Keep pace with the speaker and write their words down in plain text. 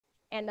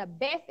And the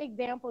best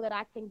example that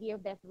I can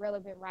give that's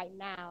relevant right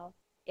now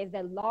is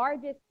the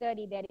largest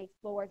study that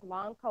explores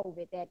long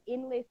COVID that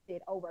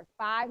enlisted over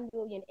 5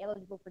 million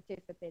eligible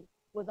participants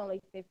was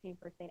only 15%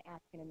 African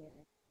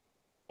American.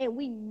 And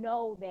we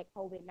know that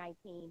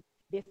COVID-19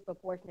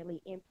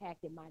 disproportionately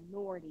impacted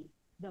minorities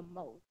the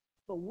most.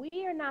 But we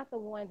are not the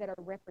ones that are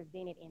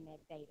represented in that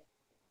data.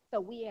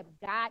 So we have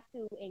got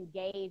to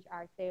engage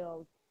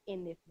ourselves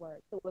in this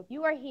work. So if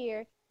you are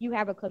here, you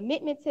have a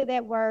commitment to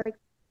that work.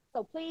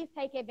 So please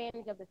take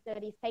advantage of the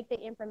studies, take the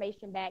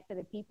information back to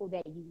the people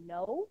that you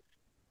know.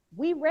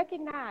 We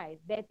recognize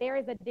that there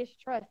is a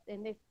distrust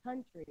in this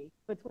country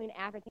between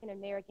African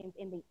Americans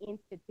in the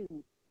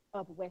Institute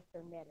of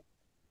Western Medicine.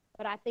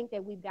 But I think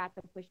that we've got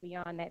to push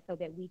beyond that so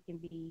that we can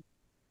be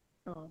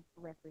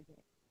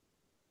represented.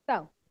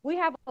 So we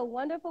have a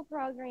wonderful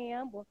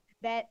program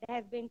that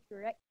has been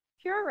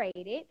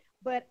curated,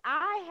 but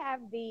I have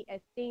the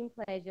esteemed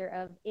pleasure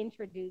of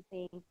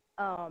introducing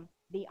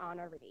the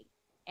honoree.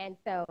 And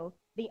so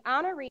the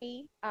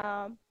honoree,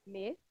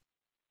 Miss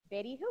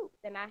Betty Hoops,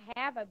 and I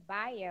have a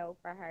bio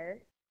for her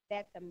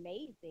that's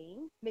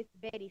amazing. Miss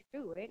Betty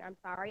Stewart,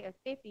 of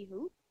 50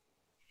 Hoops.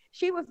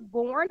 She was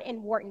born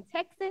in Wharton,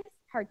 Texas.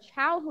 Her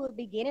childhood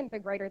began in the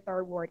greater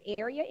Third Ward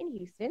area in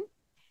Houston.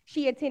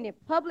 She attended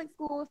public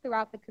schools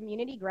throughout the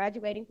community,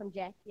 graduating from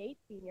Jack Yates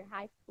Senior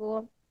High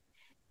School.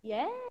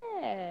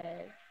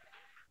 Yes.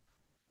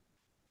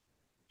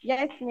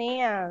 Yes,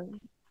 ma'am.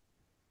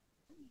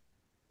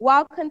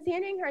 While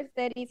continuing her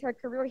studies, her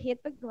career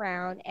hit the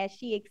ground as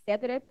she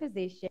accepted a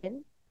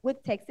position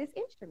with Texas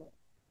Instruments.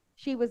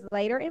 She was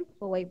later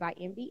employed by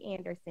MD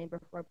Anderson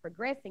before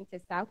progressing to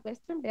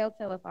Southwestern Bell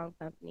Telephone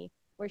Company,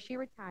 where she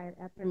retired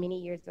after many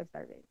years of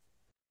service.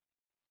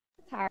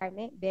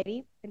 Retirement,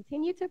 Betty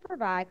continued to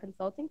provide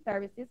consulting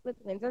services with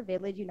Windsor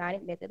Village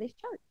United Methodist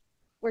Church,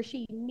 where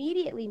she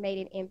immediately made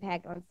an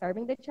impact on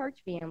serving the church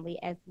family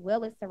as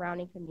well as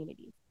surrounding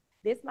communities.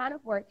 This line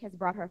of work has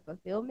brought her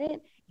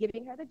fulfillment,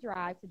 giving her the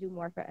drive to do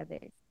more for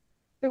others.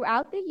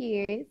 Throughout the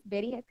years,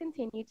 Betty has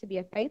continued to be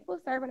a faithful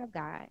servant of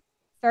God,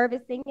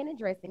 servicing and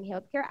addressing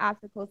healthcare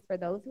obstacles for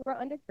those who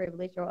are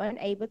underprivileged or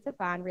unable to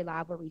find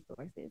reliable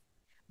resources.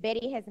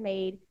 Betty has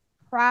made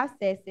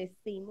processes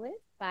seamless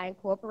by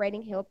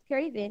incorporating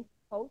healthcare events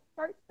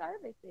post-church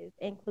services,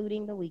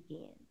 including the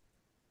weekends.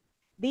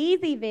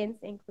 These events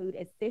include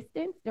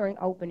assistance during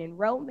open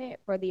enrollment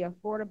for the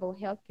Affordable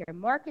Healthcare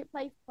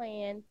Marketplace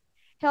plans,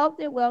 health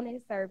and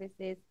wellness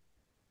services,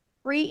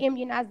 free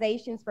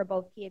immunizations for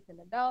both kids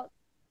and adults,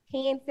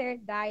 cancer,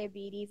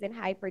 diabetes, and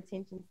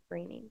hypertension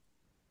screenings.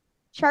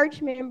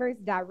 Church members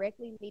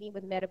directly meeting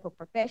with medical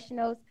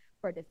professionals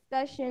for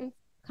discussions,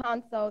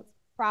 consults,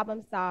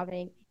 problem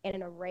solving, and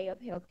an array of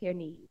healthcare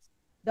needs.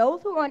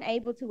 Those who are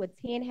unable to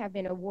attend have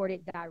been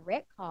awarded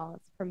direct calls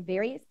from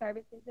various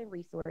services and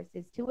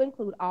resources to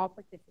include all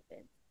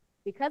participants.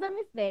 Because of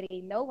Miss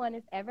Betty, no one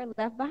is ever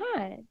left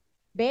behind.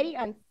 Betty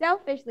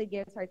unselfishly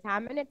gives her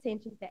time and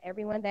attention to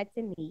everyone that's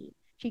in need.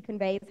 She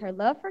conveys her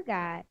love for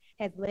God,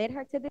 has led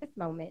her to this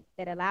moment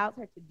that allows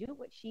her to do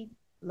what she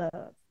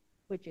loves,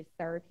 which is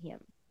serve Him.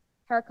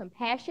 Her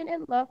compassion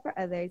and love for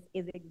others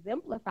is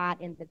exemplified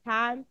in the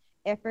time,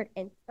 effort,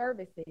 and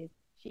services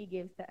she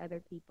gives to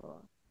other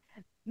people.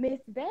 Miss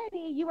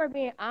Betty, you are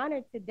being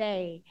honored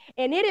today,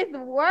 and it is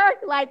work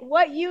like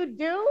what you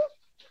do.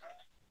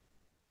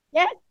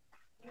 Yes,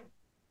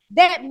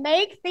 that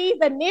makes these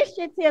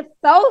initiatives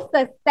so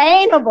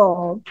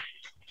sustainable.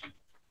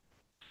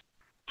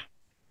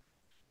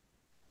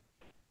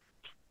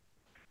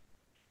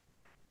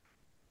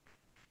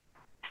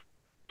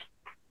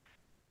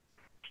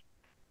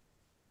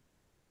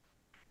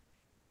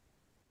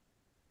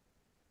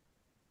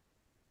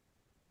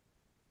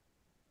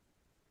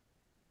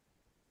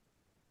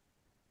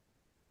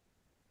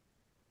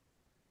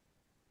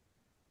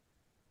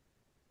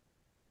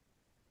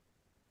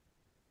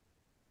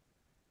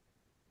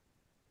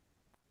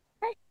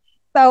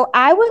 So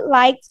I would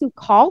like to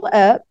call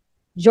up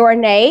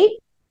Jornay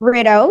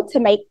Rideau to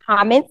make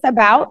comments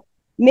about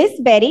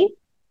Miss Betty.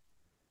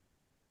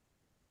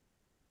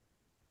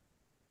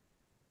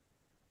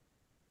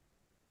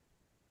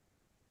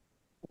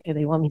 Okay,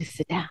 they want me to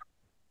sit down.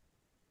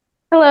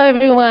 Hello,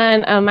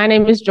 everyone. My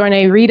name is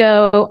Jornay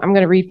Rideau. I'm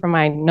going to read from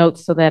my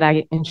notes so that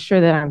I ensure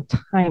that I'm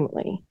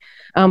timely.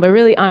 But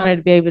really honored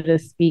to be able to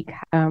speak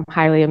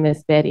highly of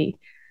Miss Betty.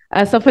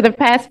 So for the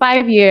past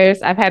 5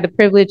 years, I've had the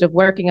privilege of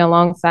working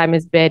alongside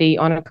Miss Betty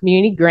on a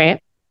community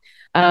grant.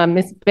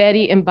 Miss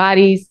Betty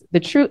embodies the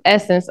true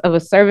essence of a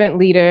servant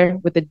leader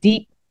with a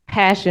deep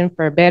passion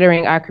for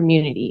bettering our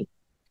community.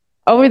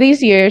 Over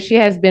these years, she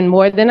has been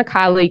more than a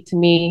colleague to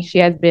me. She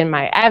has been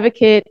my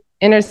advocate,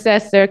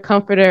 intercessor,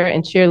 comforter,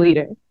 and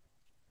cheerleader.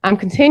 I'm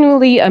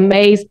continually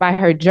amazed by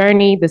her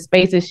journey, the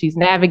spaces she's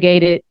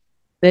navigated,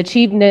 the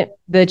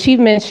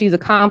achievements she's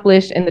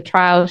accomplished, and the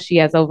trials she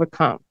has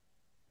overcome.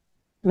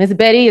 Miss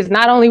Betty is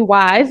not only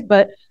wise,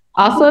 but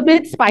also a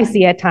bit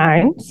spicy at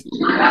times.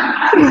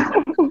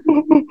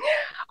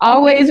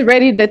 Always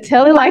ready to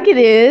tell it like it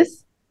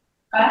is,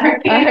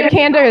 Her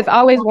candor is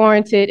always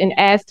warranted and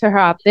adds to her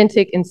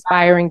authentic,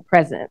 inspiring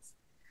presence.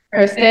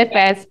 Her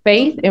steadfast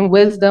faith and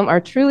wisdom are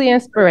truly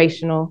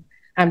inspirational.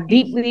 I'm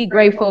deeply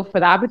grateful for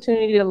the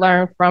opportunity to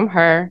learn from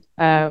her,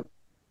 and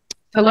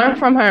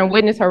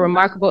witness her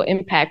remarkable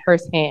impact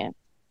firsthand.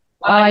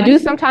 While I do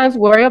sometimes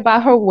worry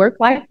about her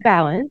work-life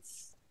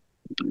balance,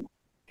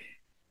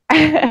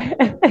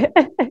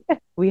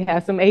 we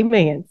have some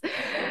amens.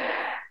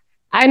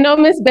 I know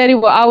Miss Betty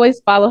will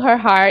always follow her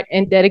heart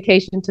and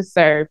dedication to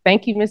serve.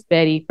 Thank you, Miss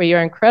Betty, for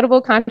your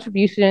incredible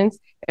contributions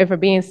and for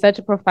being such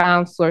a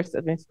profound source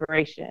of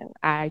inspiration.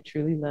 I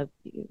truly love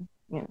you.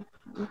 Yeah.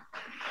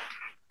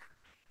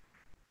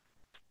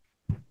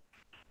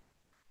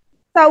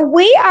 So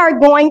we are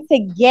going to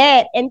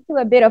get into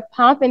a bit of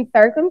pomp and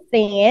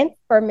circumstance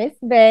for Miss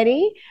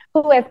Betty,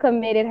 who has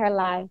committed her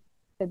life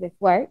to this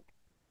work.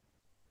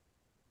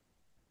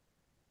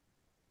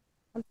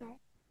 I'm sorry.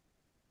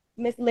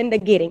 Miss Linda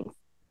Giddings.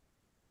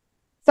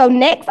 So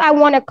next I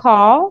want to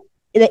call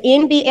the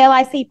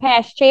NBLIC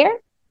past chair.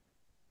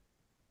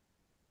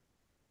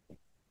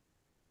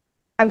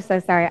 I'm so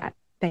sorry.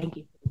 Thank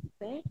you.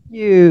 Thank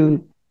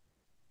you.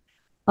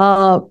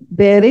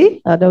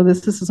 Betty, I know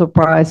this is a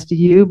surprise to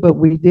you, but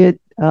we did,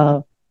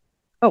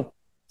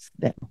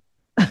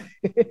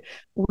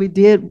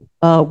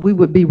 we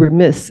would be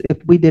remiss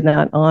if we did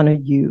not honor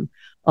you.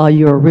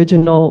 Your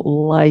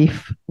original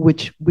life,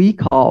 which we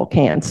call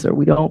cancer.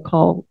 We don't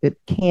call it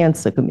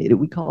cancer committee,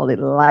 we call it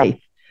life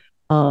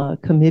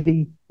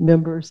committee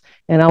members.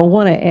 And I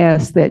want to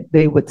ask that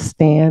they would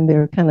stand.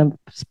 They're kind of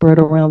spread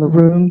around the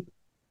room.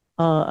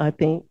 I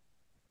think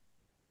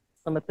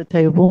some at the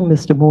table,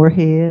 Mr.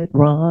 Moorhead,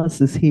 Ross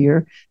is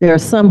here. There are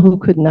some who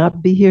could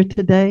not be here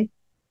today,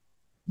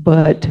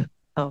 but,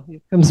 oh,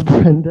 here comes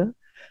Brenda.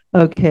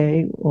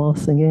 Okay,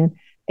 waltzing in.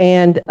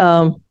 And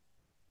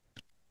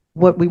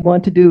what we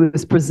want to do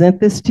is present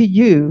this to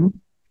you,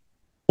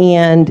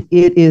 and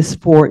it is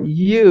for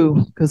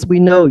you, because we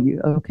know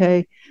you,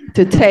 okay,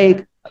 to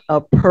take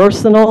a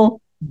personal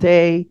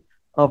day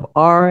of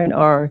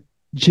R&R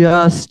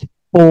just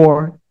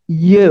for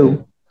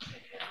you.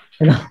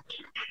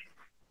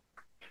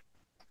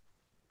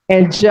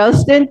 And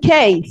just in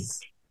case,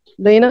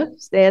 Lena,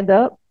 stand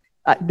up.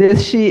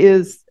 She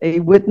is a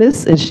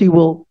witness, and she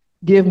will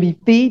give me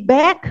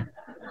feedback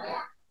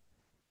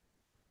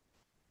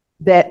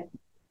that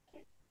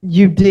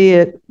you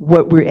did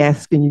what we're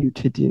asking you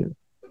to do.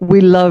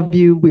 We love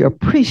you, we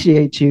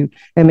appreciate you,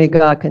 and may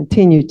God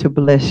continue to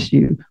bless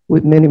you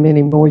with many,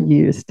 many more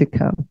years to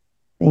come.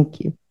 Thank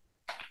you.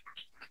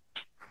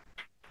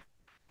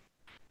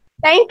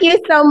 Thank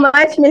you so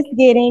much, Miss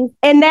Giddings.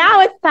 And now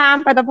it's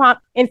time for the pomp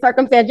and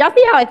circumstance. Y'all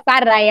see how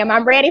excited I am?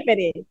 I'm ready for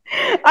this.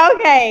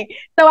 Okay,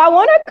 so I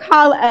want to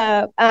call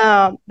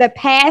up the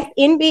past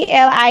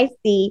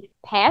NBLIC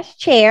past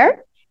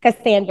chair,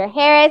 Cassandra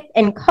Harris,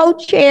 and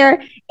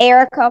co-chair,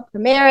 Erica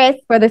Ramirez,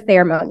 for the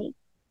ceremony.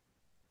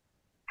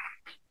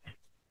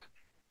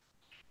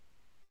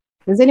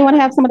 Does anyone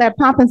have some of that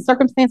pomp and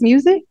circumstance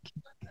music?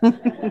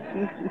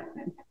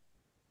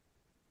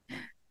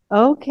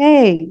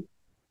 Okay.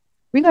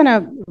 We're going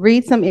to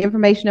read some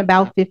information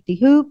about 50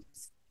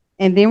 Hoops,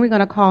 and then we're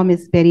going to call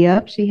Miss Betty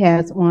up. She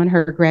has on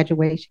her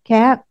graduation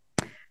cap.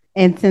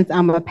 And since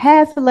I'm a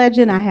past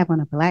legend, I have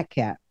on a black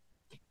cap.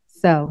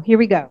 So here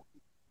we go.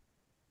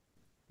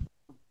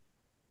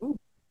 Ooh,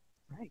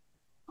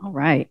 all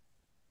right.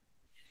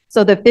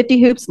 So the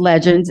 50 Hoops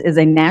Legends is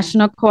a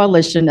national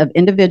coalition of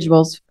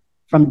individuals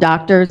from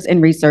doctors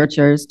and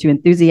researchers to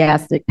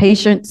enthusiastic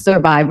patients,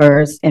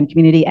 survivors, and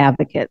community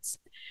advocates.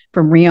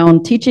 From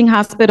renowned teaching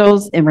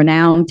hospitals and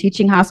renowned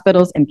teaching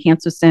hospitals and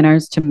cancer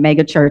centers to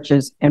mega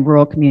churches and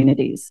rural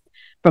communities,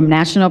 from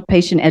national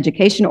patient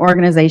education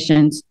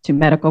organizations to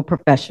medical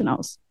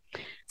professionals.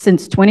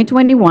 Since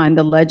 2021,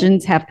 the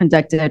Legends have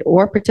conducted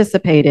or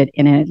participated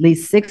in at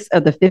least 6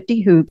 of the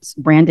 50 Hoops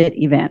branded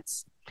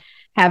events.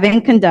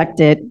 Having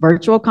conducted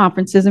virtual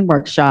conferences and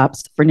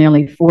workshops for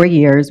nearly 4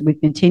 years,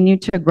 we've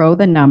continued to grow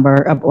the number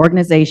of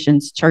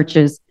organizations,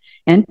 churches,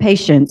 and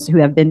patients who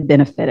have been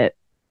benefited.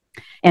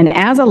 And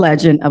as a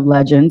legend of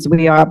legends,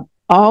 we are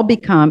all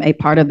become a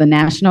part of the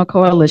National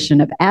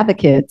Coalition of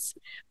Advocates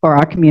for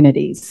our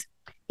communities.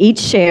 Each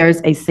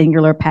shares a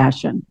singular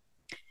passion: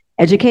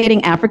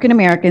 educating African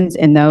Americans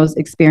and those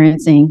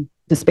experiencing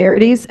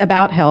disparities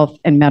about health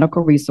and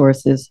medical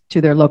resources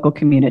to their local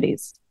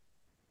communities.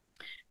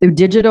 Through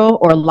digital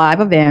or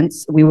live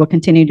events, we will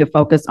continue to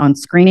focus on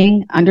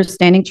screening,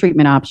 understanding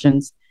treatment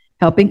options,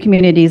 helping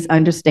communities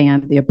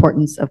understand the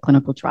importance of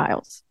clinical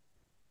trials.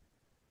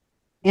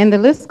 And the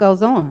list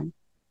goes on.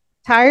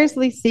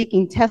 Tirelessly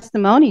seeking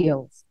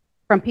testimonials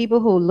from people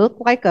who look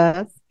like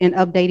us and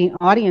updating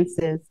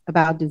audiences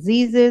about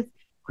diseases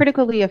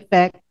critically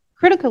affect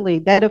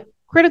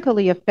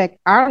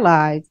our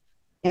lives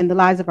and the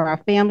lives of our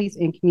families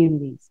and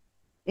communities.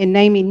 In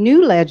naming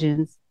new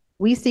legends,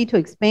 we seek to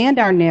expand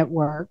our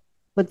network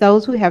with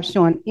those who have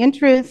shown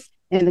interest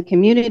in the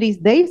communities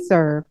they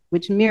serve,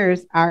 which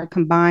mirrors our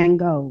combined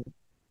goal.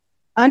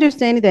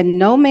 Understanding that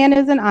no man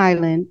is an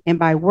island, and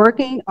by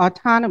working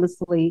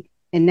autonomously,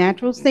 in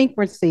natural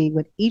synchrony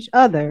with each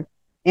other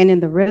and in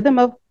the rhythm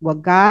of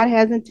what God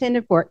has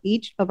intended for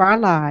each of our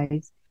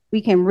lives,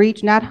 we can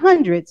reach not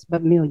hundreds,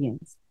 but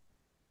millions.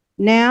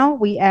 Now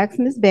we ask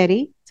Ms.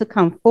 Betty to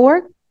come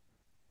forth.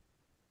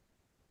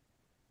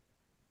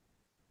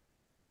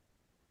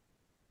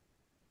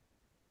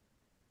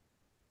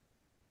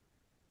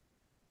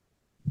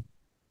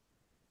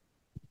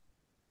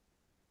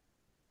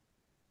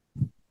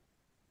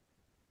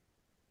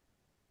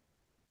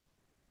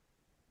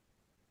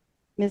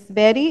 Ms.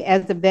 Betty,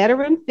 as a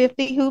veteran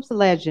 50 Hoops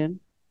legend,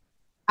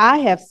 I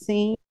have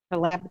seen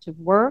collaborative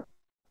work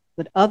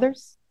with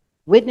others,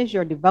 witness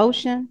your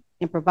devotion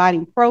in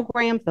providing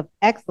programs of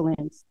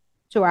excellence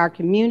to our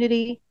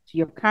community, to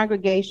your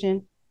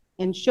congregation,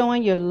 and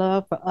showing your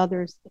love for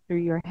others through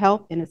your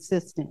help and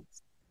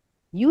assistance.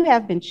 You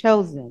have been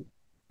chosen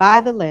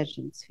by the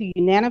legends who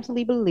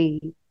unanimously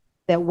believe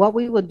that what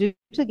we will do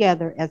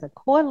together as a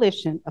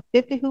coalition of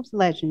 50 Hoops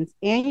legends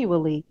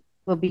annually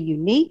will be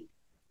unique,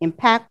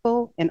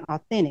 impactful, and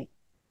authentic,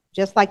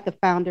 just like the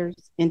founders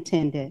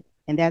intended.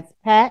 And that's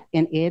Pat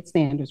and Ed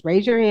Sanders.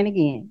 Raise your hand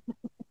again.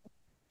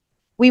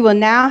 We will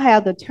now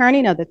have the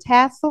turning of the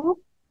tassel.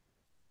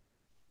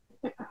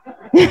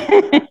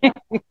 To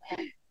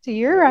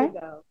your right.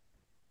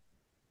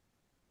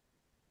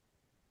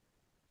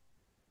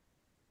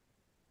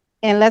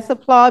 And let's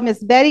applaud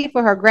Miss Betty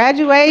for her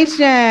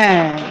graduation.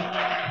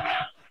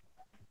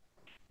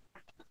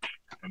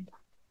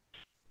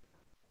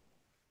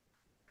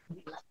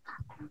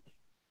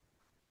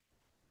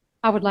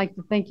 I would like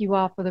to thank you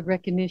all for the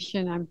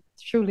recognition. I'm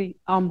truly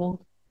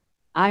humbled.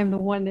 I'm the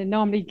one that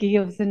normally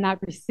gives and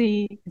not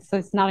receives, so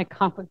it's not a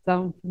comfort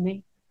zone for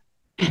me.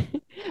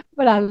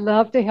 But I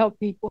love to help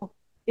people.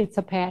 It's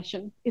a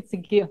passion, it's a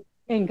gift,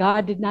 and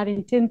God did not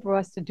intend for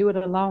us to do it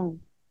alone.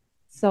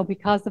 So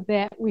because of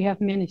that, we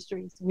have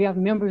ministries. We have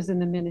members in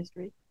the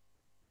ministry.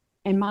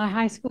 And my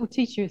high school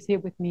teacher is here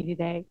with me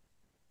today.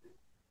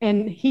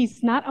 And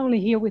he's not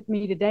only here with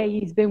me today,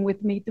 he's been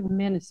with me through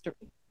ministry.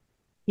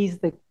 He's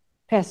the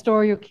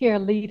pastoral care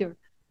leader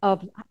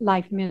of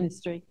Life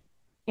Ministry.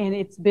 And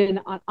it's been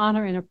an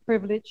honor and a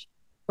privilege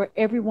for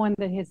everyone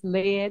that has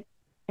led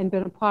and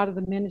been a part of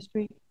the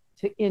ministry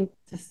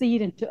to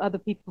seed into other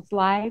people's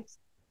lives.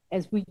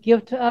 As we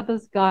give to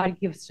others, God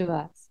gives to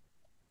us.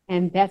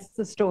 And that's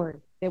the story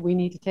that we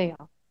need to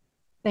tell.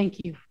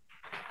 Thank you.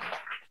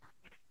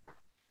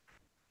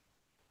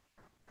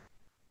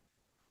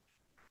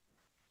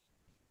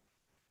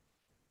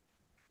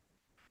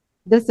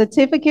 The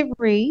certificate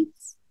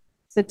reads,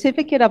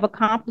 Certificate of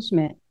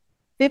Accomplishment,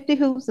 50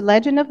 Hoops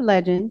Legend of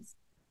Legends,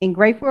 in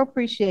grateful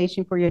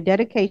appreciation for your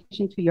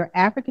dedication to your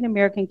African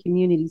American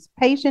community's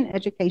patient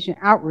education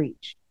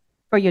outreach,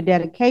 for your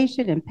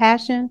dedication and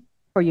passion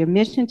for your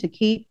mission to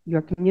keep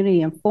your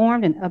community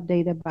informed and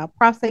updated about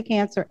prostate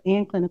cancer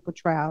and clinical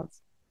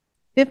trials.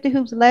 50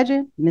 Hoops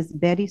legend, Ms.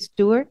 Betty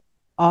Stewart,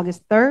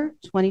 August 3rd,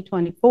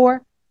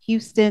 2024,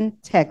 Houston,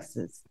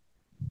 Texas.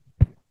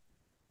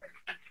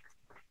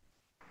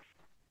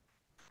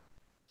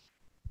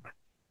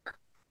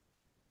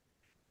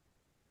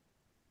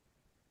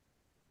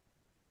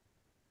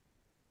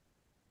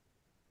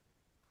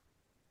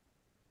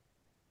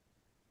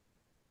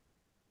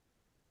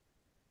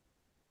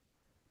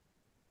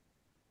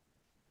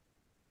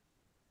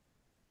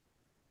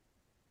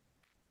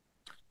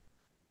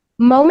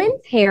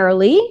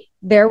 Momentarily,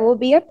 there will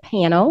be a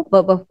panel,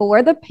 but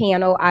before the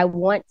panel, I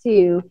want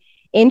to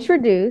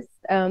introduce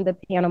the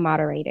panel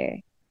moderator,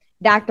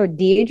 Dr.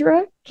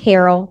 Deirdre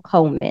Carroll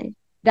Coleman.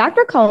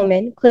 Dr.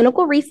 Coleman,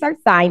 clinical research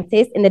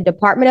scientist in the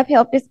Department of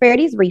Health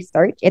Disparities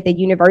Research at the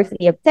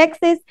University of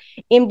Texas,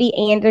 MD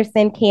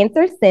Anderson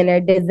Cancer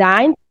Center,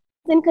 designs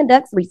and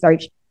conducts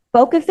research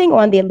focusing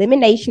on the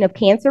elimination of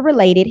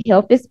cancer-related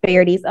health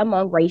disparities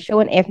among racial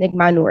and ethnic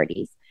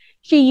minorities.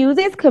 She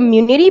uses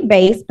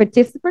community-based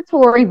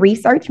participatory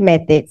research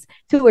methods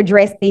to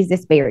address these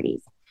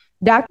disparities.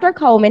 Dr.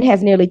 Coleman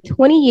has nearly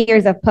 20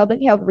 years of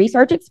public health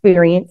research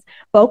experience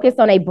focused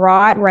on a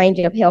broad range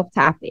of health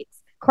topics: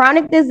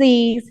 chronic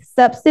disease,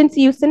 substance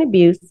use and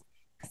abuse,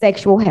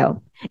 sexual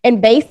health, and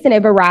based in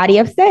a variety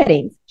of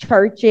settings: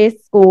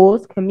 churches,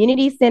 schools,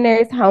 community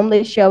centers,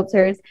 homeless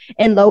shelters,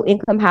 and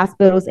low-income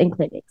hospitals and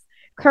clinics.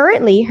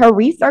 Currently, her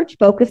research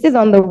focuses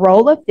on the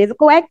role of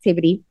physical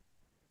activity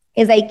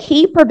is a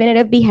key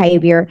preventative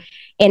behavior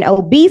and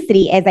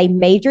obesity as a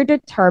major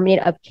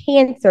determinant of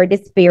cancer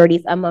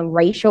disparities among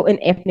racial and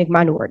ethnic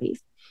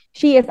minorities.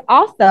 She is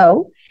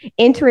also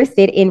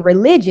interested in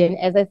religion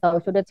as a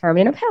social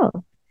determinant of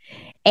health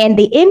and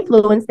the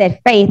influence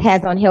that faith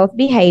has on health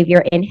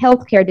behavior and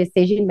healthcare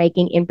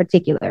decision-making in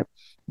particular.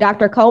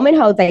 Dr. Coleman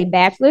holds a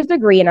bachelor's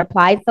degree in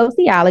applied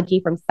sociology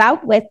from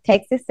Southwest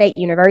Texas State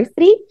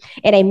University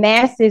and a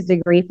master's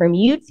degree from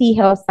UT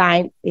Health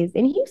Sciences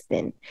in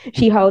Houston.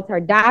 She holds her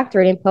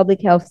doctorate in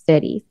public health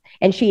studies,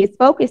 and she is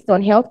focused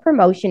on health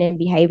promotion and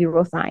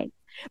behavioral science.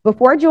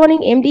 Before joining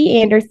MD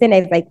Anderson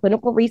as a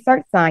clinical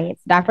research science,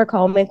 Dr.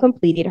 Coleman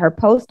completed her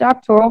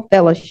postdoctoral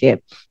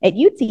fellowship at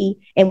UT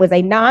and was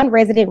a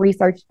non-resident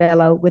research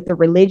fellow with the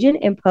Religion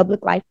and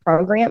Public Life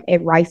program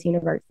at Rice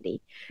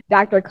University.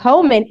 Dr.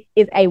 Coleman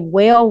is a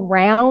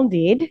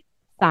well-rounded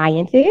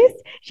scientist.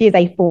 She is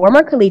a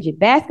former collegiate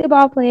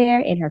basketball player.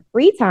 In her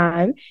free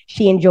time,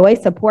 she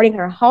enjoys supporting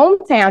her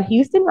hometown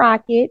Houston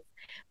Rockets,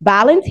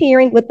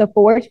 volunteering with the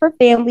Forge for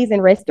Families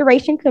and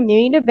Restoration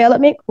Community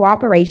Development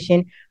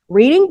Cooperation,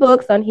 reading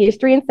books on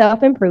history and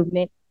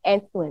self-improvement,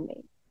 and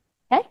swimming.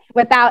 Okay.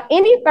 Without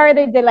any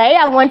further delay,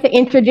 I want to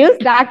introduce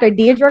Dr.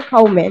 Deidre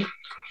Coleman.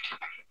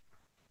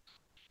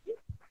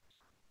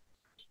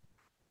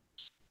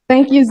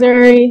 Thank you,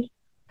 Zuri.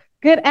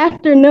 Good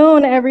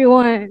afternoon,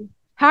 everyone.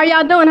 How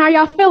y'all doing? How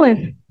y'all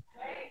feeling?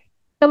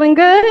 Feeling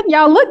good?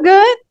 Y'all look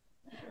good.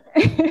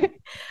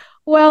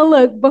 Well,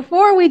 look,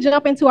 before we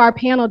jump into our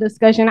panel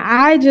discussion,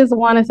 I just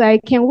want to say,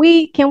 can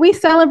we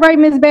celebrate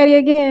Miss Betty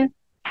again?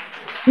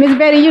 Miss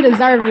Betty, you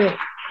deserve it.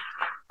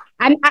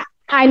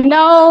 I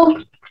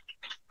know.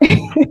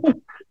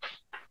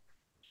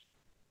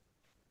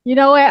 You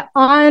know what?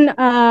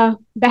 On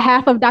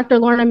behalf of Dr.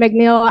 Lorna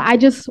McNeil, I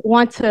just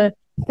want to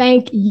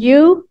thank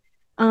you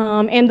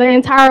and the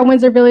entire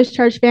Windsor Village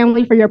Church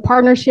family for your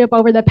partnership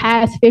over the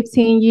past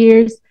 15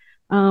 years.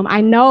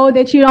 I know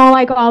that you don't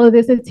like all of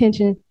this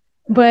attention,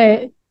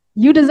 but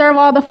you deserve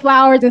all the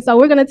flowers, and so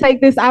we're going to take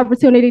this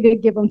opportunity to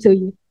give them to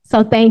you.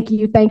 So thank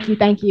you, thank you,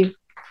 thank you.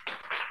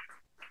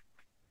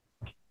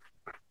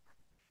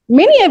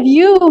 Many of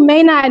you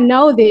may not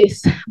know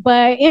this,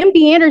 but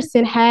MD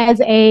Anderson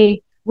has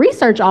a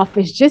research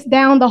office just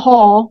down the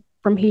hall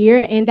from here,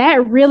 and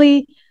that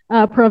really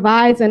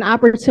provides an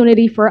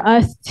opportunity for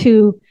us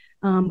to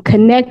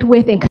connect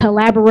with and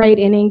collaborate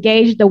and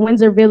engage the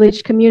Windsor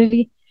Village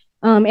community,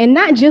 and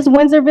not just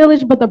Windsor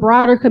Village, but the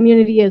broader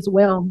community as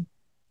well.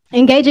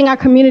 Engaging our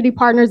community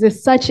partners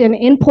is such an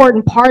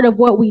important part of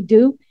what we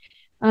do.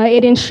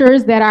 It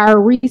ensures that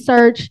our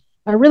research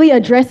really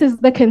addresses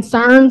the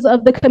concerns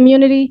of the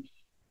community,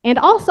 and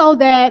also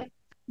that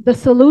the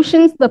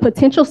solutions, the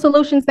potential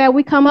solutions that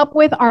we come up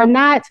with are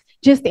not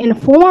just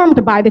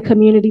informed by the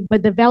community,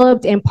 but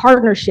developed in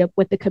partnership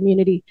with the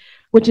community,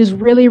 which is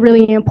really,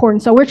 really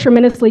important. So we're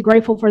tremendously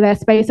grateful for that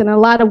space. And in a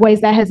lot of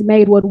ways that has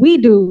made what we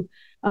do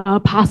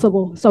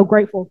possible. So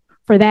grateful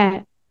for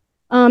that.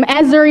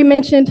 As Zuri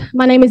mentioned,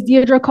 my name is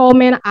Deidre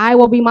Coleman. I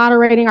will be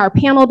moderating our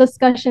panel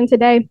discussion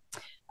today.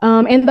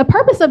 And the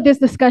purpose of this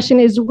discussion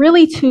is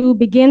really to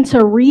begin to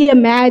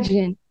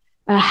reimagine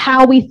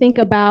how we think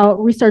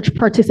about research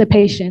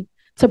participation,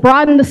 to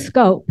broaden the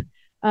scope,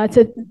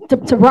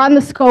 to broaden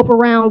the scope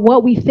around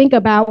what we think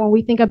about when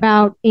we think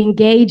about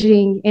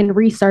engaging in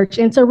research,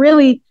 and to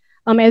really,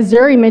 as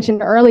Zuri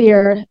mentioned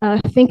earlier,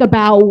 think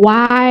about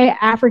why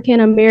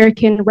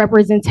African-American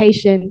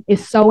representation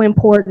is so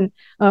important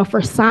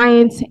for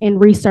science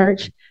and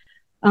research.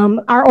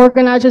 Our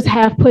organizers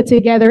have put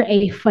together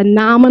a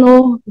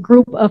phenomenal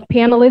group of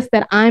panelists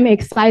that I'm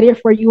excited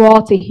for you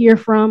all to hear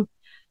from.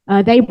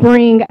 They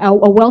bring a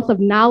wealth of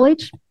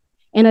knowledge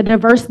and a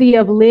diversity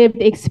of lived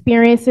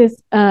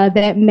experiences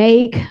that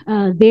make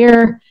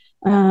their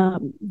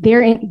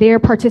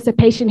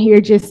participation here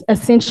just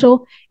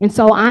essential. And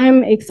so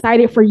I'm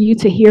excited for you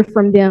to hear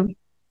from them.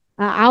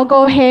 I'll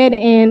go ahead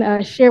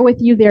and share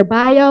with you their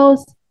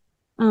bios,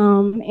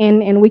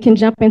 and we can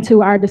jump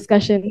into our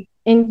discussion.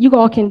 And you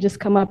all can just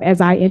come up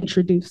as I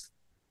introduce.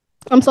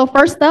 So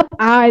first up,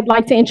 I'd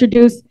like to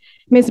introduce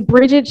Ms.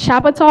 Bridget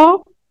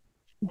Chapatal.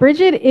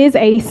 Bridget is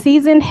a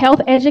seasoned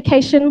health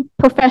education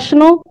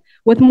professional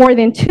with more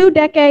than 2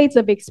 decades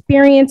of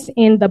experience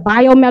in the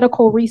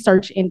biomedical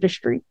research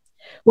industry.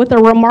 With a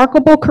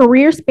remarkable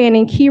career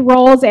spanning key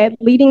roles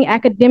at leading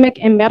academic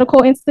and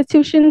medical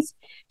institutions,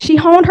 she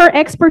honed her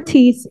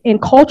expertise in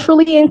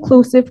culturally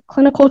inclusive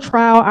clinical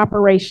trial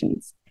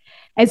operations.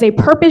 As a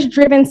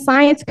purpose-driven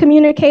science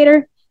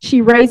communicator,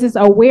 she raises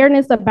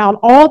awareness about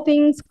all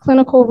things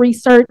clinical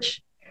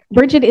research.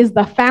 Bridget is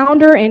the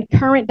founder and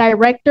current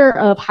director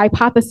of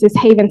Hypothesis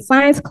Haven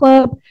Science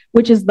Club,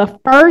 which is the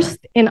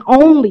first and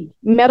only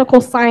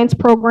medical science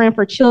program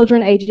for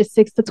children ages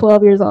 6 to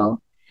 12 years old.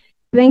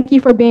 Thank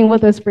you for being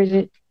with us,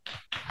 Bridget.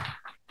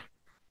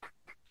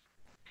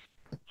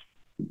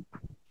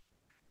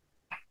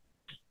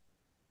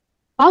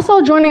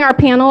 Also joining our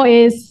panel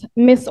is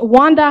Ms.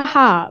 Wanda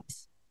Hobbs.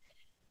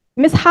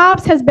 Ms.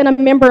 Hobbs has been a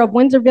member of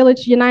Windsor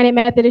Village United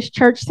Methodist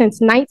Church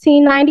since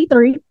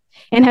 1993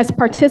 and has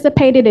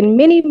participated in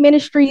many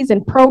ministries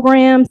and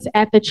programs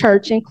at the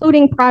church,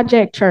 including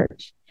Project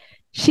Church.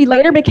 She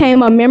later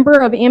became a member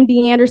of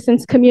MD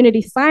Anderson's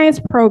community science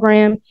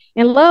program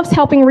and loves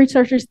helping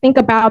researchers think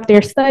about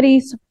their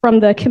studies from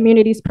the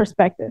community's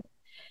perspective.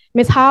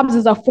 Ms. Hobbs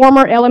is a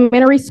former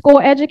elementary school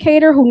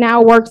educator who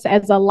now works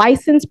as a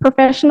licensed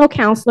professional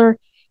counselor,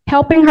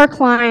 helping her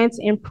clients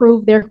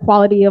improve their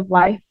quality of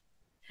life.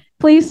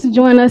 Please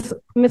join us,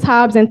 Ms.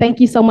 Hobbs, and thank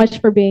you so much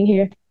for being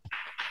here.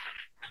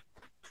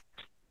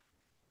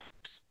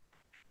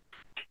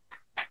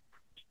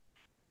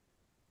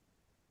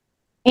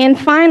 And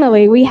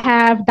finally, we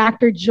have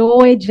Dr.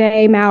 Joy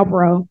J.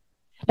 Malbrough.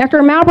 Dr.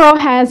 Malbrough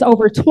has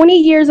over 20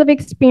 years of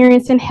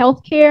experience in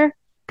healthcare,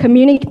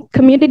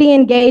 community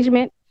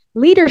engagement,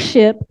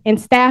 leadership, and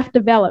staff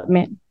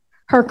development.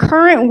 Her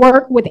current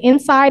work with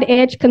Inside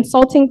Edge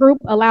Consulting Group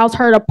allows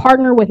her to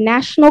partner with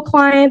national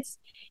clients,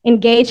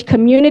 engage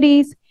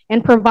communities,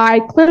 and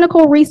provide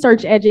clinical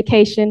research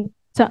education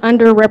to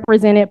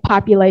underrepresented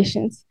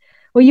populations.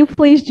 Will you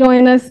please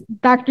join us,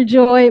 Dr.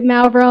 Joy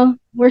Malbrough?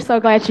 We're so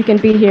glad you can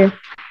be here.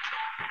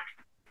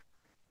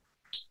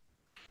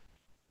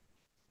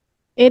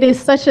 It is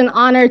such an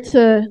honor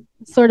to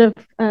sort of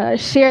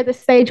share the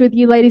stage with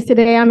you ladies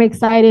today. I'm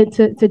excited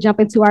to jump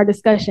into our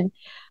discussion.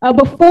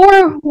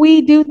 Before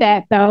we do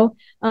that, though,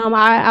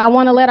 I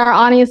want to let our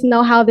audience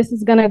know how this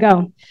is going to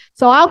go.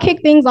 So I'll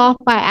kick things off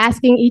by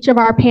asking each of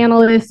our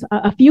panelists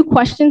a few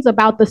questions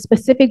about the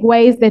specific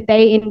ways that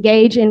they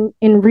engage in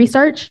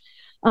research.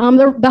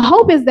 The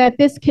hope is that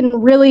this can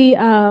really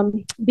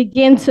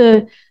begin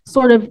to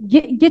sort of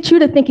get you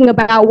to thinking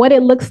about what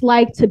it looks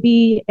like to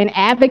be an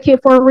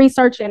advocate for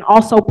research and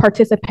also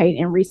participate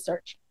in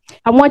research.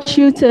 I want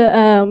you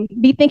to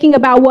be thinking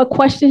about what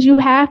questions you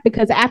have,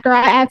 because after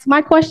I ask my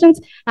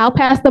questions, I'll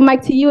pass the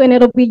mic to you and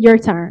it'll be your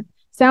turn.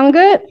 Sound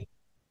good?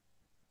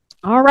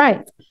 All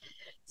right.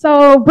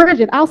 So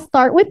Bridget, I'll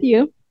start with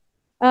you.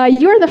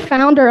 You're the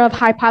founder of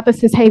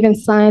Hypothesis Haven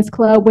Science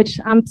Club, which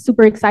I'm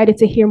super excited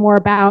to hear more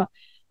about.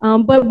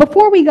 But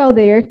before we go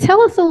there,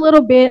 tell us a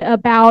little bit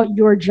about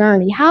your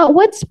journey.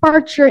 What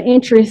sparked your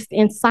interest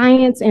in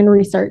science and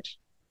research?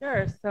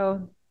 Sure.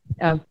 So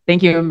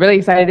thank you. I'm really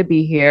excited to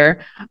be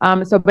here.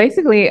 So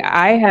basically,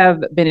 I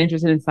have been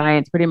interested in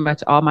science pretty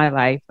much all my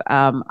life.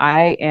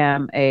 I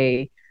am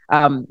a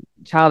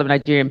child of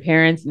Nigerian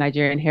parents,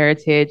 Nigerian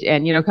heritage,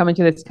 and coming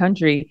to this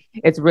country,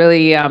 it's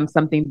really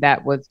something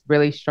that was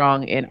really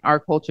strong in our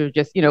culture.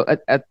 Just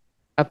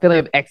a feeling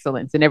of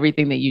excellence in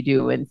everything that you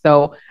do. And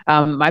so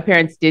my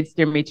parents did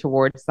steer me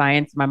towards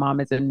science. My mom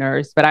is a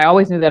nurse, but I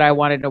always knew that I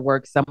wanted to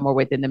work somewhere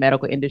within the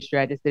medical industry.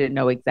 I just didn't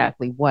know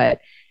exactly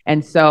what.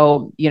 And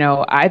so,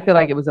 I feel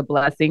like it was a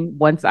blessing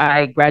once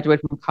I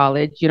graduated from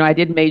college. I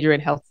did major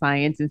in health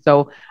science. And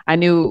so I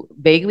knew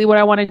vaguely what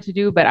I wanted to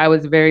do, but I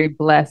was very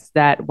blessed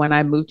that when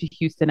I moved to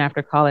Houston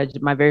after college,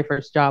 my very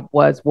first job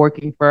was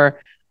working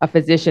for a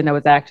physician that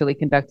was actually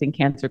conducting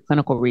cancer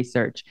clinical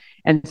research.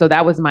 And so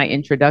that was my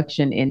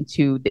introduction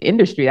into the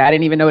industry. I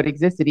didn't even know it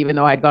existed, even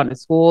though I'd gone to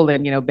school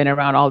and, been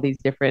around all these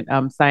different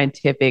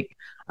scientific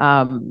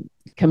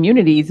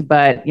communities.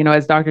 But,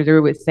 as Dr.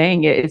 Drew was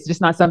saying, it's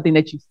just not something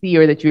that you see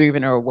or that you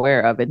even are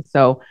aware of. And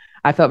so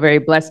I felt very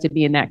blessed to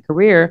be in that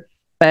career.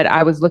 But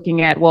I was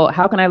looking at, well,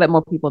 how can I let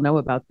more people know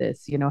about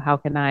this? How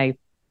can I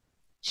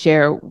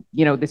share,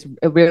 this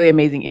really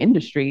amazing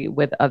industry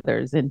with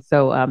others? And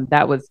so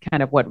that was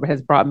kind of what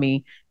has brought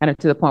me kind of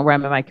to the point where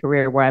I'm in my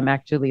career, where I'm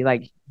actually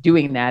like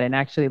doing that and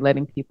actually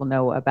letting people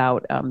know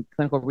about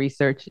clinical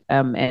research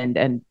and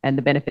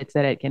the benefits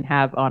that it can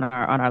have on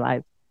our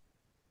lives.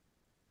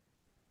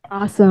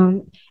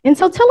 Awesome. And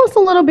so tell us a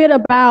little bit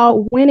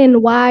about when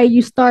and why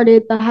you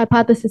started the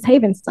Hypothesis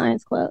Haven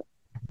Science Club.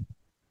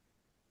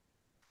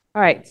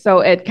 All right,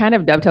 so it kind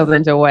of dovetails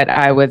into what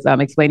I was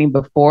explaining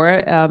before.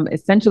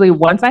 Essentially,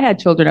 once I had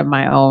children of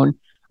my own,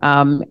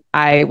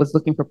 I was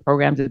looking for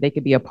programs that they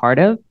could be a part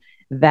of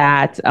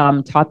that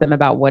taught them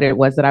about what it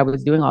was that I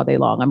was doing all day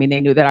long. I mean,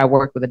 they knew that I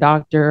worked with a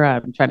doctor,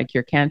 I'm trying to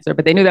cure cancer,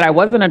 but they knew that I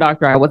wasn't a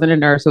doctor, I wasn't a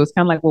nurse. So it's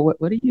kind of like, well,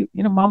 what are you,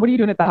 Mom, what are you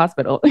doing at the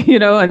hospital?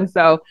 And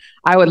so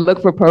I would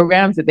look for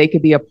programs that they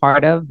could be a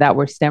part of that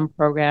were STEM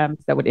programs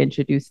that would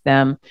introduce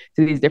them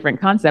to these different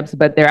concepts,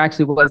 but there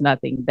actually was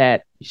nothing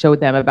that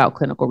showed them about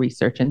clinical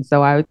research. And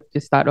so I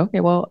just thought, okay,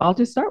 well, I'll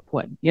just start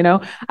one.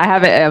 I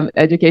have an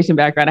education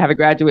background. I have a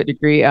graduate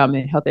degree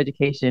in health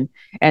education.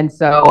 And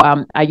so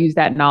I use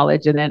that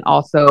knowledge, and then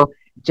also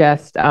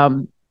just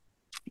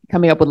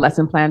coming up with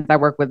lesson plans. I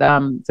work with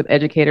some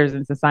educators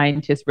and some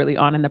scientists really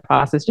on in the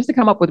process, just to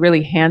come up with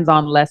really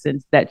hands-on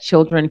lessons that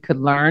children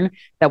could learn,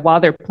 that while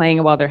they're playing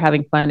and while they're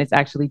having fun, it's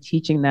actually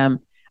teaching them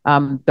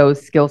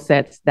those skill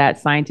sets that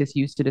scientists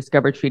use to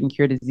discover, treat, and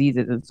cure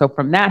diseases. And so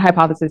from that,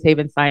 Hypothesis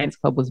Haven Science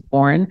Club was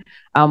born.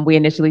 We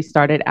initially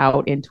started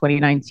out in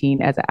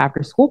 2019 as an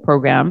after-school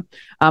program.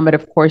 But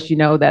of course,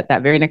 that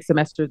very next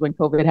semester is when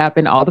COVID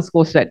happened, all the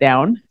schools shut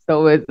down.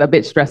 So it was a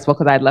bit stressful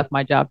because I'd left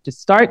my job to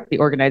start the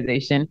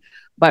organization.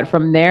 But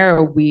from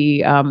there,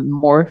 we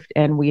morphed,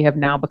 and we have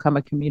now become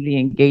a community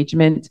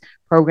engagement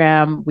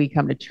program. We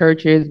come to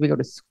churches, we go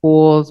to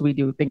schools, we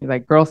do things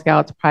like Girl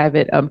Scouts,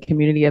 private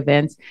community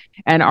events.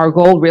 And our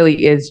goal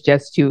really is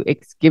just to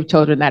give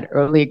children that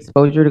early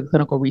exposure to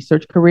clinical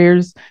research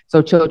careers.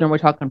 So children, we're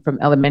talking from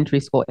elementary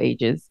school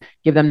ages,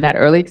 give them that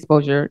early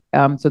exposure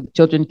so the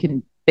children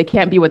they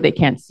can't be what they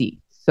can't see.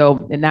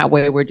 So in that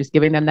way, we're just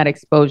giving them that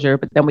exposure.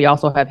 But then we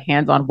also have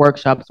hands-on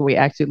workshops where we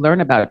actually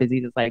learn about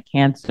diseases like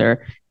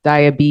cancer,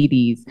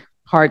 diabetes,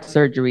 heart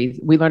surgeries.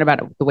 We learn about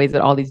the ways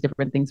that all these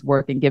different things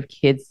work and give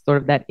kids sort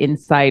of that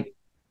insight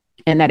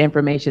and that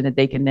information that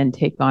they can then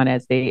take on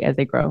as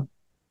they grow.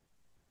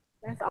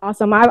 That's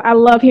awesome. I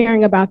love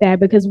hearing about that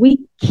because we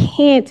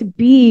can't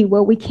be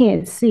what we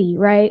can't see,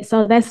 right?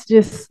 So that's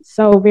just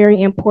so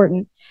very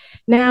important.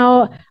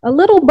 Now, a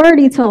little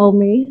birdie told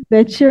me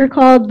that you're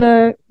called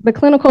the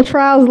clinical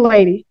trials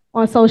lady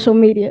on social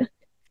media.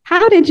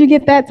 How did you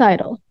get that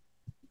title?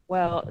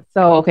 Well,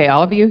 so okay,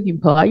 all of you, you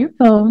can pull out your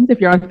phones. If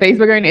you're on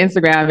Facebook or on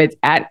Instagram, it's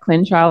at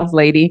Clin Trials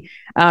Lady.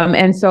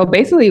 And so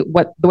basically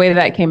what the way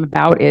that came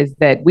about is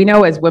that we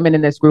know as women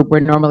in this group, we're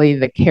normally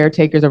the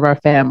caretakers of our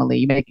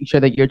family, making sure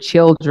that your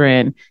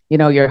children,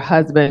 your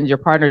husbands, your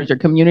partners, your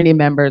community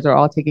members are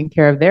all taking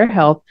care of their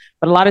health.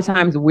 But a lot of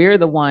times we're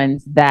the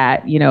ones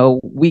that,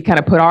 we kind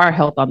of put our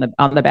health on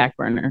the back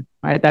burner,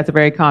 right? That's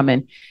very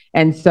common.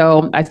 And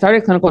so I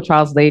started Clinical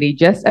Trials Lady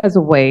just as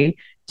a way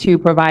to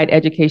provide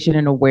education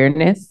and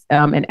awareness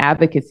and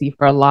advocacy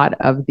for a lot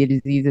of the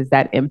diseases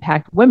that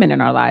impact women in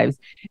our lives.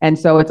 And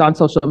so it's on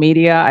social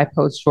media. I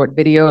post short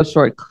videos,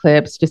 short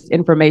clips, just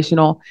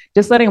informational,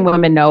 just letting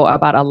women know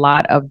about a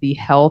lot of the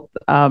health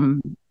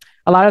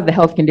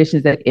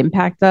conditions that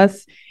impact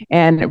us.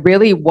 And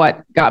really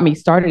what got me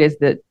started is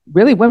that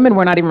really women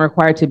were not even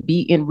required to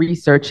be in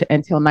research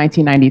until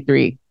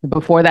 1993.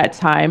 Before that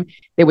time,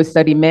 they would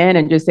study men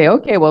and just say,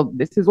 okay, well,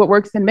 this is what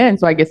works in men,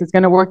 so I guess it's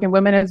going to work in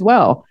women as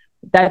well.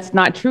 That's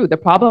not true. The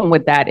problem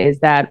with that is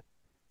that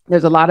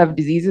there's a lot of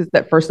diseases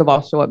that, first of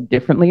all, show up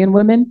differently in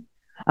women.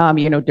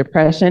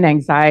 Depression,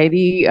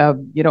 anxiety,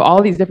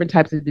 all these different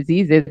types of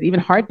diseases, even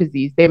heart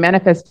disease, they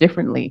manifest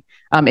differently.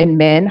 In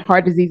men,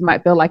 heart disease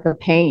might feel like a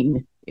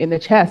pain in the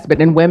chest,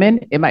 but in women,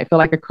 it might feel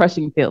like a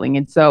crushing feeling.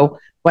 And so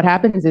what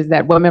happens is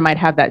that women might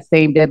have that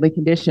same deadly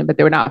condition, but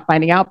they're not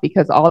finding out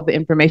because all of the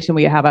information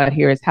we have out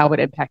here is how it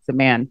impacts a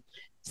man.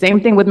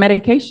 Same thing with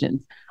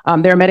medications.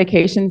 There are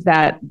medications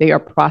that they are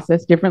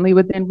processed differently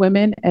within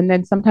women, and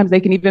then sometimes they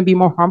can even be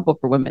more harmful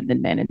for women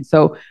than men. And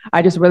so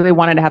I just really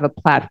wanted to have a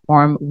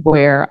platform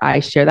where I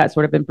share that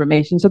sort of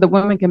information so that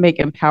women can make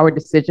empowered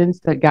decisions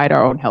to guide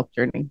our own health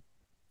journey.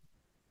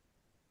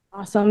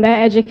 Awesome.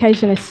 That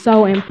education is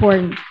so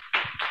important.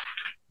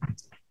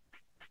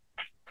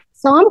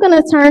 So I'm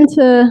going to turn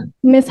to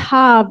Ms.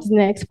 Hobbs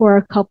next for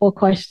a couple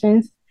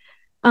questions.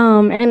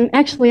 And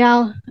actually,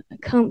 I'll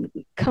come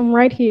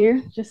right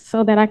here just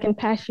so that I can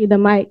pass you the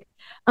mic.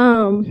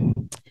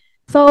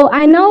 So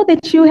I know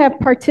that you have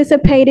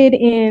participated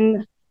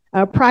in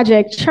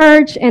Project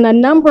Church and a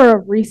number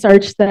of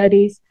research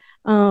studies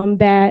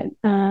that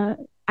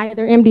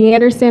either MD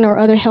Anderson or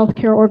other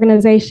healthcare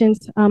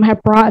organizations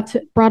have brought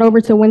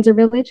over to Windsor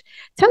Village.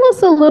 Tell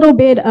us a little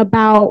bit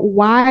about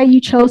why you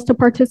chose to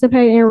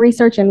participate in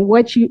research and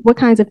what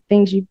kinds of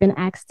things you've been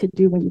asked to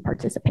do when you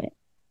participate.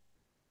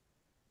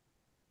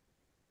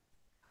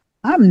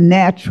 I'm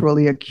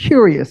naturally a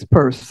curious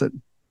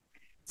person.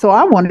 So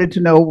I wanted to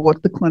know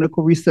what the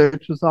clinical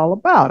research was all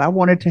about. I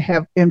wanted to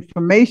have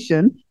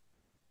information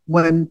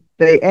when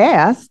they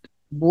asked,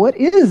 what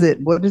is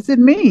it? What does it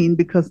mean?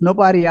 Because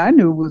nobody I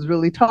knew was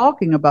really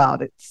talking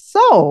about it.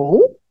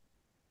 So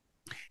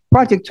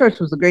Project Church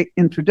was a great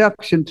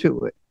introduction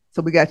to it.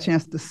 So we got a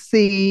chance to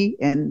see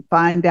and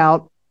find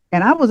out.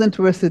 And I was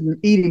interested in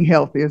eating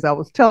healthy, as I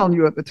was telling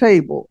you at the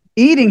table.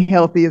 Eating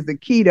healthy is the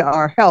key to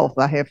our health,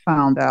 I have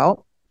found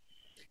out.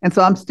 And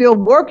so I'm still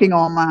working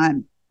on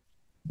mine.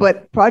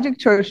 But Project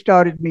Church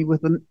started me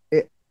with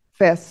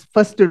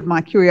fostered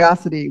my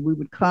curiosity. We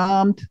would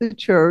come to the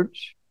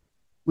church.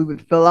 We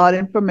would fill out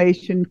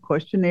information,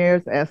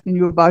 questionnaires, asking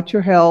you about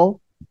your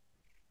health.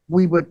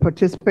 We would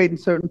participate in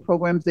certain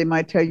programs. They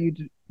might tell you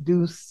to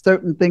do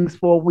certain things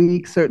for a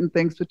week, certain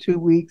things for 2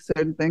 weeks,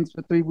 certain things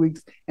for 3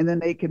 weeks, and then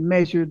they can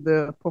measure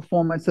the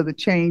performance of the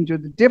change or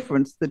the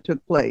difference that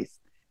took place.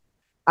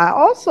 I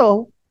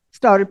also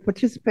started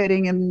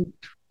participating in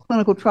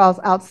clinical trials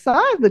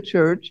outside the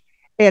church,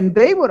 and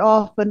they would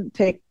often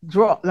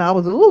draw. Now, I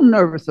was a little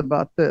nervous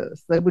about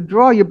this. They would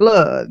draw your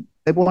blood.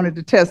 They wanted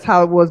to test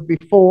how it was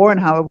before and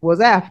how it was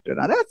after.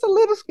 Now, that's a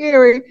little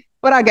scary,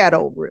 but I got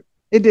over it.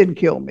 It didn't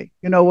kill me.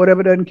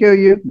 Whatever doesn't kill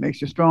you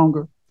makes you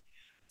stronger.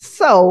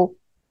 So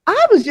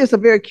I was just a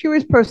very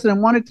curious person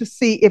and wanted to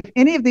see if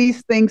any of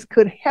these things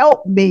could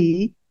help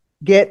me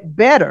get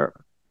better.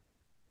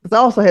 Because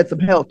I also had some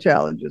health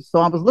challenges. So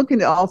I was looking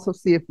to also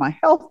see if my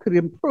health could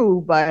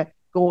improve by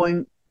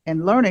going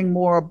and learning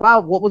more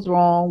about what was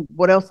wrong,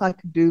 what else I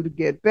could do to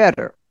get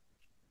better.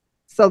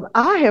 So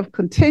I have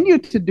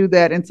continued to do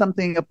that in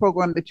a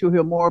program that you'll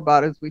hear more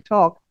about as we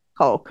talk,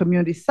 called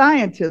Community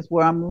Scientists,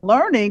 where I'm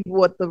learning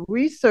what the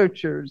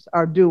researchers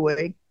are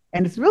doing.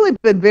 And it's really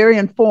been very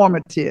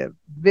informative,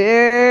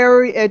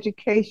 very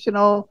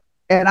educational,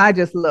 and I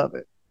just love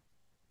it.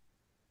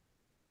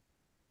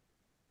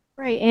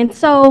 Right. And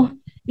so,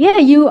 yeah,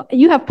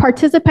 you have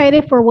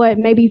participated for what,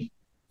 maybe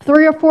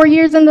 3 or 4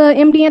 years in the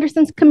MD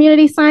Anderson's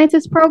Community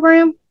Scientist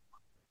program?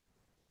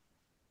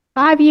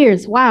 5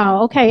 years.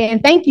 Wow. Okay.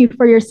 And thank you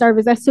for your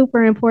service. That's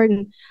super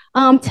important.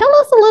 Tell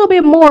us a little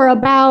bit more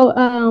about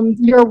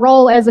your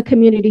role as a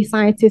community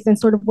scientist and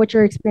sort of what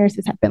your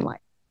experiences have been like.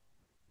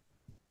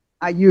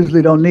 I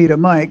usually don't need a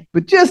mic,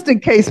 but just in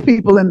case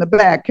people in the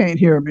back can't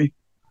hear me.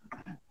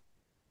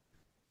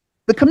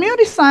 The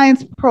community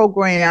science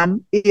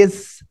program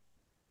is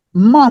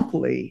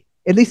monthly.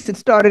 At least it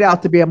started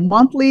out to be a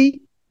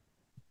monthly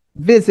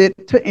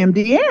visit to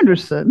MD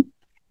Anderson,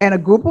 and a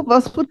group of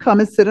us would come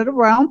and sit at a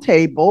round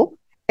table,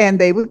 and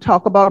they would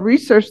talk about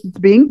research that's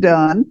being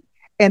done,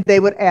 and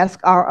they would ask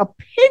our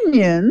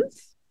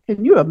opinions.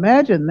 Can you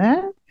imagine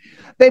that?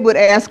 They would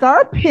ask our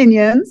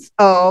opinions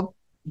of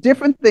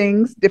different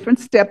things,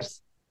 different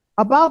steps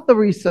about the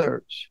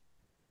research.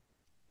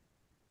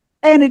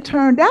 And it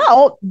turned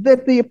out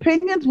that the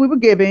opinions we were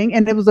giving,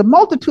 and there was a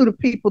multitude of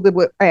people that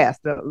were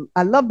asked.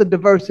 I love the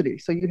diversity.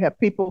 So you'd have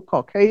people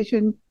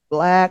Caucasian,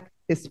 Black,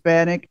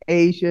 Hispanic,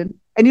 Asian,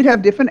 and you'd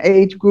have different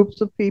age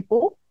groups of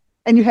people,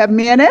 and you have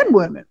men and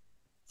women.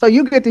 So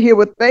you get to hear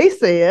what they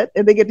said,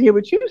 and they get to hear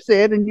what you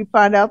said, and you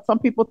find out some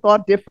people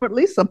thought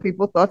differently, some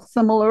people thought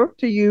similar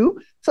to you.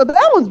 So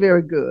that was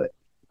very good.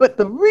 But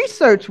the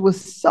research was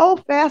so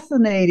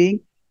fascinating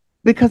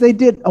because they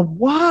did a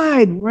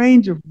wide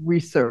range of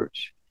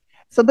research.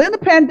 So then the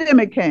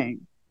pandemic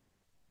came.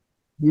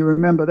 You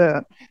remember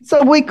that.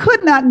 So we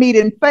could not meet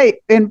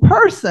in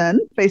person,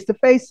 face to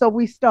face. So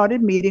we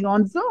started meeting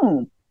on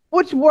Zoom,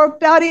 which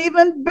worked out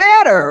even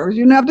better.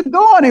 You didn't have to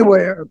go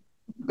anywhere.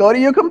 Go to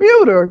your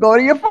computer, go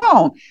to your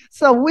phone.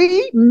 So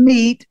we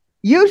meet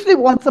usually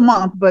once a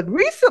month, but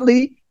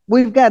recently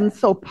we've gotten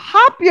so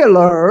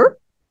popular,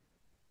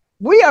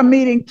 we are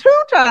meeting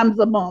 2 times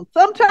a month,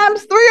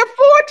 sometimes 3 or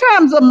 4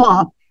 times a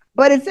month,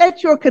 but it's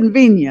at your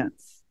convenience.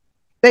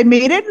 They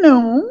meet at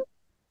noon,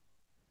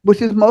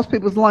 which is most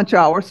people's lunch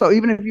hour. So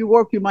even if you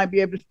work, you might be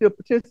able to still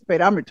participate.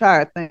 I'm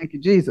retired, thank you,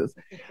 Jesus.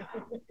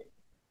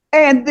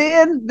 And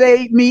then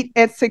they meet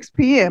at 6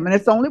 p.m. and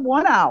it's only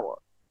 1 hour.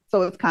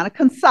 So it's kind of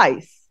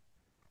concise.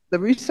 The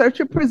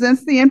researcher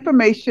presents the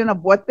information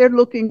of what they're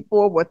looking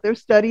for, what their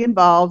study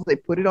involves. They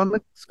put it on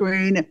the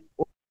screen,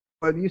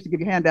 or they used to give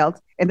you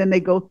handouts, and then they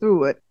go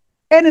through it.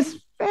 And it's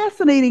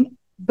fascinating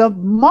the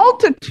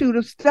multitude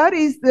of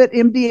studies that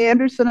MD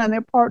Anderson and their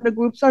partner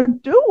groups are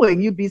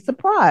doing. You'd be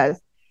surprised.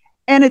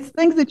 And it's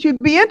things that you'd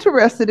be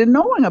interested in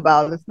knowing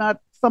about. It's not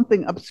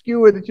something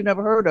obscure that you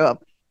never heard of.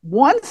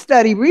 One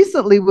study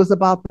recently was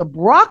about the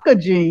BRCA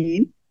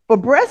gene for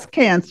breast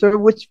cancer,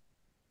 which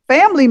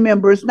family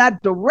members,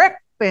 not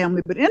direct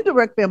family, but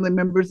indirect family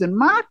members in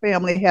my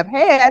family have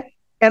had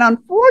and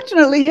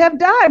unfortunately have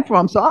died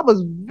from. So I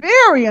was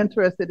very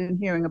interested in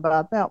hearing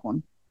about that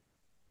one.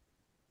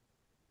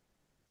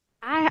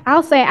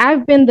 I'll say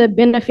I've been the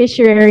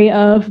beneficiary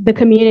of the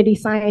community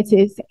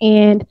scientists,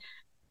 and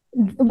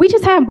we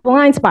just have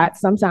blind spots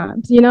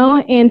sometimes, you know?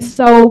 And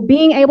so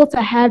being able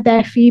to have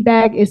that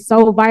feedback is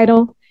so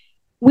vital.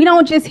 We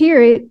don't just hear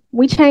it,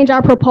 we change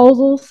our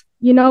proposals.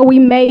 You know, we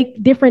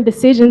make different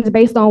decisions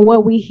based on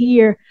what we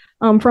hear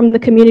from the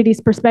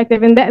community's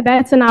perspective. And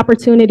that's an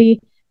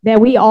opportunity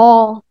that we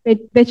all,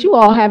 that you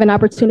all have an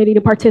opportunity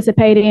to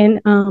participate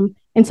in.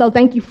 And so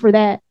thank you for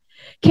that.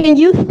 Can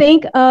you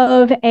think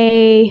of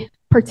a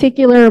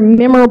particular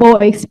memorable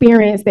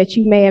experience that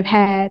you may have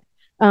had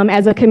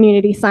as a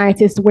community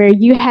scientist where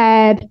you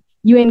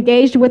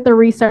engaged with the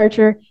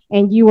researcher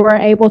and you were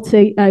able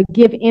to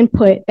give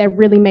input that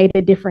really made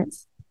a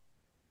difference?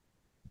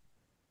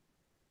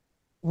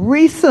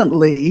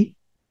 Recently,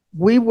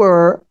 we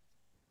were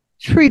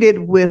treated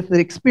with the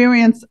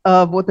experience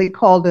of what they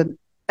called an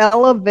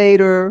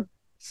elevator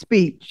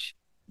speech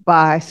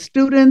by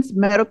students,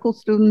 medical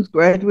students,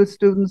 graduate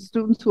students,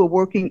 students who are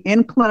working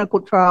in clinical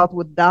trials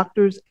with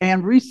doctors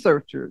and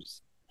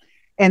researchers.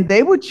 And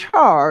they were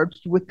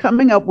charged with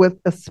coming up with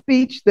a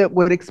speech that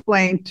would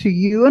explain to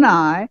you and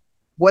I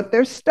what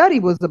their study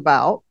was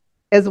about,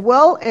 as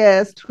well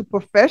as to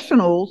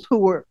professionals who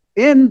were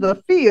in the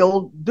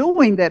field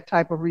doing that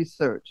type of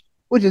research,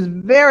 which is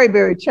very,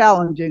 very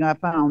challenging, I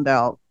found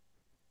out.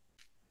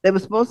 They were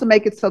supposed to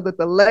make it so that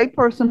the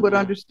layperson would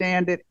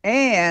understand it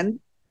and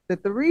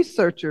that the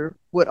researcher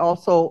would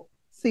also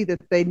see that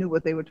they knew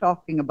what they were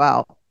talking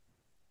about.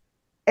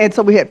 And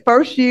so we had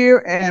first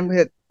year and we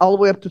had all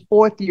the way up to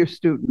 4th year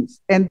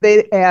students. And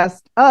they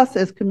asked us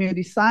as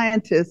community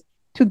scientists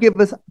to give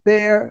us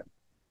to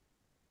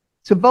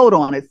vote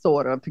on it,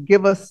 sort of, to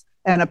give us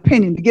an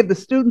opinion, to give the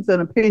students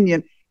an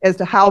opinion as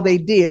to how they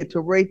did, to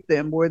rate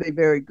them. Were they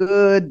very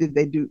good?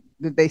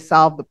 Did they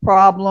solve the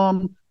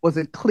problem? Was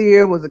it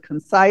clear? Was it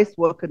concise?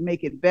 What could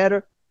make it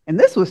better? And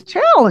this was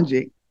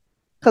challenging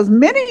because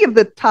many of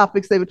the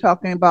topics they were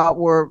talking about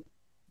were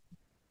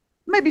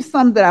maybe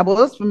some that I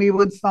was familiar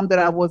with, some that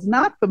I was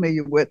not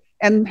familiar with,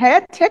 and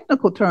had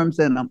technical terms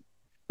in them.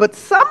 But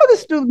some of the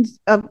students,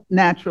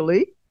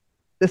 naturally,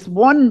 this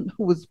one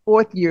who was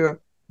 4th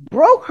year,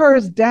 broke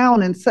hers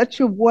down in such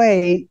a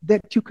way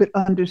that you could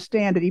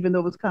understand it, even though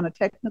it was kind of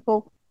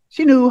technical.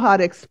 She knew how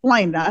to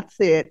explain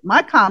it.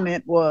 My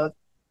comment was,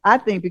 I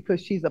think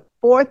because she's a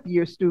 4th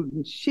year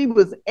student, she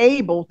was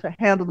able to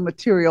handle the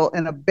material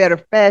in a better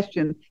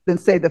fashion than,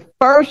 say, the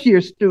 1st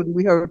year student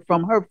we heard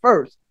from her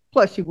first.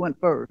 Plus, she went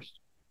first.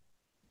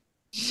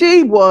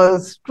 She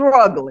was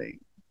struggling.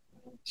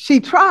 She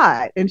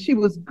tried and she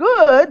was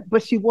good,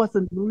 but she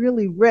wasn't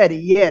really ready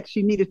yet.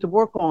 She needed to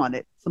work on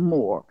it some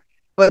more.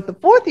 But the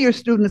fourth year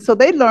students, so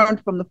they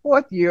learned from the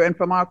fourth year and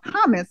from our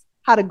comments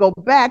how to go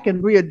back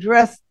and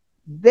readdress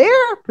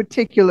their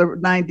particular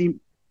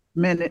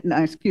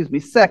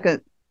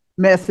 90-second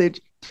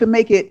message to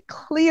make it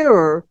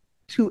clearer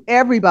to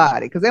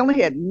everybody. Because they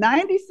only had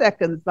 90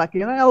 seconds, like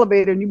in an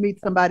elevator and you meet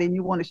somebody and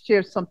you want to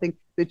share something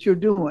that you're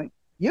doing.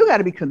 You got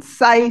to be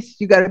concise,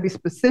 you got to be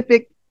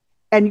specific,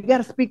 and you got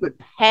to speak with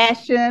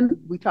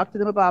passion. We talked to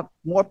them about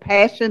more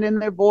passion in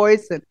their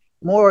voice and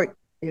more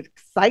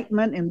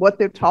excitement in what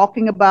they're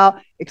talking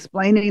about,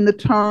 explaining the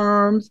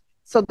terms,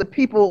 so the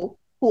people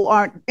who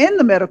aren't in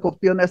the medical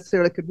field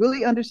necessarily could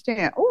really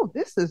understand, oh,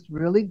 this is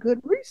really good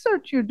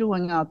research you're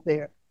doing out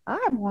there. I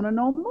want to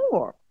know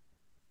more.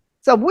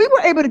 So we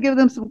were able to give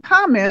them some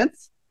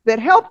comments that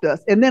helped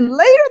us. And then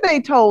later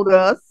they told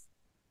us,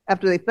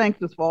 after they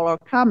thanked us for all our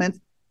comments,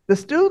 the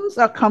students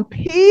are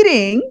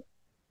competing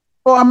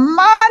for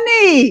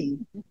money.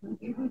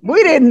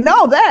 We didn't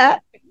know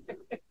that.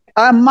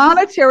 A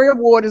monetary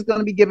award is going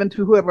to be given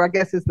to whoever I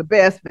guess is the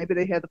best. Maybe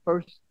they had the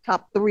first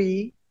top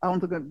three. I don't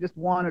think just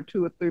one or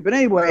two or three. But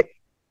anyway,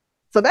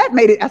 so that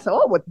made it. I said,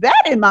 oh, with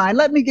that in mind,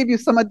 let me give you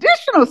some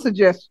additional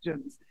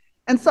suggestions.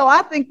 And so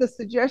I think the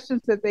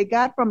suggestions that they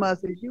got from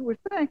us, as you were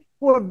saying,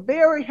 were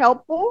very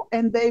helpful,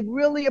 and they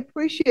really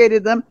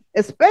appreciated them,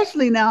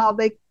 especially now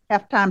they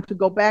have time to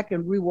go back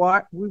and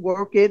rework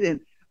it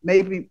and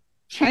maybe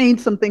change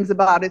some things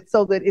about it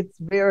so that it's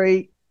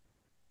very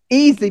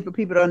easy for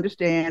people to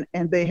understand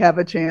and they have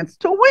a chance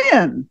to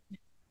win.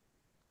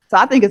 So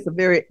I think it's a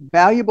very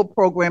valuable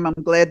program. I'm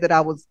glad that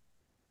I was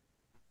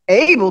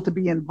able to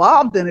be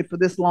involved in it for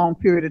this long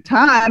period of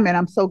time, and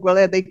I'm so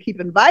glad they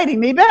keep inviting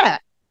me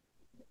back.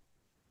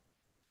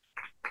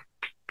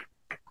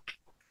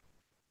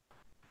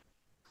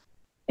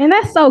 And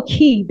that's so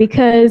key,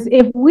 because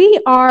if we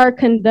are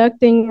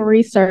conducting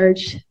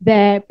research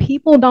that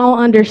people don't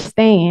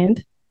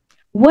understand,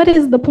 what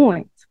is the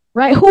point,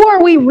 right? Who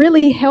are we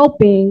really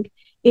helping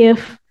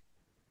if,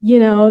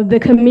 the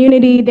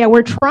community that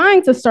we're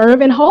trying to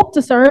serve and hope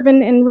to serve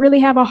and really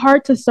have a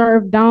heart to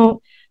serve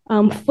don't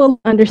fully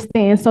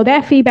understand? So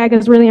that feedback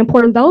is really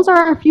important. Those are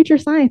our future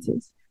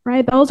scientists,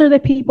 right? Those are the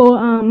people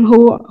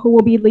who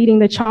will be leading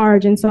the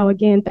charge. And so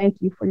again, thank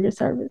you for your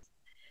service.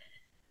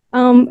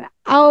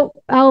 I'll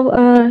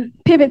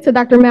pivot to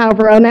Dr.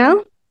 Malbrough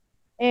now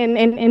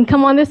and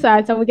come on this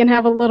side so we can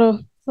have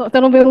so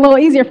it'll be a little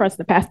easier for us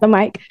to pass the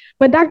mic.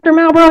 But Dr.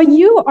 Malbrough,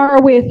 you are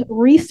with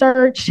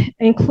Research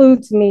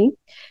Includes Me.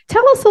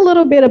 Tell us a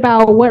little bit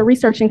about what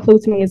Research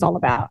Includes Me is all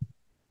about.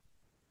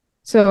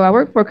 So I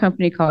work for a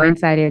company called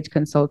Inside Edge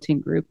Consulting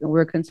Group, and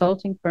we're a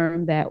consulting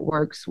firm that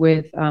works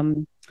with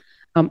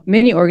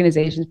many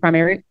organizations,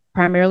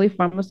 primarily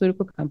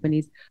pharmaceutical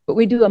companies, but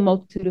we do a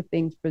multitude of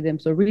things for them.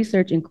 So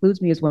Research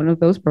Includes Me is one of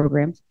those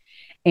programs.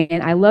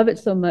 And I love it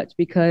so much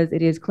because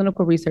it is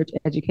clinical research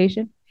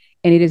education,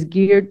 and it is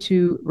geared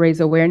to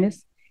raise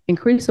awareness,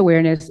 increase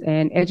awareness,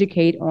 and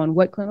educate on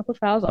what clinical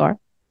trials are.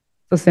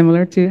 So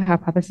similar to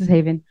Hypothesis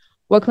Haven,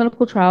 what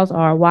clinical trials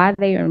are, why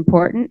they are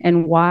important,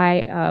 and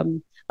why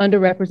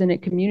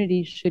underrepresented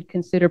communities should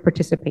consider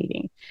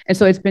participating. And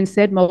so it's been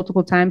said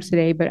multiple times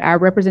today, but our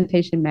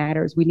representation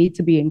matters. We need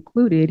to be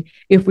included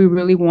if we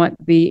really want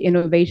the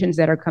innovations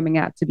that are coming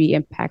out to be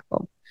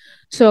impactful.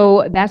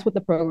 So that's what the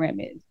program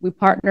is. We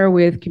partner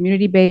with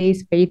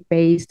community-based,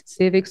 faith-based,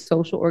 civic,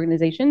 social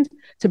organizations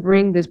to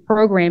bring this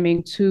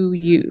programming to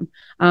you.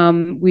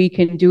 We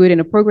can do it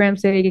in a program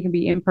setting. It can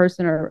be in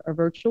person or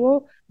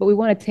virtual, but we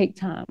want to take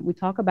time.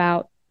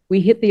 We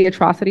hit the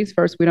atrocities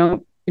first. We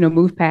don't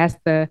move past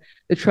the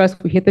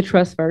trust. We hit the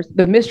trust first,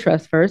 the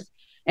mistrust first.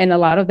 And a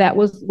lot of that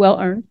was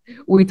well earned.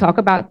 We talk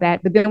about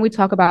that, but then we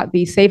talk about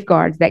the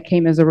safeguards that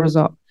came as a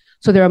result.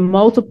 So there are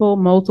multiple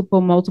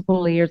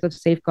layers of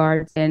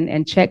safeguards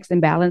and checks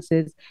and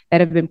balances that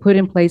have been put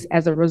in place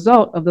as a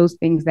result of those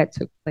things that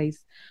took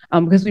place,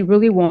 because we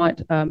really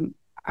want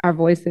our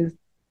voices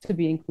to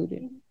be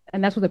included.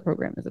 And that's what the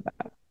program is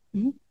about.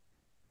 Mm-hmm.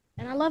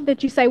 And I love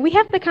that you say we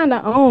have to kind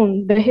of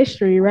own the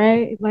history,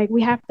 right? Like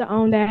we have to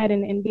own that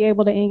and be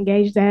able to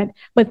engage that.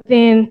 But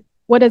then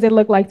what does it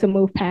look like to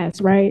move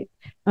past, right?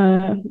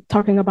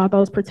 Talking about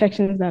those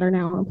protections that are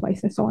now in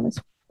place and so on and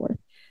so forth.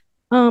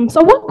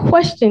 So what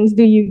questions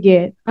do you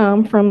get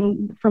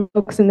from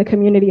folks in the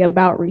community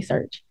about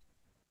research?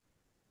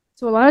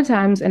 So a lot of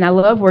times, and I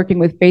love working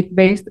with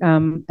faith-based,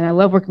 and I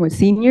love working with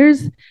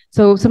seniors.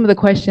 So some of the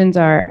questions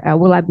are,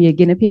 will I be a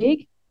guinea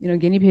pig?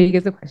 Guinea pig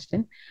is a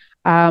question.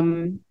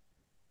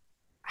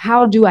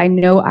 How do I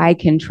know I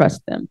can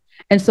trust them?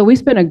 And so we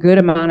spend a good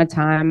amount of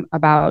time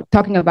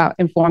talking about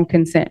informed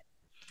consent,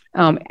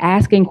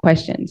 asking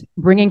questions,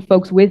 bringing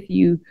folks with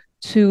you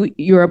to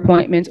your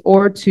appointments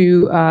or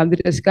to the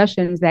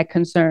discussions that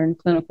concern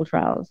clinical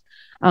trials,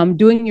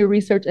 doing your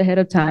research ahead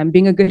of time,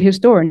 being a good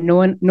historian,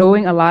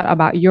 knowing a lot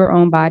about your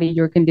own body,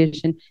 your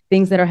condition,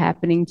 things that are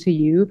happening to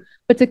you,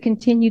 but to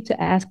continue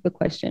to ask the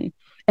question.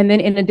 And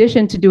then in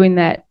addition to doing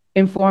that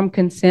informed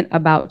consent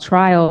about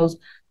trials,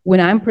 when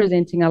I'm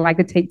presenting, I like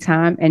to take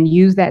time and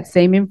use that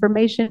same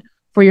information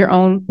for your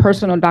own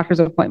personal doctor's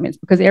appointments,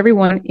 because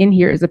everyone in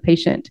here is a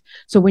patient.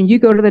 So when you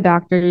go to the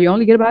doctor, you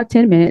only get about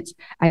 10 minutes.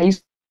 I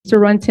used to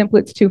run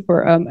templates too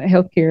for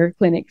healthcare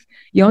clinics.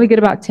 You only get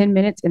about 10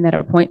 minutes in that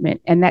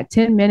appointment. And that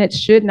 10 minutes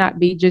should not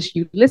be just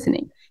you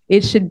listening.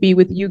 It should be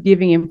with you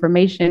giving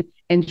information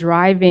and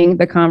driving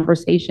the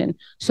conversation.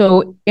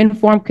 So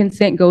informed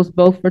consent goes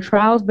both for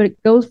trials, but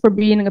it goes for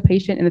being a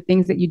patient and the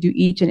things that you do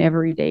each and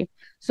every day.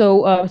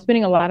 So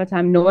spending a lot of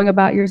time knowing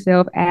about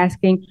yourself,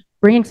 asking,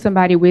 bringing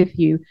somebody with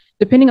you.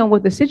 Depending on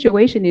what the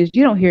situation is,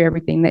 you don't hear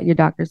everything that your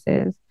doctor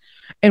says.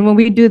 And when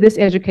we do this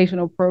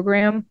educational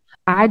program,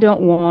 I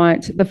don't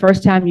want the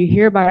first time you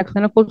hear about a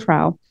clinical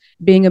trial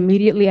being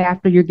immediately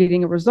after you're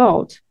getting a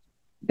result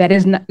that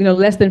is not,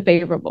 less than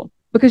favorable,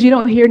 because you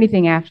don't hear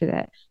anything after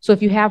that. So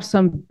if you have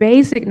some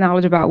basic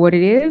knowledge about what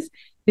it is,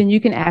 then you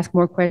can ask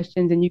more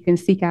questions and you can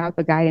seek out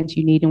the guidance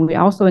you need. And we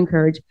also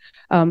encourage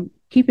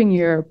keeping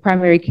your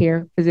primary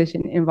care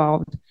physician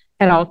involved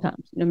at all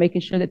times,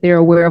 making sure that they're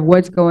aware of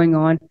what's going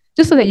on,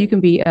 just so that you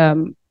can be,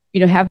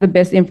 have the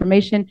best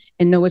information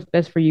and know what's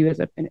best for you as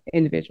an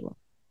individual.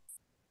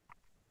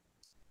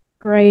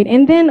 Great.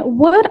 And then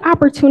what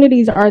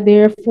opportunities are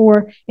there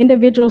for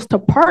individuals to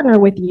partner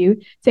with you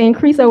to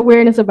increase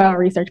awareness about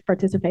research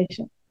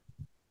participation?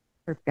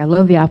 Perfect. I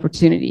love the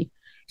opportunity.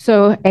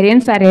 So at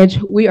Inside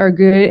Edge, we are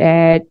good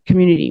at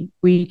community.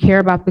 We care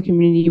about the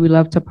community. We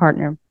love to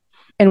partner.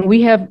 And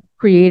we have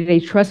created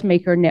a trust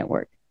maker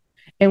network.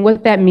 And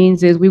what that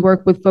means is we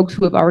work with folks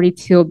who have already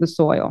tilled the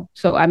soil.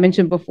 So I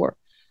mentioned before,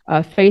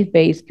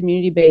 faith-based,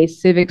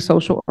 community-based, civic,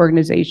 social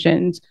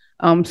organizations,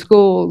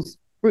 schools,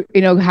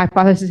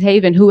 Hypothesis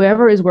Haven,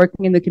 whoever is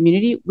working in the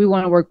community, we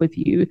want to work with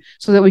you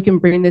so that we can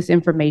bring this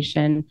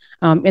information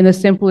in the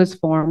simplest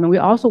form. And we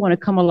also want to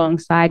come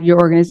alongside your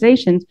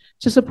organizations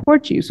to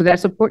support you. So that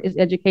support is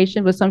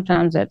education, but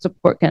sometimes that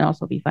support can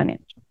also be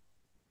financial.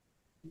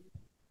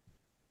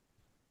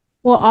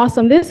 Well,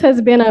 awesome. This has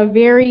been a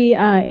very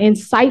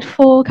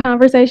insightful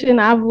conversation.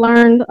 I've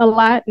learned a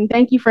lot, and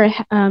thank you for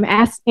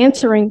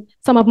answering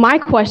some of my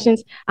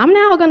questions. I'm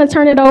now going to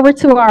turn it over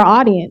to our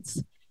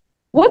audience.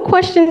 What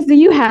questions do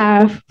you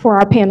have for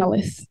our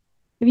panelists?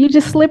 If you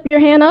just slip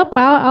your hand up,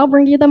 I'll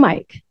bring you the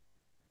mic.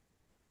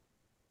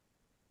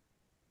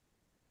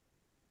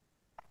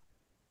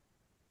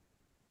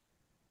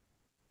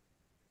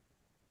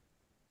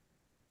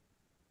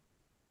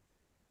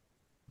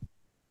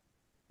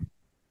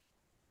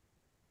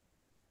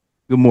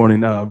 Good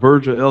morning.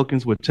 Virgil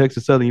Elkins with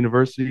Texas Southern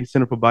University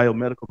Center for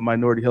Biomedical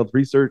Minority Health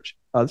Research.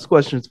 This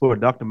question is for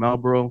Dr.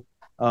 Malbrough.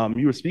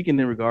 You were speaking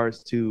in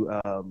regards to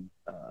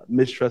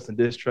mistrust and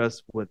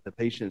distrust with the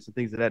patients and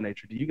things of that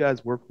nature. Do you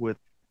guys work with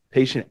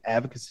patient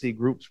advocacy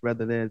groups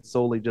rather than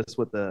solely just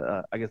with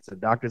the, the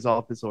doctor's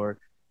office, or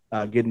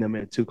getting them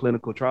into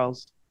clinical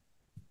trials?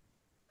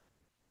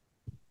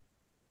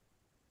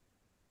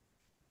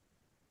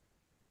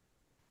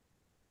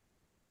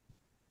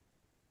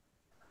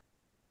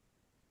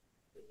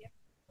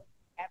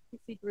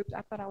 Advocacy groups.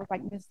 I thought I was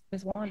like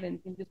Miss Wanda and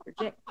just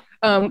project.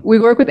 We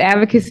work with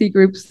advocacy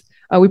groups.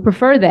 We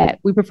prefer that.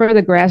 We prefer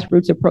the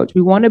grassroots approach.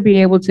 We want to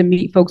be able to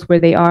meet folks where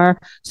they are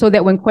so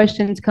that when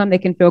questions come, they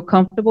can feel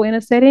comfortable in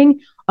a setting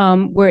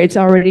where it's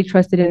already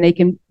trusted, and they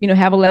can,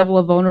 have a level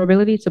of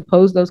vulnerability to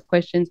pose those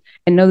questions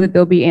and know that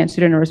they'll be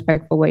answered in a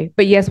respectful way.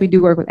 But yes, we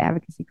do work with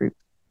advocacy groups.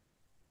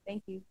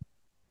 Thank you.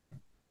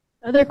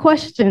 Other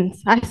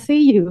questions? I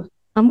see you.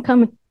 I'm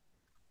coming.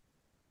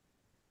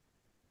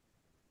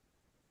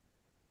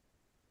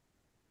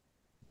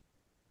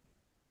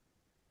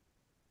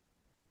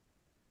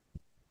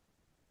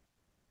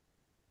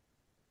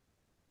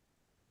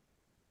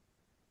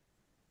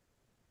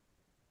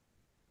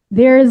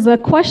 There's a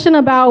question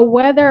about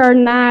whether or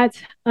not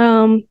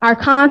our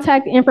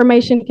contact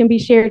information can be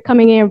shared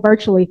coming in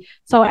virtually.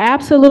 So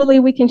absolutely,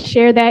 we can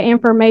share that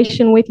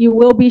information with you.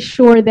 We'll be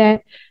sure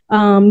that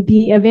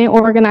the event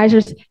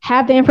organizers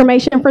have the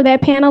information for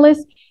that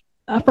panelist,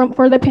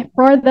 for the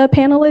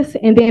panelists,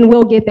 and then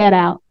we'll get that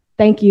out.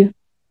 Thank you.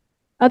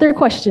 Other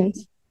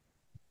questions?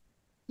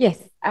 Yes,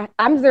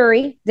 I'm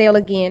Zuri Dale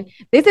again.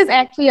 This is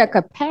actually a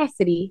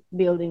capacity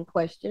building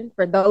question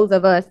for those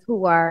of us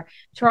who are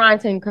trying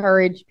to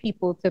encourage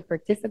people to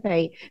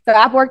participate. So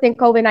I've worked in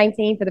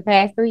COVID-19 for the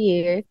past 3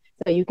 years.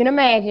 So you can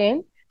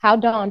imagine how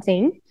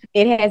daunting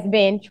it has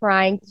been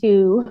trying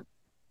to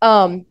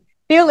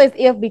feel as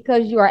if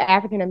because you are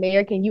African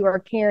American, you are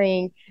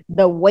carrying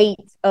the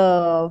weight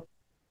of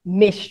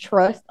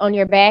mistrust on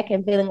your back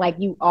and feeling like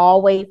you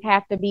always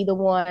have to be the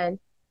one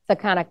to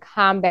kind of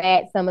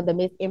combat some of the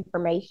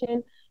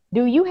misinformation.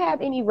 Do you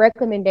have any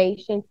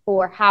recommendations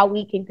for how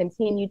we can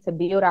continue to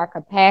build our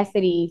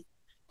capacities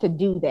to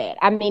do that?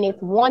 I mean,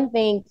 it's one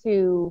thing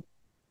to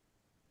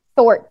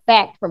sort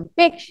fact from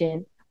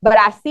fiction, but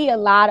I see a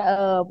lot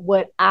of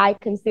what I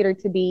consider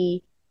to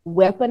be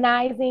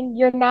weaponizing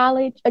your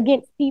knowledge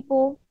against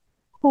people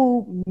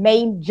who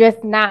may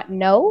just not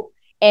know.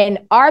 And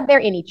are there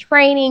any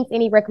trainings,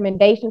 any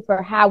recommendations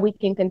for how we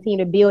can continue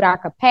to build our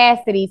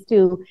capacities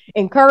to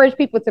encourage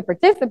people to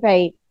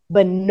participate,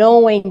 but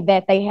knowing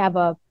that they have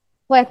a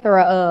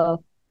plethora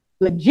of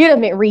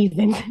legitimate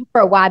reasons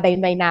for why they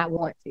may not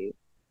want to.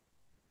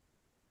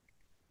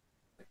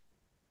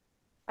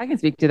 I can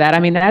speak to that. I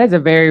mean, that is a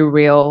very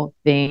real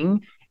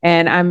thing.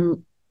 And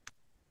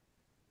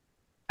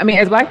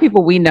as Black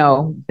people, we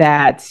know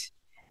that,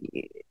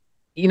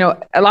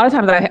 a lot of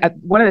times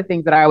one of the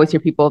things that I always hear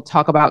people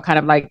talk about kind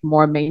of like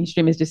more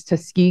mainstream is just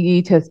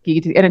Tuskegee.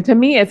 And to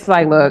me, it's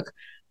like, look,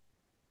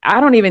 I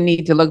don't even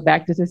need to look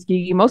back to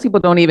Tuskegee. Most people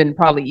don't even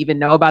probably even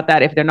know about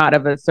that if they're not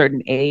of a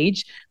certain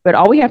age. But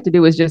all we have to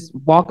do is just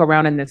walk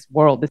around in this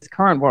world, this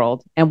current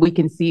world, and we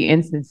can see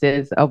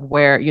instances of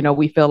where,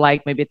 we feel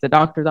like maybe it's a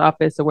doctor's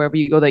office or wherever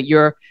you go that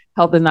your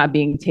health is not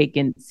being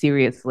taken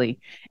seriously.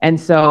 And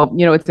so,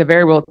 it's a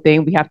very real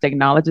thing. We have to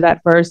acknowledge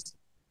that first.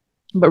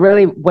 But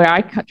really, where I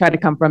try to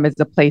come from is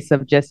a place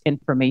of just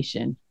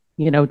information,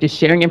 just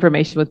sharing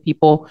information with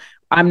people.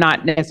 I'm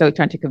not necessarily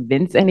trying to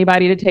convince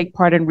anybody to take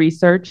part in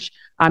research.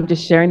 I'm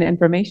just sharing the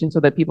information so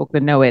that people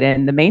can know it.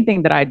 And the main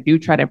thing that I do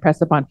try to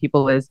impress upon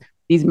people is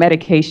these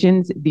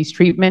medications, these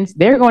treatments,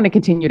 they're going to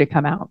continue to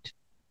come out.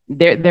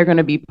 They're going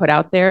to be put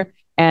out there.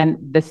 And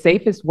the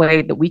safest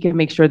way that we can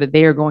make sure that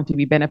they are going to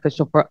be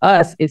beneficial for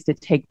us is to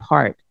take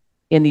part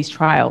in these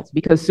trials,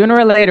 because sooner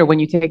or later, when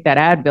you take that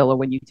Advil or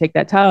when you take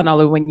that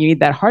Tylenol or when you need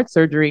that heart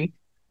surgery,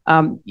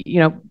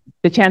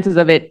 the chances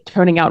of it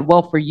turning out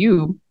well for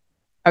you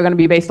are going to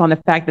be based on the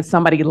fact that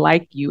somebody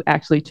like you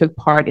actually took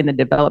part in the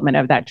development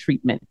of that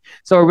treatment.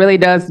 So it really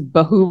does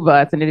behoove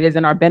us, and it is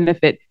in our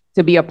benefit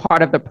to be a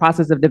part of the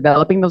process of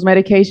developing those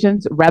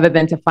medications rather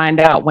than to find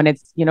out when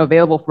it's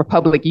available for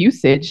public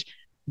usage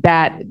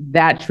that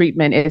that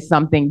treatment is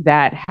something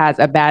that has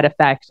a bad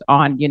effect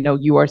on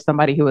you or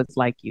somebody who is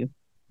like you.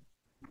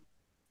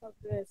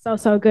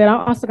 So good.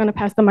 I'm also going to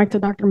pass the mic to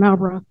Dr.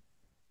 Malbrough.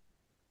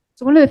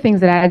 So one of the things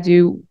that I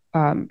do,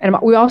 and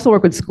we also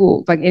work with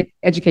schools, like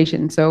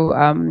education. So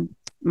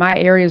my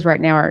areas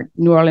right now are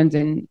New Orleans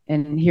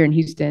and here in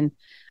Houston.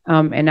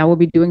 And I will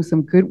be doing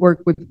some good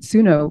work with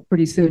SUNO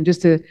pretty soon,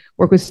 just to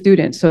work with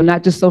students. So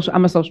not just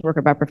I'm a social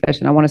worker by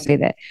profession, I want to say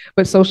that,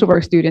 but social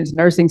work students,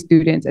 nursing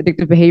students,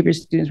 addictive behavior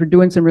students, we're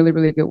doing some really,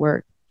 really good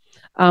work.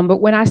 But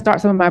when I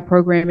start some of my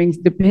programming,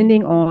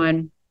 depending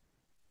on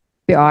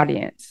the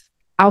audience,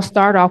 I'll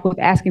start off with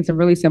asking some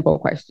really simple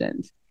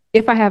questions.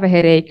 If I have a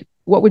headache,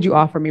 what would you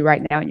offer me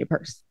right now in your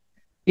purse?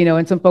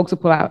 And some folks will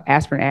pull out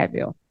aspirin,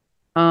 Advil.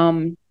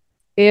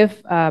 If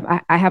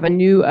I have a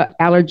new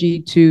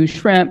allergy to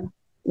shrimp,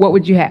 what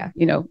would you have?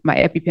 My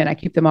EpiPen, I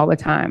keep them all the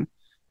time.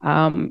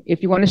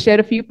 If you want to shed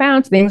a few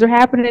pounds, things are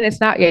happening.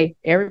 It's not,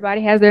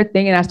 everybody has their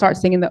thing. And I start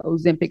singing the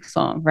Ozempic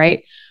song,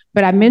 right?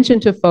 But I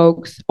mentioned to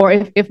folks, or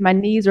if my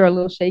knees are a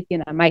little shaky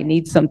and I might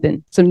need some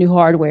new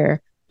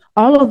hardware,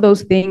 all of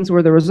those things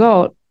were the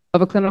result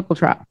of a clinical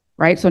trial,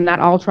 right? So not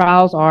all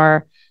trials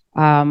are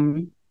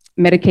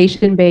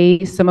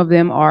medication-based. Some of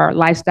them are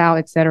lifestyle,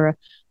 et cetera.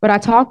 But I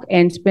talk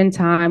and spend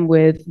time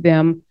with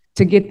them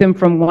to get them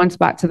from one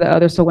spot to the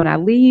other. So when I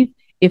leave,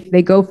 if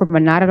they go from a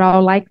not at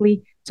all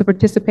likely to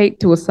participate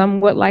to a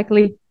somewhat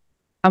likely,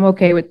 I'm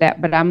okay with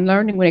that. But I'm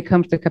learning when it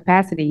comes to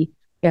capacity,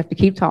 you have to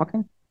keep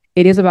talking.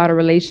 It is about a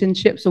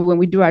relationship. So when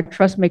we do our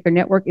Trust Maker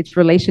Network, it's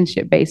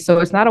relationship-based. So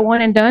it's not a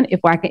one and done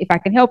if I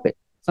can help it.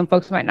 Some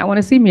folks might not want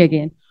to see me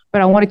again, but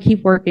I want to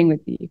keep working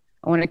with you.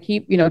 I want to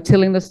keep,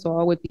 tilling the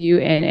soil with you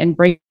and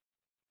breaking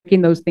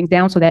those things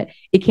down so that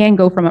it can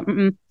go from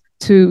a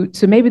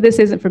to maybe this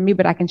isn't for me,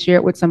 but I can share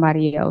it with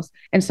somebody else.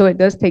 And so it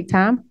does take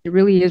time. It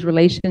really is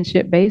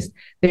relationship based.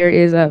 There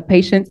is a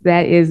patience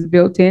that is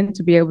built in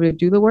to be able to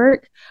do the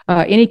work,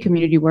 any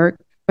community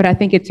work, but I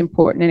think it's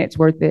important and it's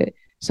worth it.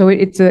 So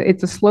it's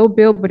a slow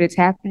build, but it's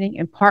happening,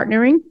 and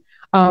partnering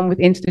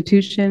with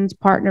institutions,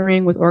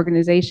 partnering with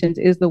organizations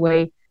is the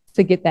way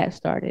to get that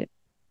started.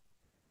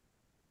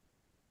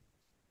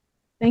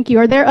 Thank you.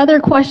 Are there other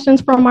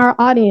questions from our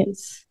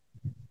audience?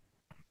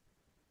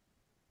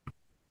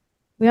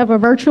 We have a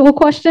virtual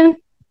question.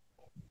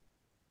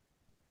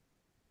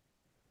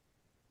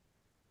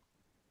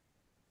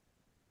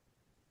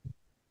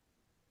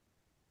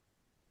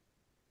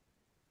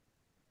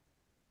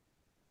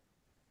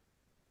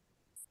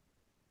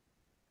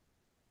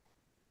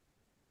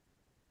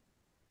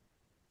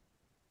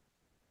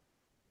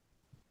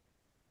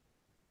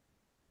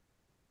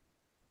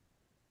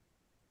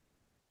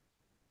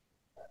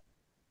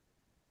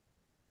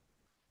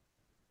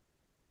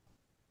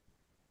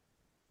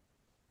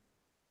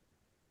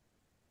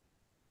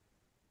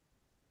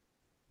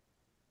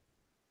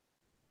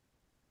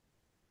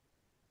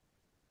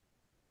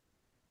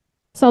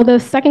 So the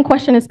second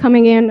question is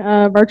coming in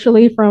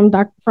virtually from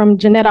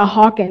Janetta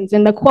Hawkins.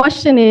 And the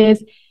question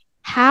is,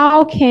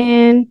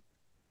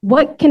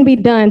 what can be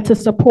done to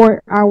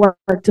support our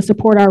work, to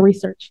support our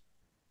research?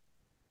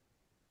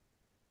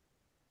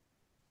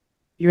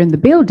 You're in the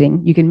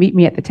building, you can meet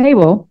me at the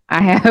table.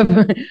 I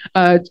have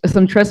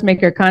some Trust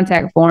Maker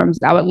contact forms.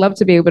 I would love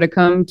to be able to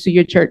come to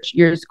your church,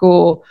 your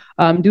school,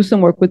 do some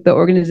work with the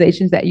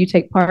organizations that you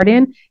take part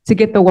in to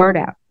get the word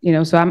out.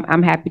 So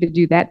I'm happy to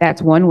do that.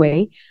 That's one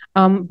way.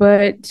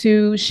 But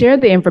to share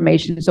the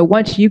information. So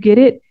once you get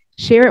it,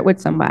 share it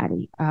with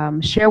somebody.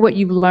 Share what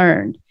you've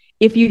learned.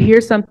 if you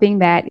hear something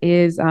that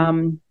is, I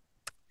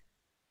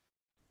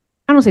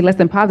don't say less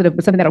than positive,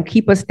 but something that'll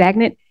keep us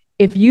stagnant,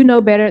 if you know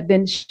better,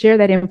 then share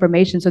that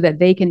information so that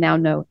they can now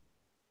know.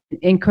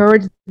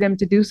 Encourage them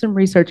to do some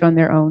research on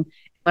their own,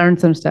 learn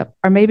some stuff,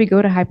 or maybe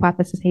go to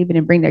Hypothesis Haven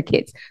and bring their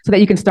kids so that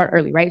you can start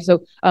early, right?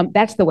 So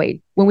that's the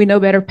way. When we know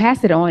better,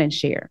 pass it on and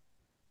share.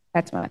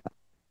 That's my thought.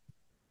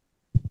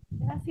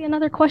 Did I see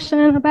another question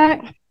in the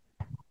back?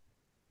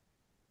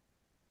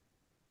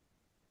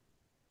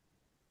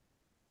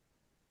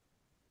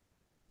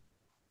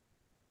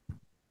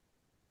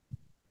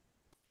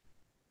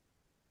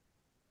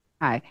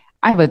 Hi,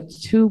 I have a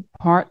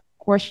two-part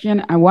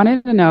question. I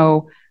wanted to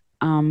know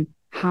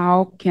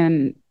how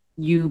can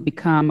you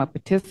become a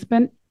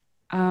participant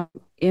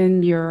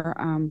in your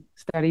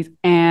studies,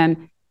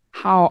 and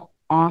how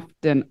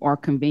often or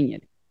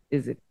convenient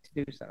is it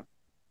to do so?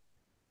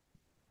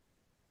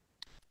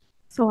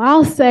 So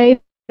I'll say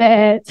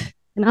that,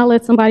 and I'll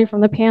let somebody from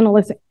the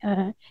panelists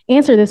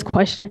answer this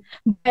question,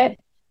 but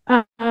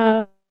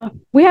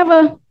we have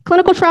a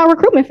clinical trial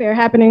recruitment fair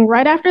happening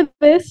right after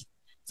this.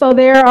 So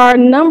there's a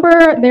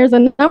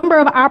number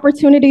of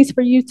opportunities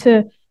for you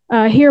to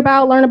hear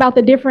about, learn about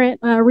the different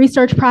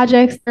research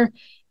projects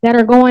that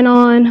are going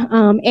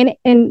on.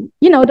 And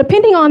you know,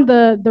 depending on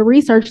the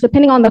research,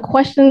 depending on the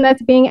question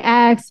that's being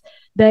asked,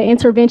 the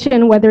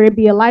intervention, whether it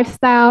be a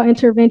lifestyle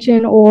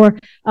intervention or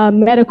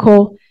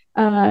medical,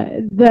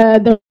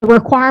 the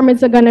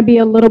requirements are going to be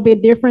a little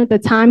bit different. The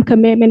time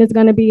commitment is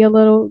going to be a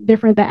little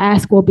different. The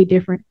ask will be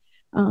different.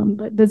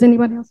 But does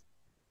anybody else?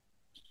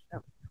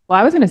 Well,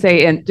 I was going to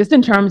say, and just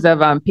in terms of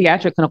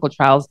pediatric clinical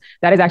trials,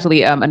 that is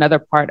actually another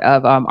part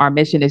of our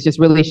mission, is just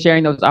really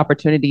sharing those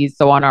opportunities.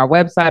 So on our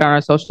website, on our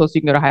socials,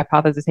 you can go to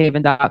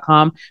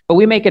hypothesishaven.com, but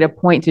we make it a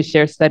point to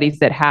share studies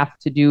that have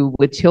to do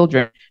with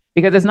children,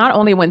 because it's not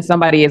only when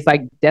somebody is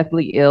like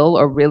deathly ill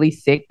or really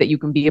sick that you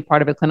can be a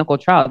part of a clinical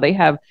trial. They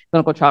have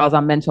clinical trials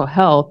on mental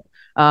health,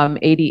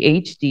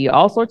 ADHD,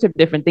 all sorts of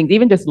different things,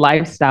 even just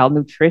lifestyle,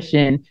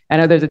 nutrition. I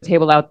know there's a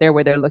table out there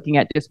where they're looking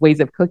at just ways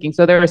of cooking.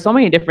 So there are so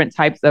many different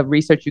types of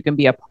research you can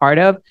be a part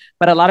of.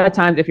 But a lot of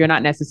times, if you're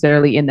not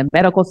necessarily in the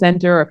medical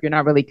center, or if you're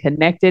not really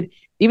connected,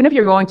 even if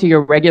you're going to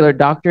your regular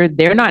doctor,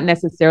 they're not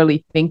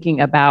necessarily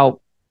thinking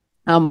about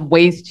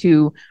ways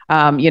to,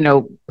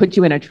 put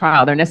you in a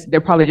trial.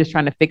 They're probably just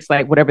trying to fix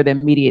like whatever the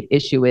immediate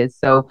issue is.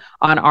 So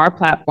on our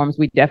platforms,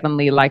 we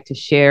definitely like to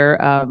share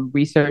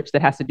research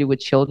that has to do with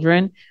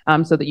children,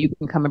 so that you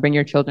can come and bring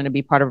your children to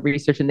be part of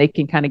research, and they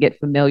can kind of get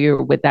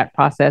familiar with that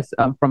process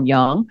from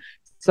young,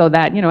 so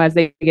that, as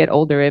they get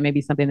older, it may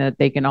be something that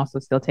they can also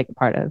still take a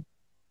part of.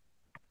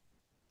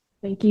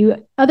 Thank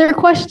you. Other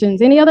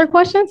questions? Any other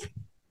questions?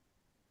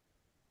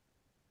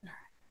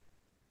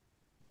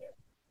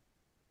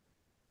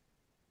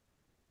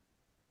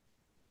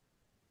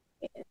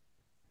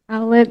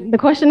 The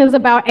question is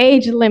about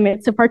age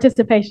limit to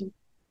participation.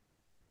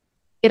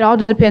 It all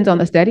depends on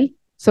the study.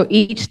 So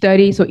each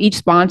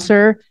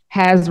sponsor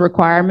has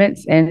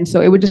requirements. And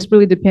so it would just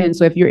really depend.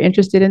 So if you're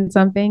interested in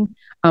something,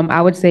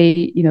 I would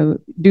say,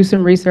 do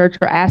some research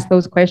or ask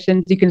those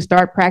questions. You can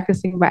start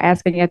practicing by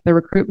asking at the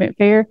recruitment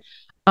fair.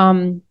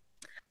 I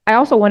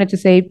also wanted to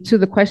say, to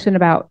the question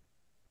about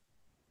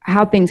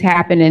how things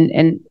happen,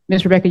 and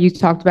Ms. Rebecca, you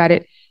talked about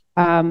it,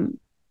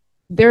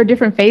 there are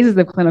different phases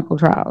of clinical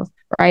trials,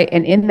 right?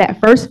 And in that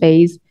first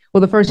phase,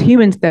 the first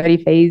human study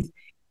phase,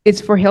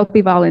 it's for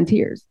healthy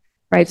volunteers,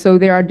 right? So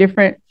there are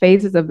different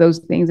phases of those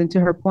things. And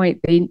to her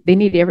point, they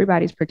need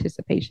everybody's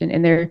participation,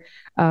 and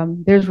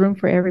there's room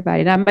for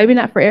everybody. Now, maybe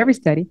not for every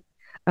study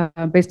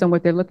based on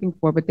what they're looking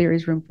for, but there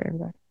is room for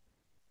everybody.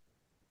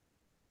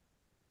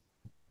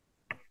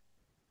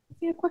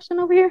 See a question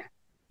over here?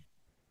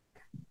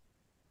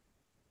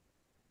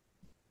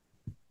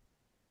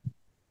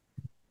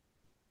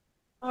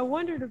 I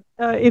wondered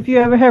if you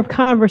ever have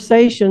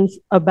conversations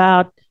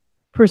about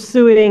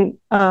pursuing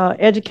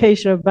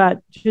education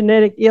about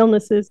genetic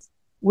illnesses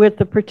with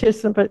the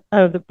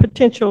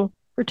potential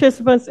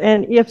participants,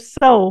 and if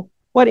so,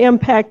 what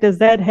impact does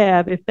that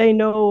have if they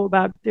know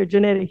about their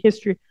genetic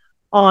history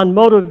on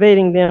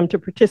motivating them to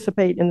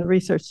participate in the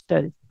research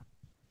study?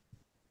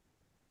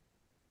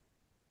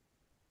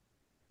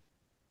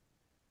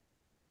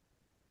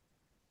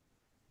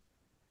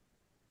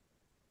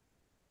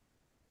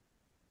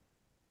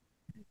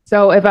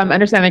 So if I'm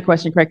understanding the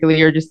question correctly,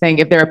 you're just saying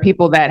if there are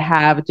people that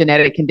have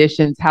genetic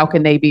conditions, how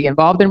can they be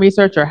involved in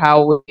research, or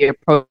how will we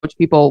approach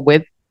people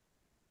with?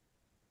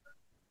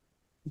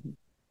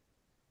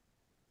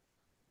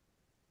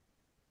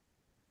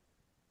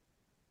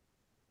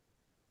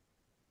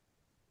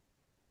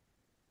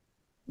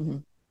 Mm-hmm.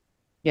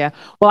 Yeah,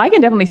 well, I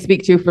can definitely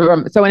speak to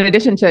so in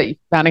addition to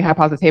founding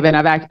Hypothesis Haven,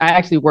 I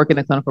actually work in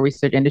the clinical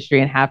research industry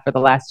and have for the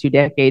last 2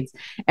 decades.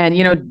 And,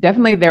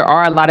 definitely there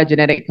are a lot of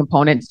genetic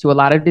components to a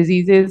lot of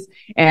diseases.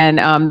 And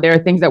there are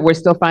things that we're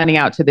still finding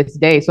out to this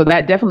day. So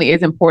that definitely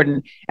is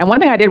important. And one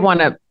thing I did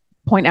want to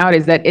point out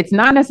is that it's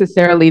not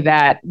necessarily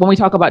that when we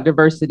talk about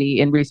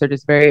diversity in research,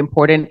 it's very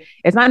important.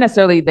 It's not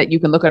necessarily that you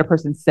can look at a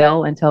person's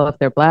cell and tell if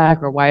they're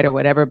Black or white or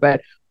whatever,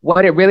 but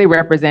what it really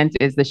represents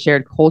is the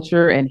shared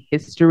culture and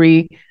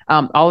history,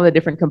 all of the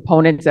different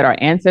components that our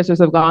ancestors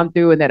have gone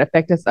through and that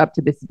affect us up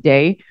to this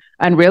day.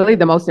 And really,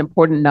 the most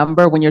important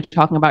number when you're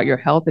talking about your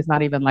health is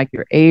not even like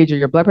your age or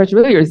your blood pressure,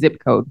 really your zip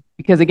code.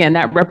 Because again,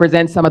 that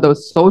represents some of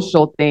those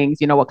social things,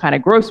 what kind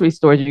of grocery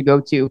stores you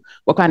go to,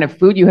 what kind of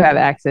food you have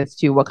access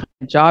to, what kind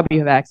of job you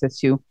have access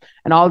to.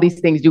 And all these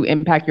things do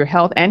impact your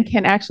health and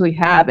can actually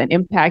have an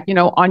impact,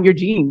 on your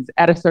genes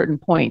at a certain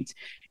point.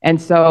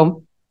 And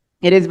so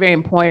it is very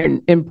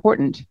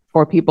important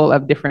for people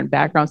of different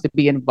backgrounds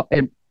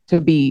to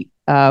be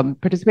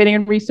participating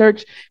in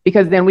research,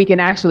 because then we can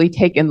actually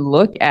take and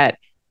look at,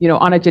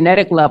 on a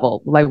genetic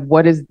level, like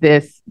what does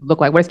this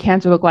look like? What does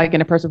cancer look like in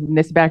a person from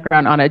this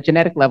background on a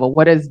genetic level?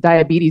 What does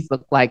diabetes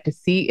look like, to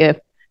see if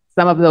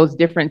some of those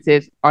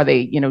differences are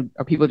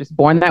people just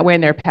born that way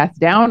and they're passed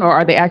down, or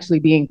are they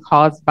actually being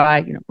caused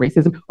by,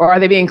 racism, or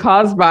are they being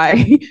caused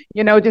by,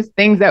 just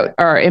things that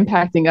are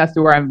impacting us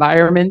through our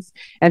environments?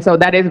 And so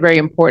that is very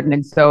important.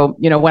 And so,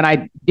 when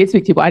I did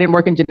speak to people, I didn't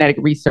work in genetic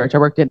research. I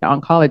worked in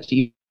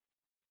oncology.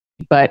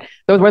 But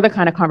those were the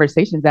kind of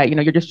conversations that,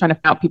 you're just trying to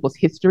find out people's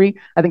history.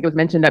 I think it was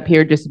mentioned up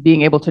here, just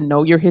being able to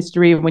know your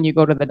history when you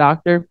go to the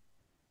doctor,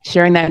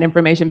 sharing that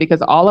information,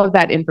 because all of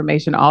that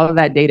information, all of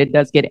that data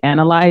does get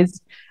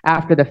analyzed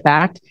after the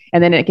fact.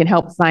 And then it can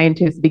help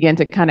scientists begin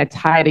to kind of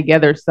tie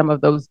together some of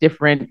those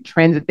different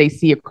trends that they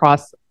see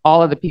across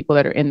all of the people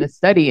that are in the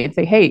study and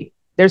say, hey,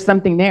 there's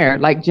something there,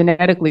 like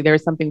genetically,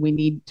 there's something we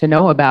need to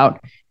know about.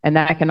 And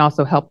that can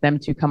also help them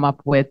to come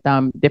up with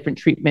different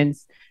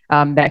treatments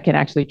that can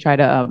actually try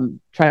to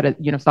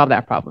solve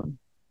that problem.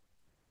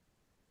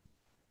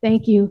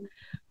 Thank you.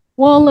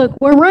 Well, look,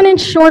 we're running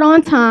short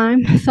on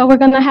time, so we're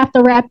going to have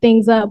to wrap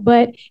things up.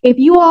 But if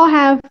you all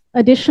have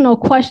additional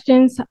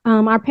questions,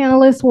 our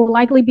panelists will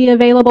likely be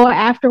available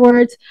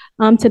afterwards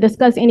to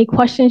discuss any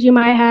questions you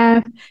might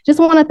have. Just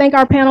want to thank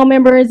our panel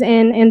members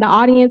and the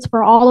audience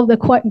for all of the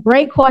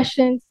great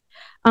questions.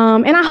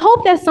 And I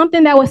hope that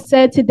something that was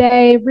said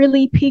today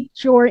really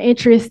piqued your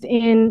interest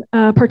in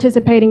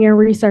participating in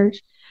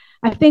research.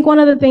 I think one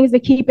of the things to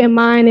keep in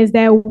mind is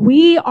that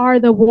we are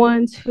the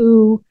ones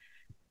who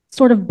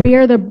sort of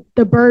bear the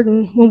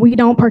burden when we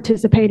don't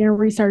participate in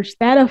research.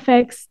 That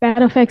affects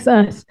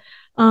us.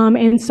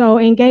 And so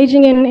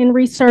engaging in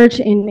research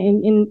and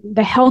in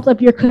the health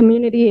of your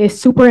community is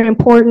super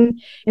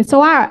important. And so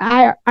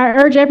I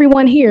urge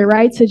everyone here,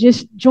 right, to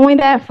just join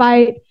that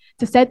fight,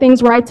 to set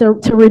things right, to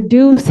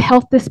reduce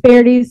health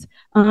disparities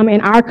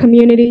in our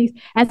communities.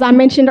 As I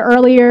mentioned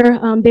earlier,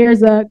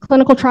 there's a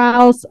clinical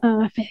trials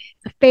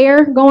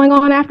fair going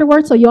on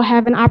afterwards, so you'll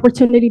have an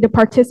opportunity to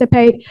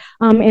participate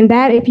in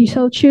that if you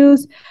so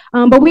choose.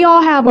 But we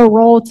all have a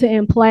role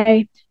to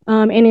play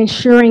in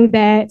ensuring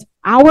that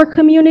our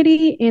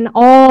community and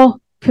all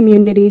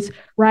communities,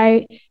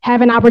 right,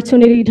 have an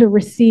opportunity to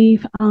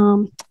receive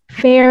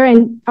fair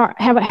and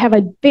have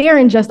a fair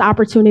and just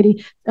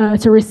opportunity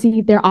to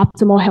receive their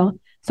optimal health.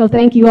 So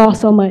thank you all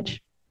so much.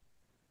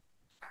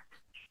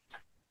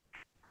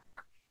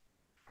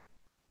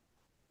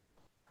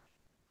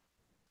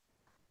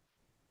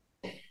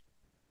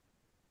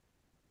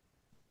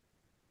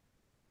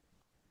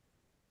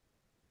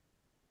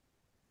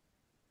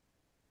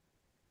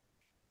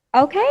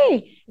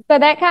 Okay, so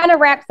that kind of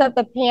wraps up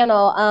the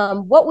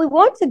panel. What we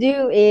want to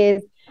do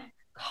is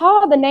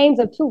call the names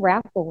of two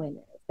raffle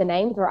winners. The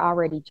names were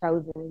already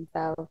chosen.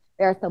 So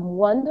there are some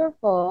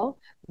wonderful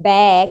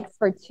bags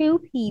for two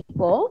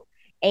people,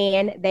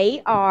 and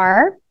they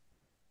are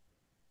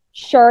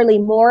Shirley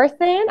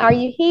Morrison. Are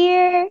you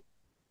here?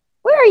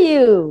 Where are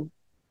you?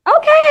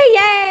 Okay,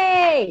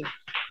 yay!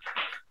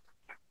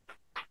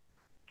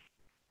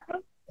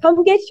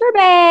 Come get your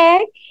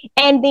bag.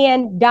 And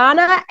then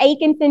Donna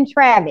Atkinson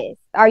Travis.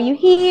 Are you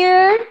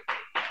here?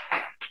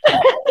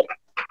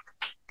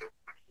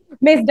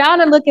 Miss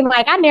Donna looking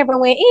like I never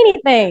win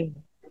anything.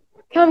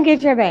 Come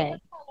get your bag.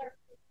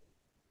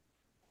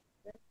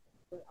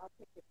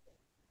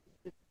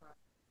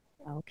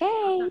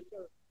 Okay.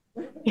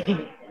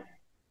 Okay.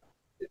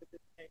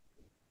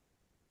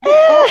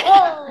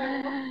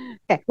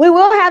 We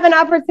will have an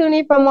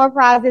opportunity for more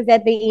prizes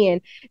at the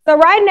end. So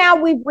right now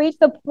we've reached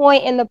the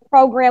point in the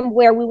program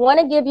where we want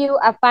to give you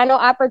a final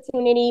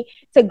opportunity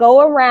to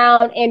go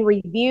around and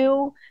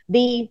review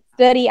the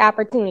study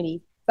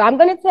opportunities. So I'm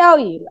going to tell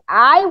you,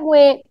 I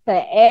went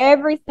to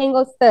every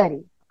single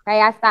study. Okay,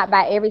 I stopped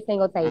by every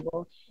single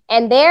table,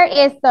 and there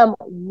is some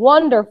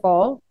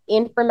wonderful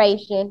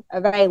information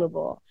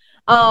available.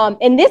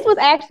 And this was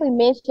actually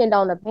mentioned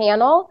on the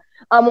panel.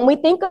 When we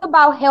think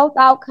about health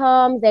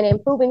outcomes and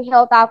improving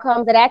health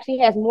outcomes, it actually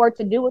has more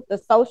to do with the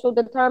social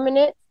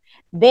determinants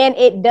than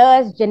it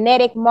does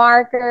genetic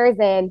markers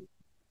and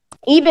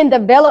even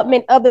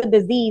development of the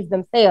disease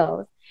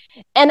themselves.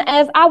 And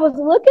as I was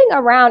looking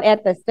around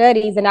at the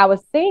studies and I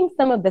was seeing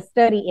some of the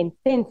study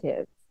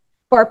incentives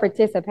for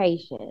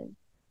participation,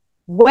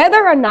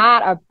 whether or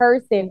not a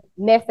person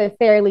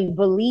necessarily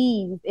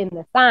believes in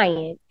the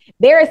science,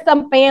 there is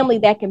some family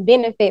that can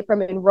benefit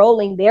from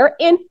enrolling their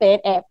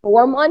infant at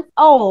 4 months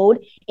old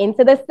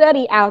into the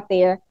study out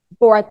there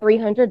for a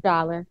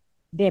 $300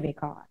 debit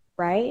card,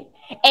 right?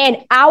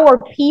 And our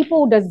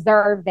people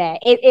deserve that.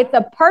 It's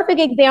a perfect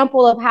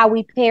example of how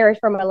we perish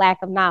from a lack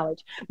of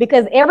knowledge,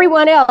 because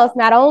everyone else,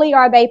 not only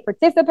are they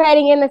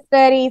participating in the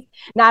studies,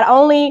 not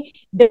only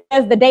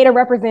does the data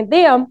represent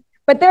them,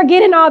 but they're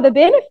getting all the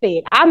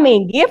benefit. I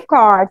mean, gift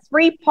cards,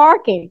 free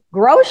parking,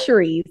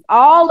 groceries,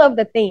 all of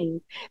the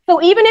things.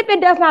 So even if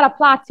it does not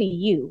apply to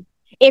you,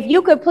 if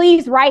you could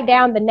please write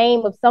down the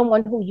name of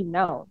someone who you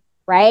know,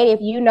 right?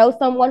 If you know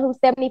someone who's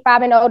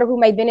 75 and older who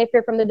may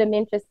benefit from the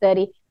dementia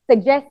study,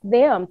 suggest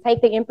them,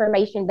 take the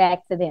information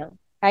back to them,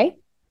 okay?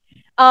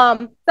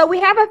 So we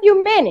have a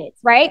few minutes,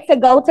 right, to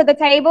go to the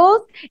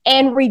tables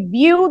and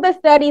review the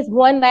studies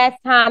one last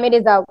time. It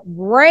is a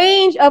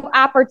range of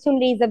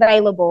opportunities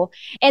available.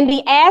 And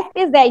the ask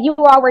is that you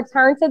all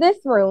return to this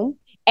room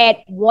at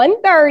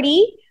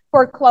 1:30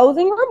 for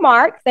closing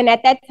remarks. And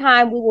at that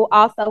time, we will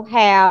also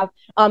have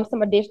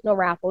some additional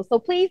raffles. So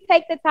please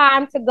take the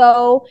time to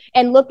go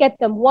and look at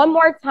them one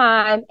more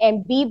time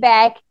and be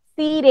back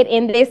seated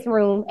in this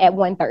room at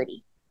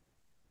 1:30.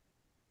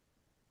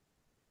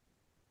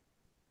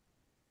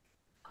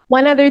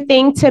 One other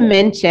thing to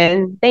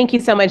mention, thank you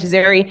so much,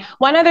 Zuri.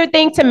 One other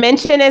thing to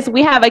mention is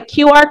we have a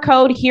QR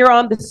code here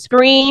on the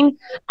screen.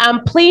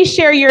 Please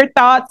share your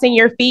thoughts and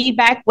your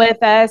feedback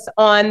with us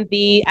on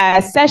the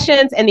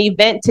sessions and the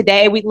event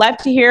today. We'd love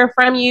to hear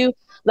from you.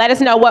 Let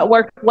us know what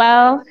worked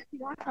well.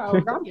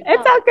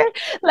 It's okay.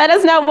 Let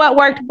us know what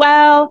worked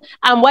well,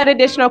 what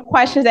additional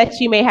questions that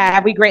you may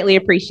have. We greatly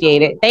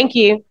appreciate it. Thank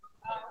you.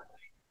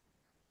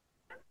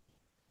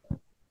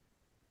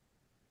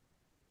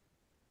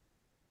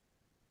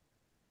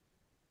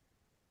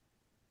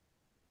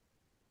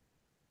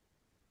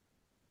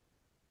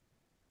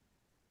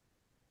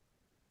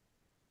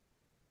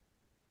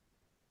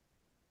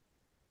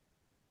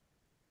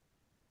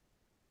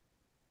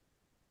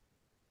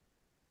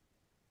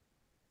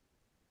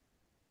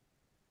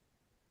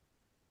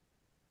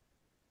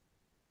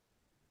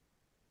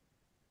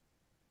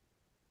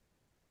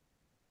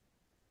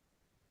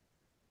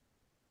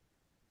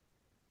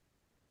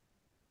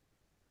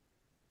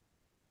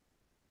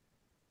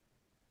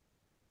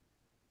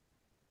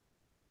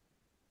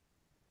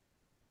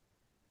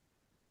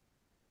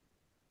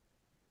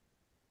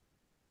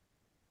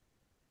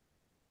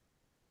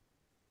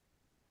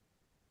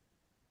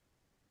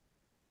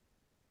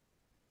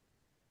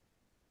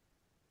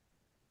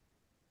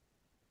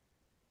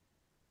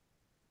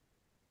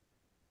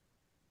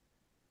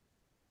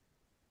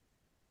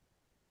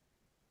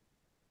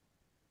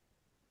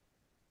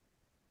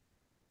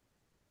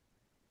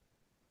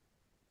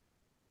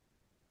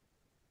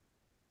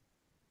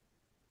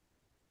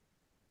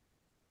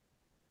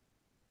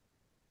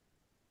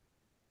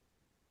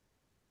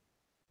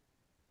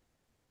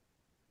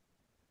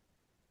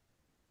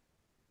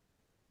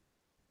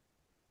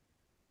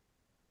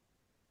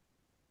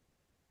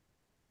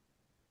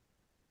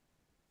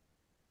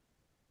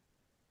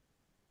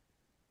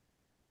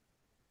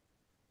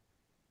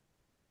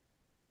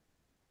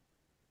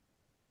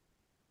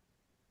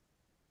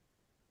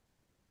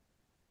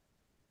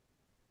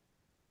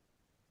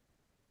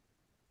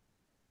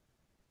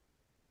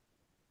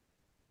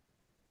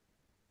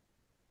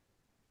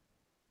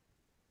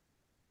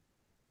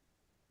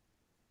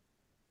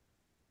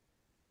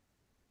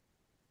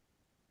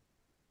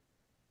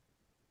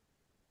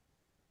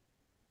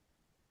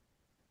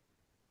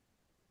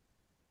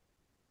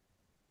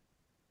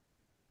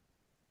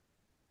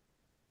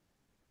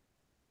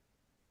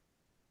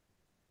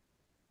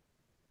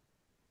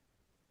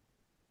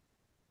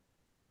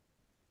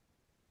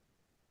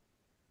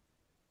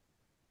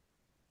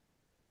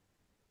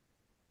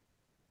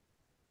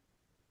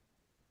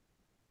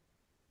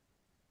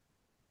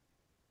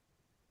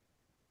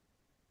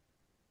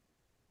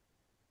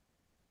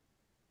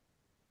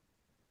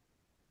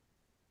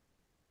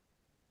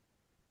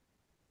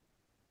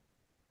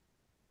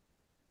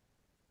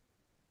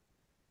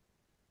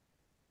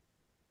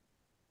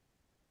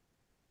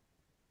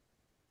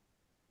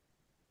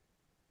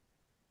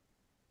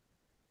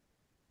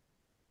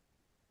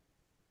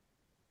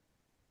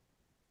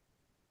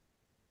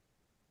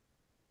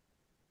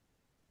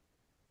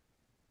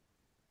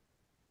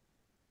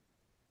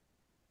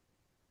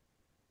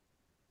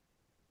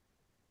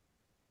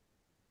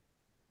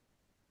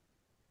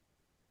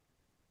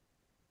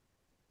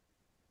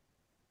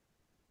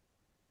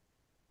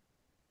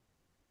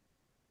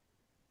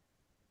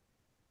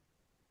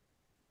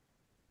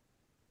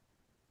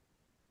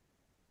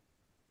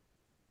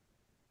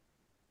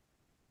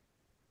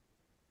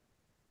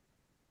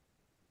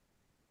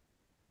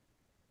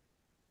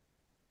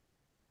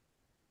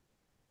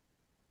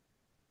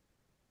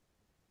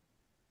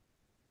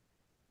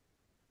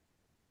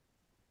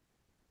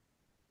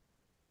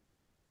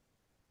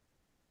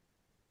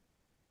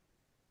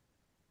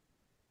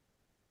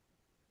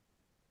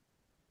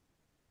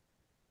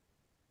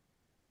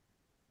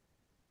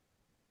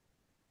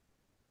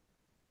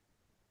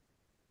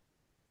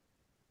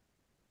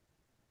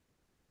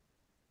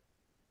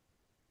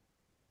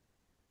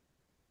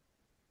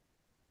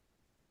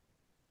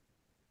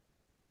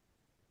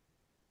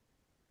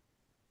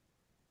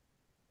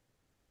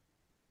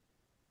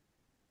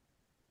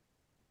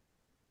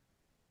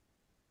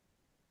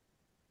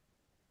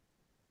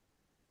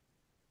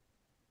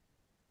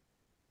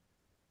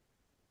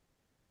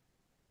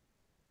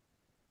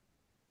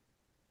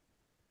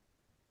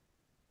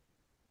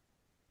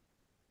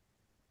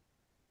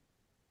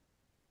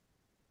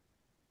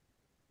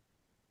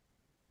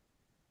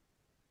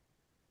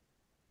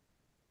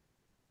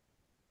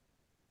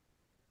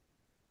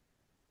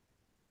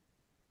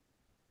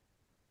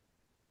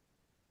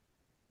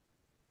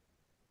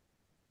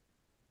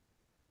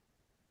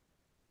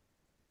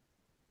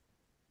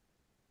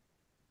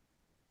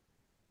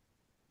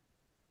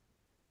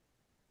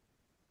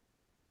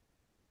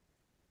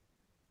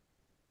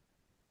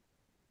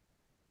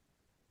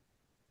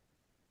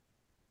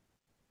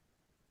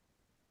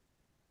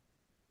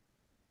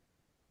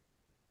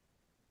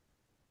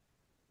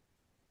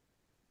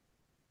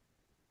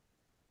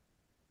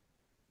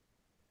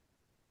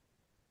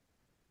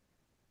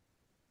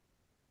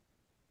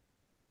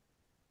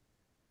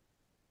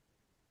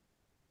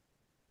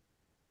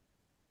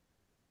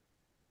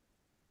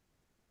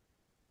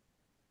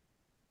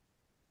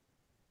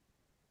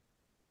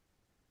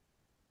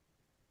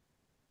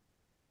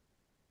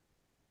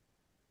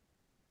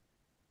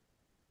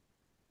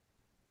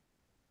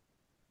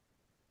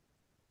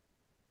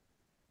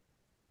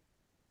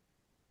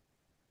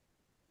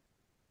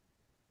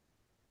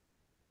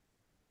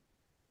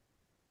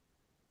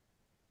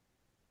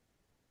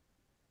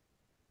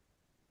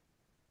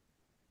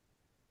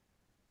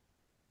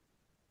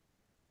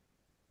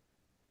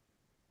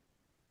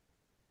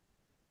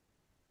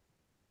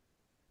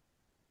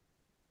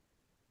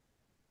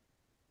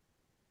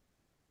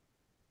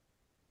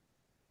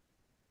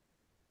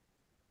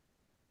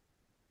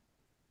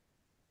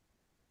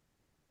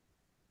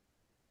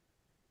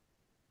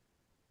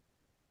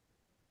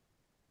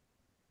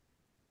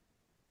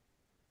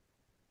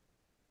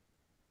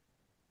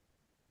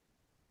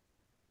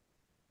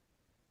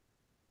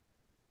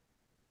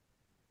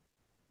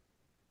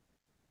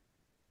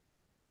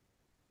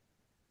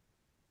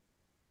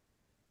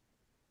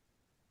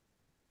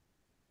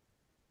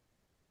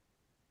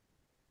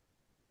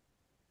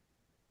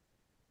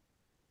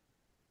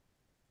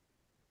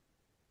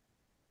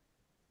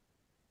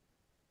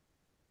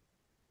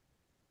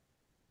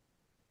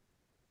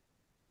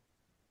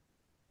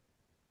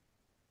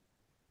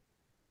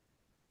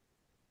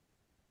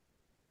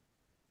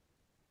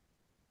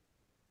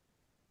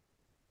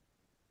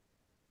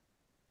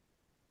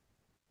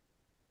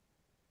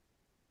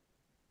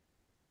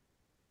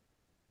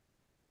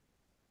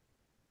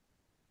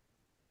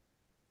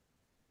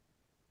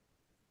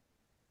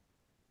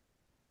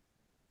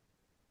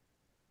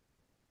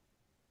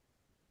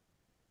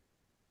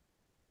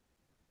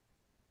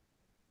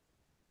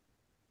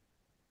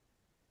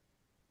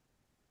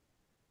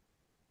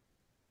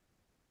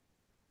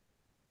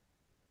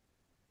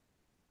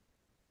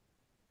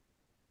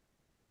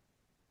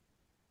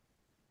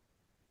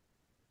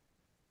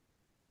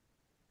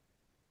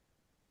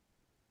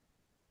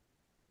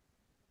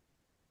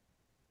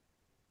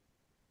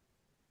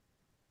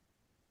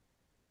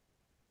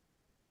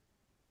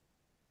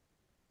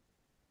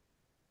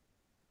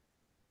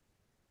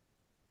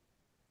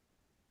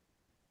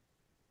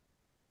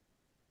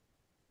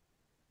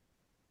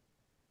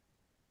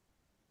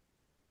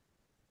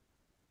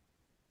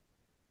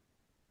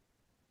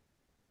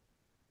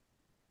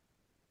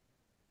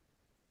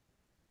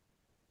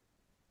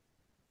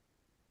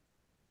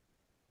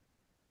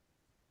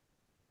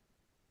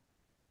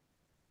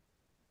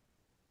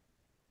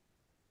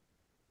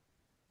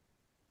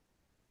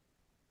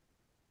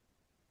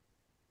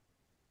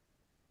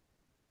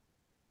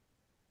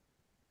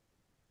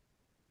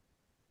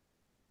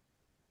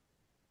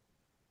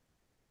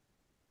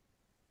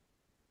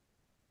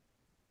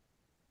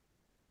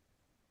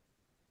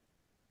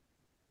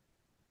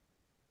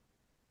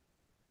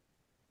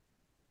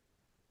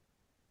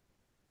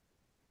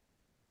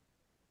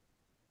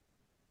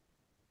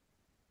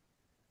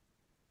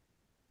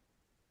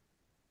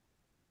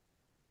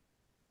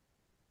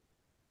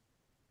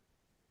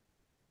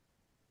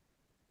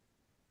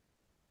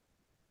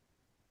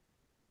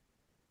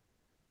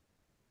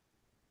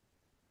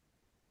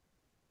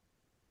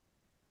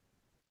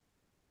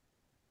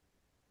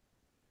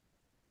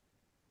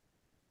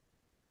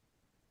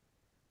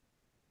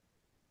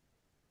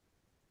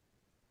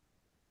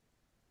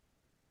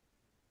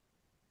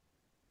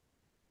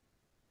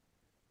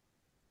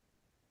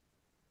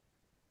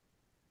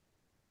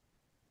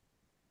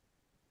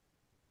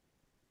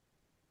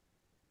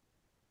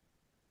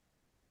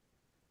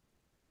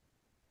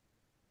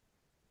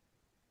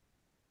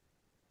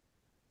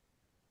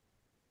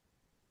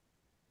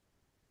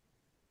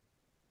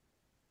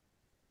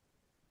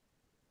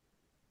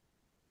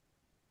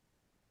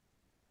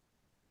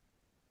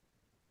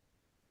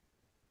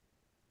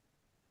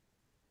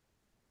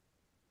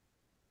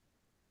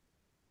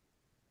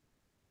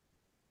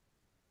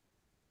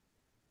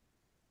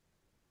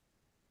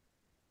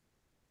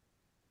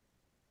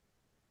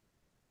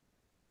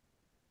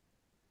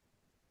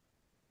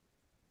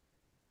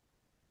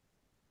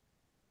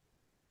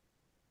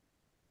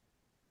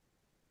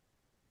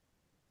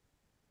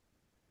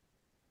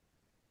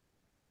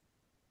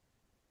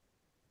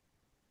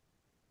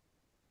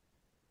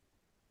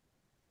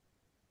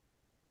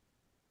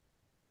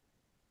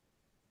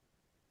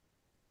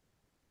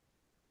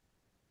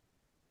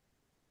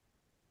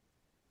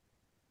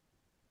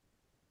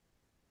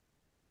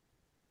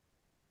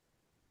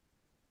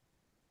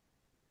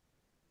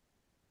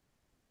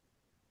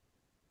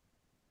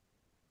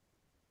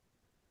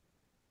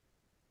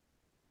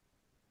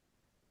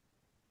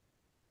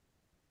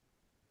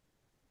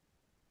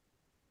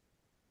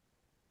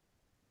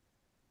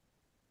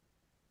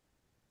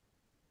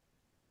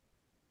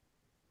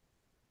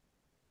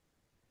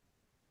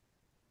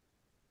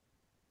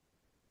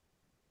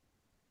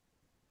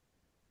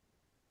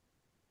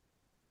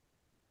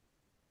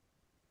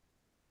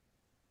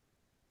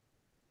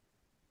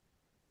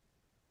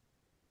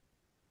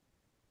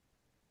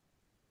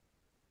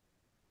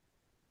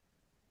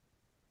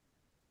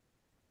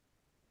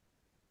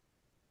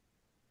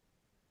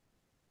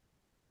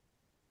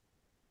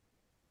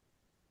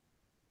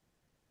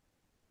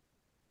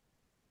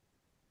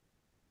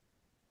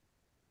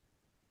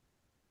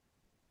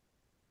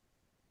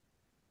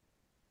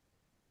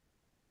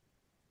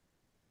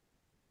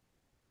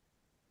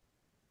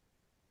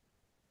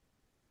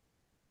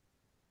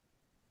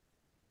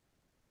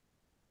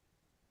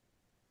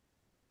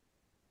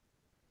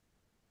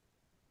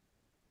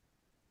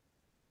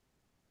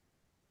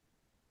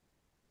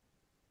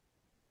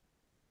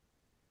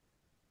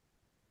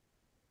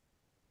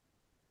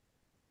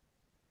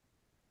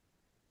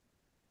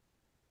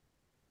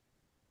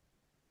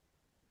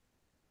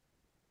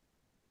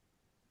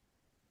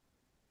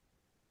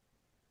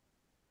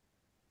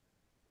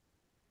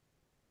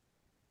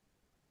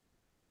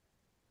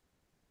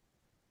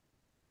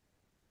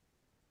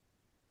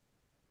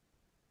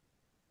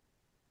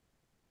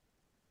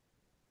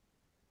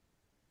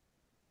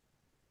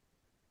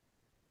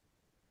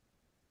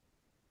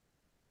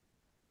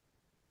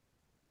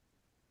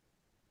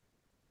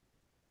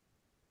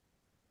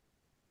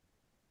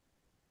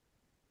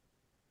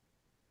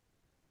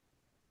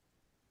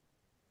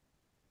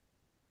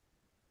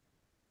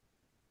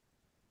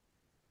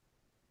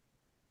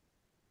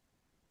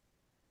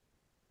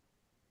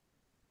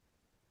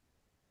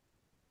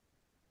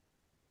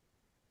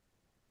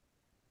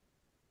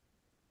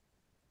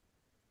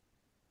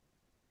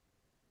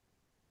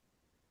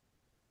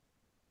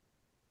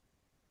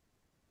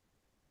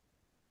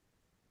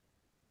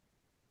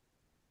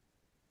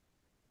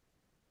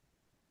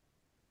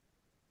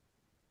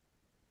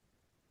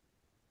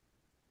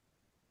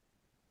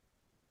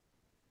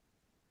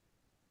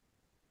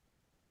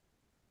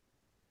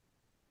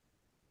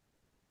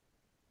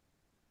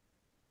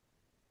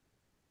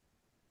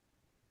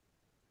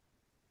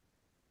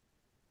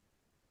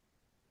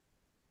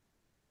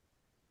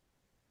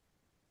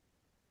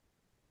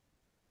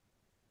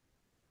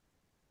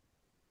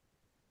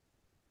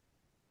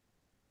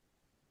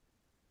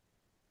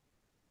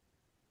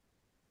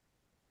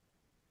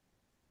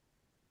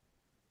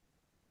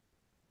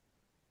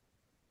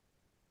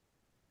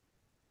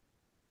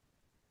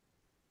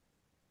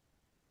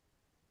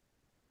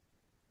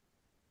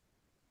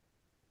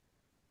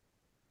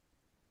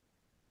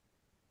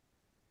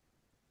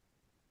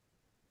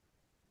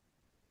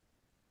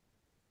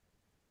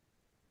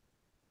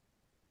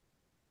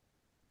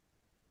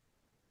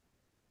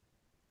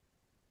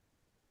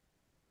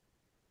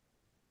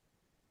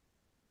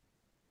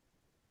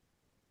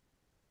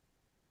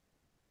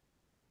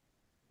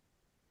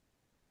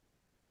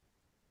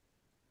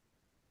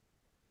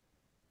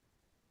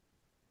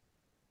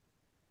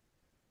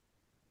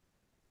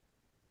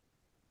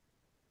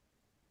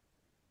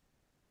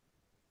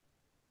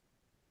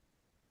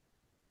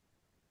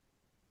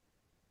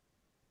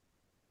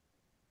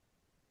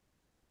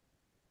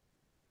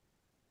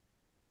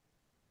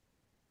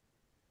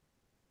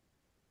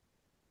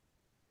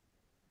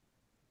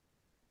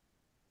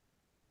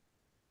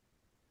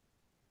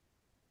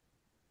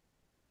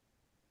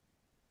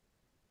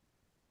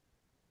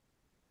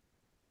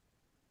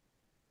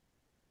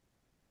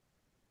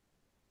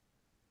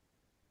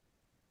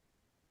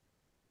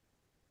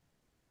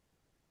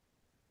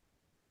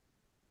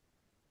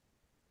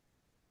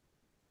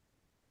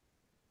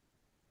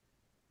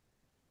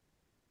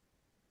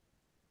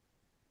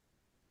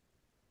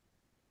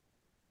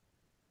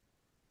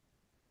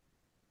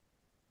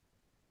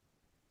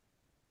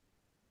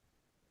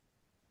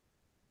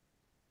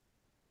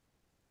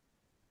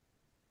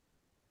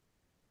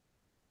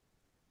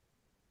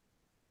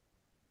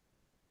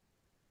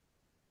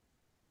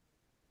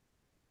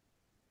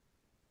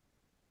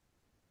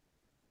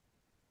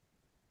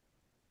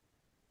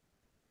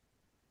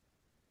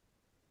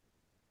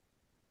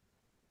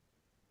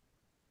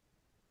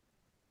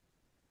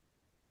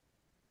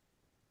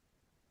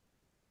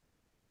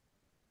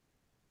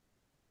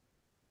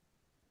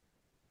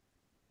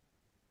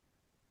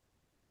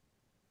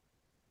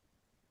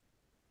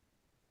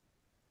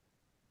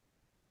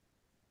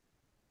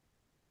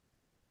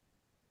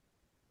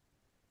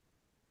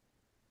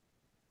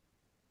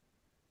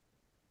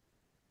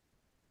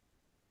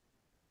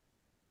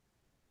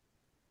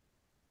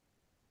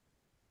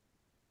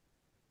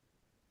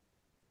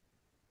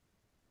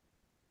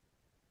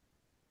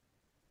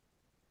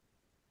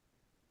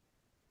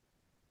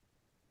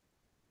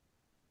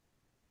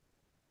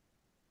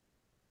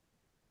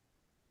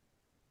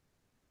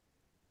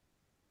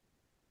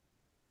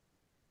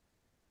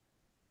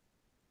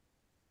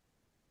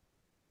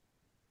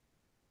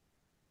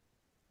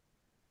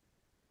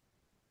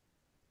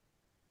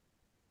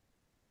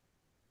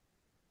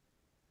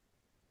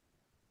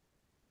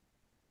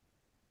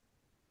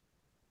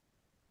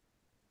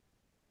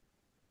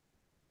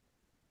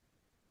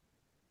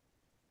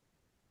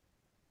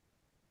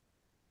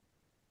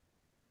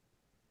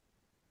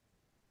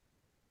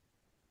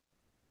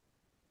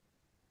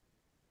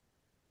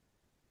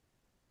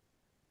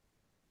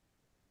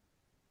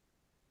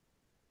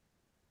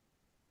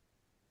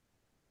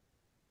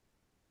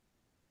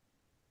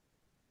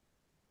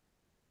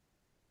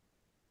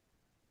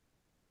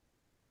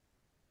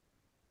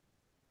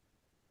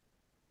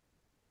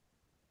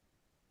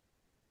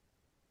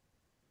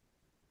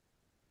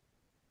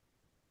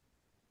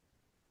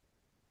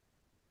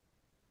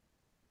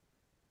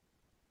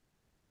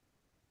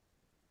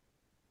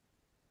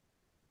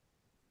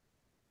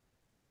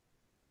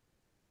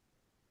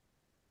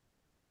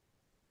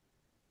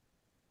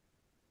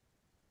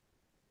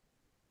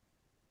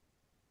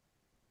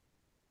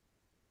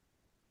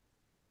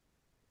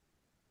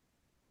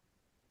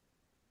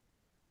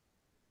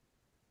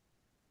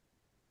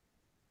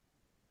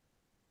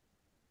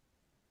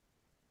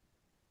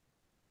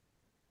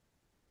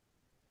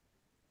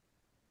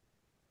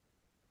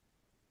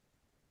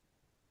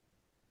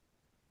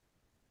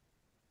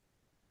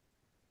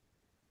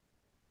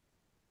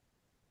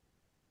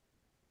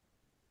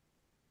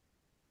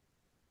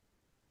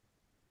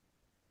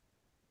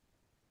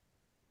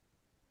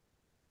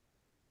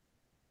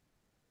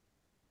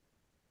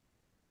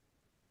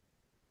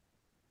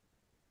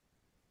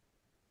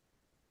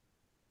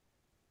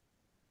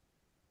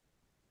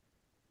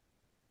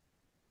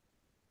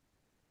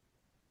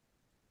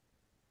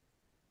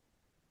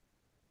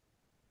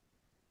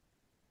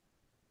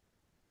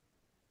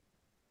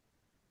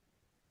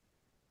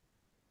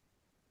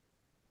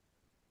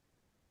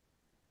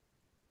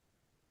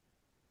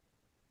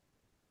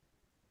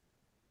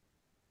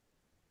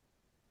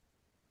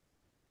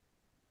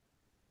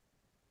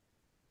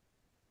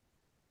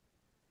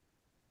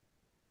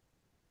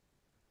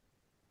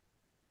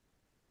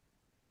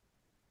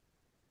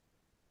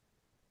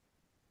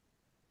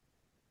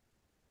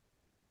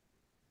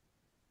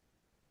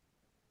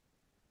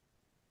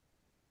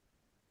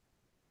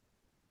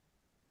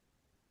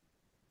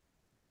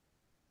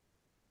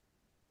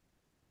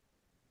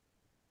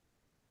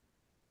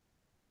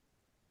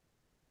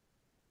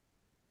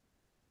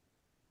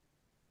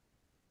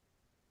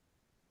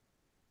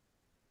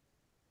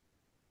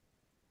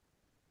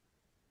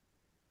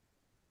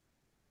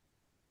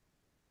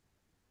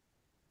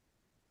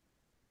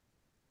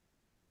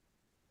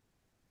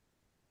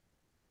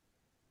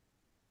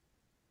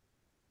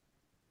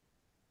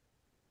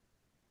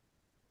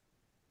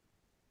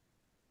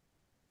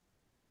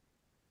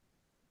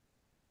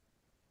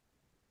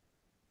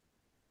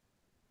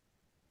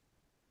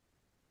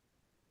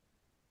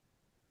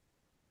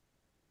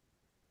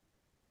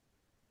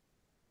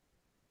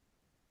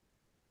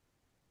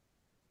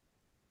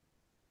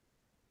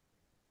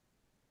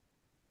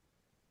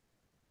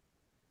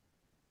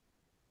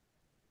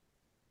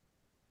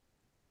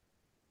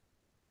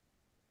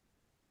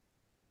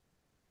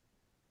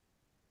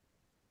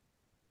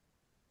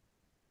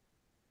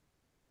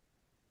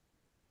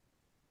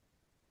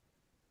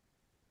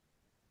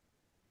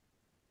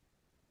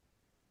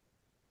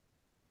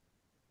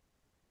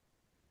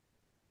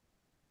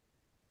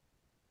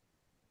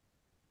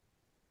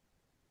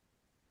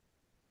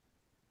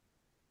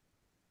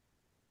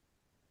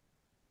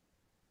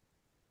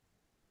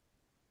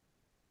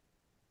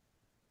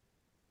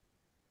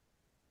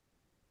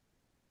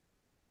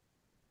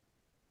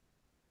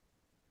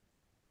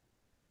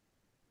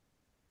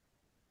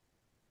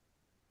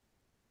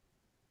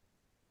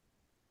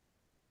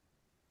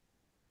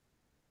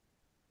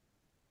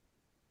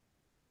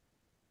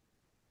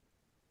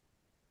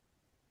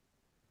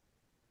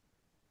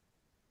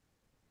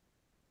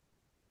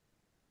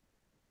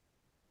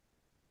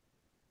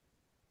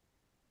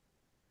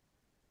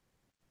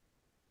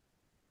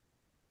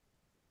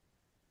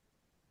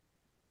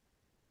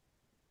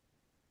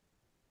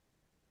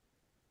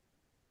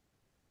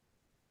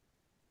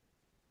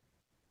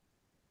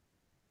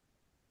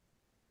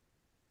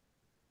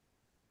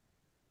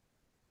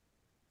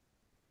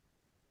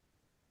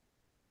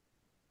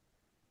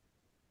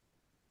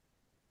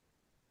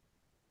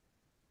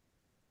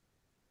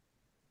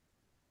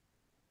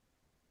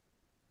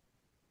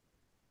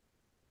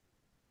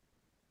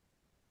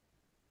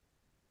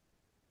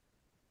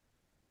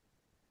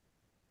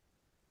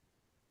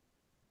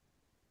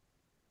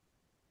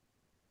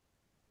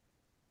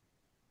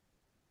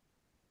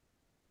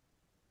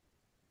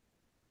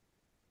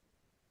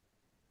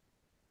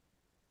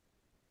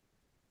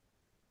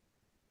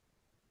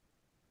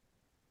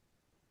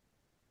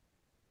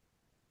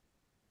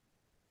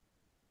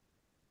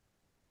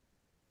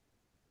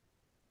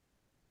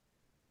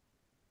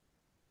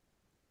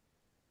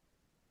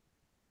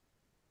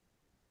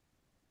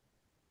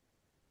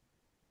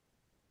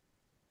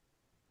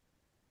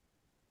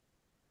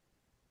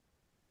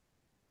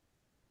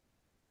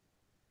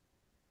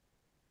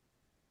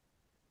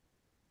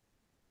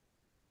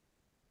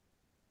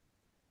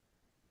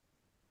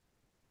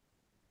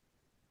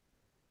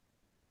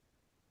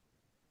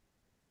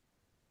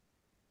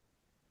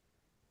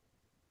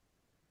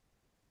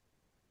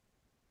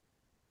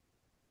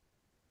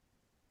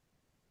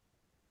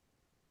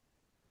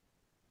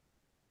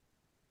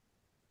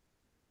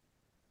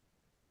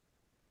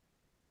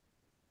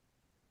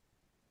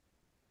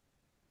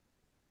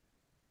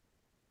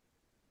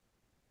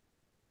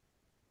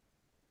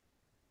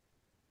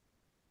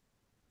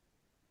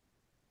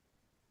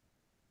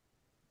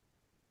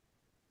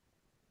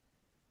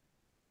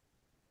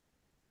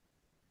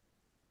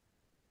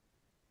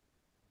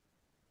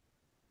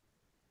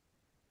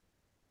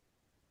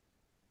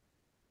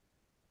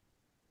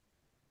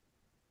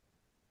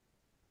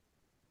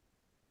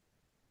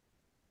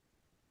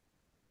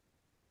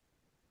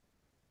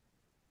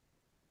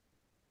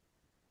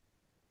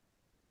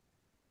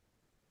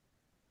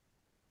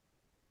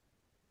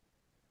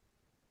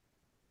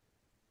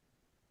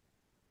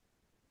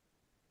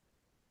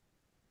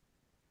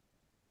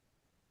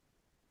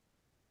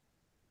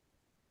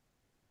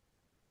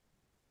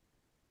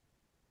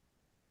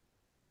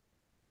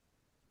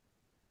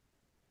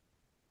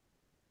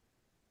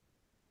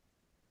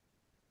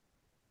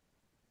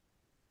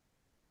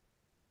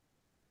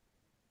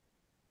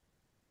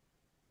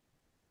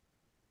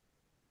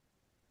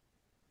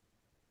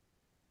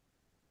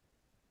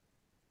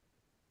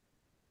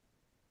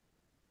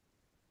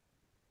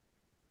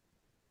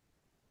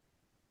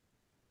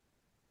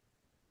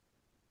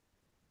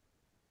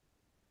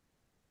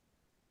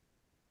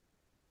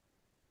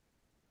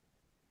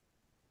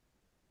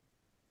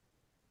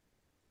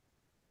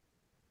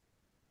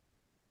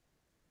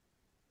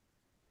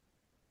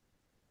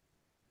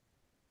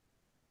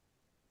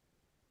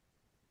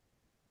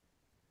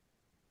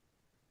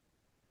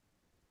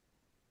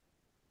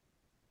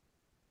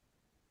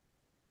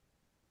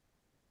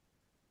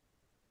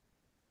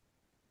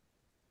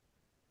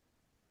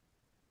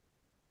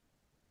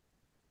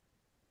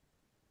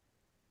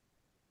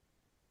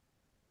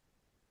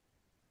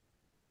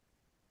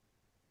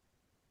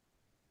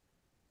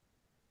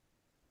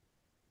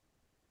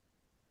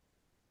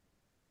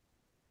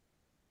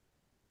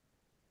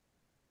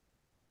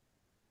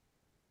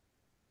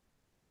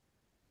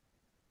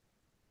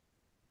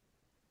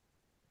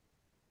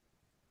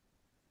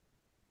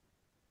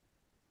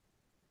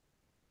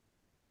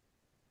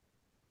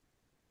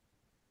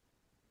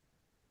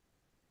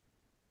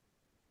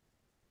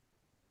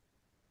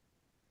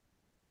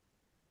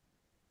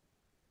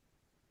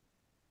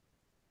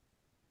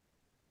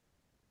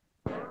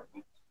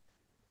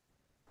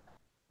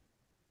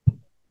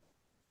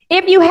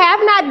 If you have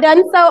not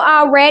done so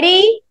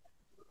already,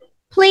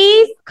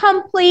 please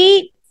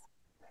complete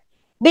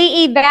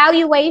the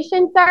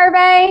evaluation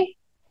survey.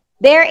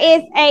 There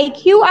is a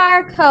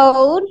QR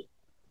code.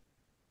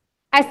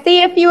 I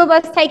see a few of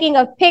us taking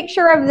a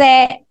picture of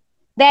that.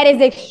 That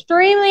is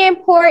extremely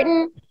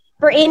important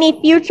for any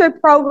future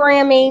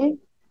programming.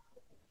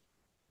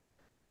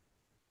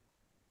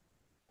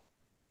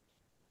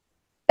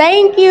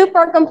 Thank you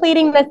for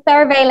completing the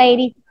survey,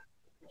 ladies.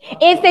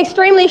 It's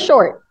extremely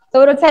short,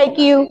 so it'll take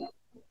you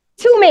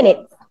 2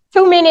 minutes,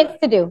 2 minutes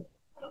to do.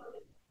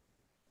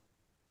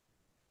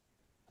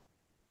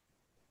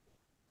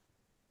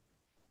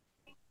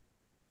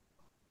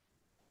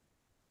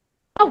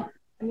 Oh,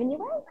 I'm in your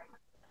way.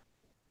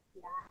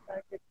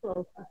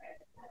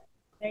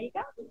 There you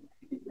go.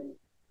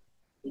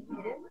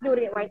 Do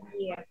it right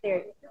here.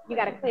 There. You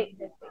gotta click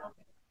this thing.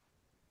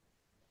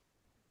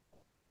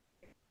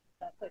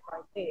 Click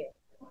right there.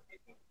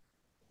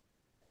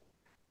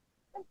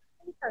 Let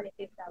me turn it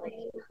this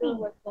direction to see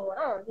what's going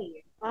on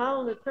here. I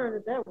only turned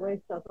it that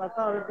way, so I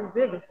thought it'd be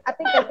bigger. I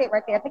think that's it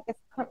right there. I think that's,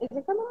 is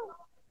it coming on?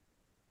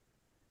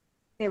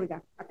 There we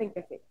go. I think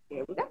that's it.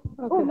 There we go. Okay.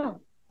 Oh no.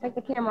 Take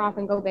the camera off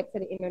and go back to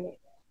the internet.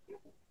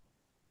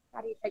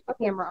 How do you take the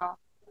camera off?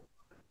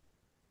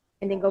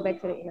 And then go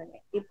back to the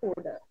internet. It pulled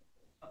up.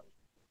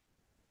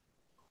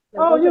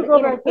 No, you go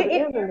back to the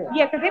internet.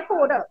 Yeah, because it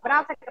pulled up, but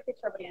I'll take a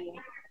picture of it again.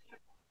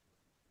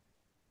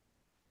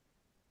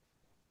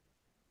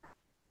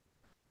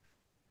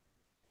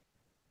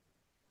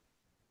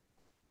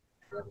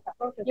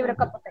 Give it a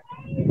couple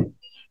seconds.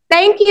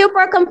 Thank you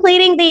for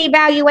completing the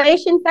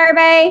evaluation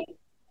survey.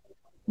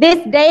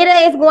 This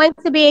data is going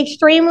to be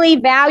extremely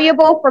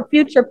valuable for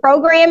future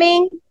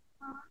programming.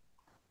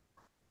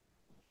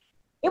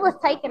 It was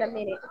taking a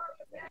minute.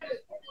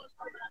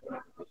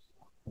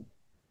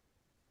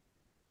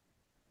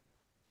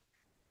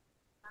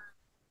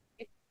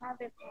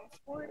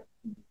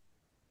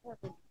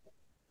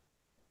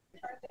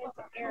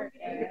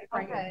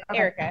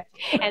 Erica,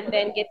 and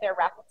then get their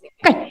raffle ticket.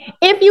 Okay.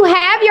 If you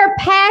have your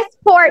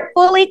passport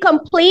fully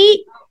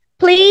complete,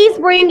 please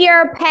bring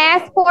your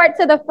passport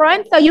to the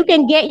front so you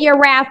can get your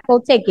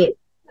raffle ticket.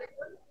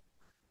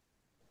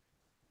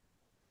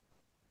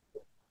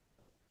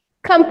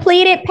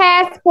 Completed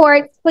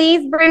passports,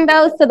 please bring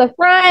those to the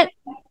front.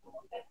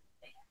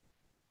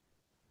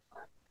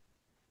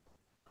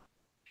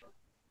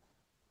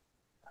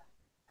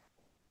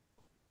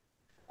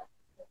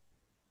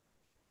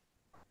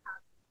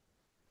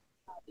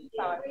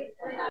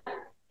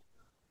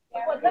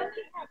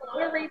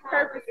 We're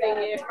repurposing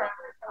it from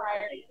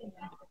prior.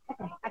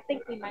 Okay, I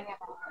think we might have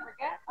a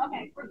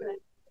okay, we're good.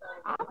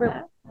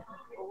 Awesome.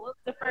 We'll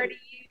defer to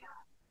you.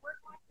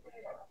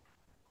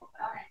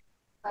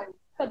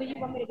 So do you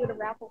want me to do the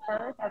raffle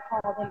first or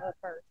call them up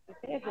first? You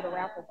said do the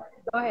raffle first.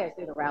 Go ahead,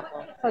 do the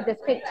raffle. So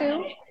just pick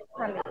two?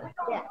 How many?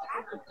 Yeah.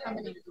 How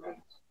many? This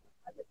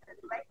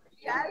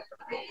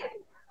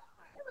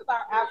is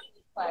our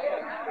actual play.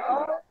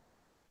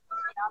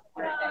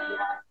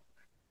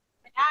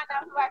 I know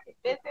who I can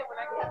visit when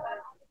I get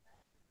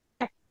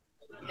there.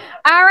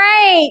 All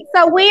right,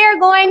 so we are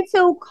going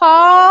to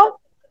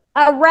call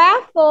a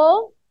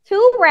raffle,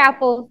 2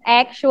 raffles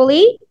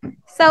actually.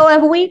 So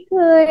if we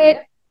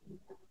could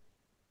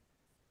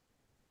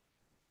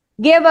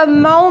give a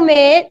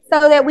moment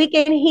so that we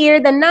can hear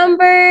the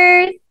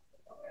numbers.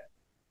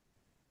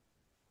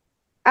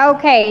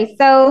 Okay,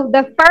 so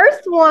the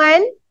first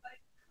one.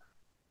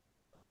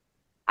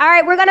 All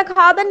right, we're gonna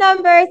call the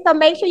numbers, so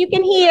make sure you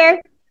can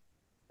hear.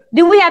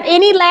 Do we have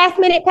any last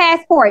minute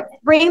passports?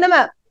 Bring them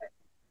up.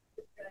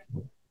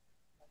 Okay,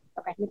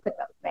 let me put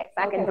those back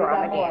so I can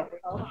draw them again.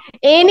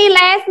 Any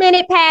last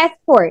minute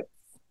passports?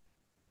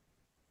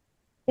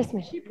 Yes,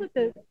 ma'am. She put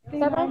the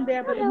thing on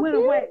there, but it went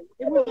away.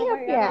 It went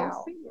away. I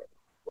don't see it.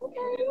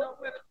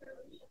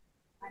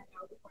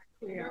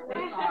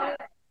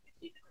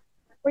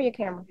 Where your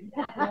camera? Okay,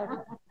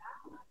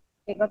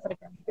 go to the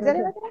camera. Is that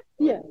it right there?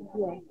 Yeah,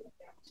 yeah.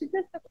 She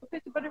just took a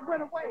picture, but it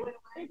went away.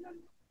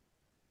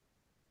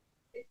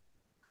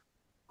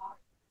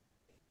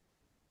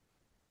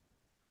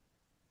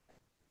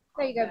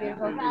 There you go,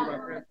 beautiful.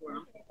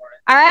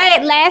 All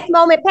right, last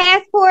moment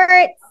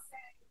passports.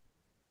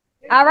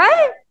 All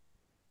right.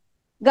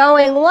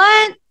 Going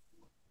once.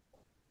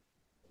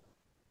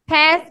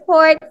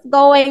 Passports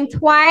going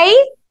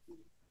twice.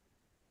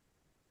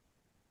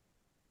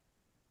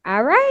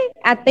 All right.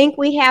 I think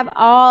we have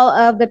all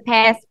of the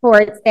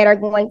passports that are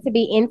going to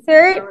be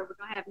entered. We're going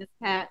to have Miss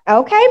Pat.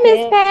 Okay,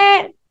 Miss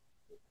Pat.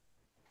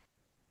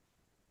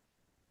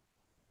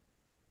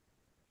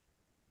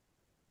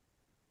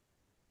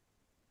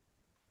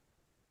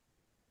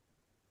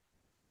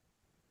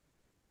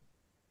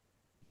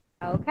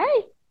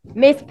 Okay.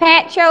 Miss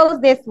Pat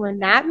chose this one,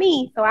 not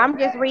me. So I'm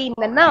just reading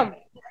the number.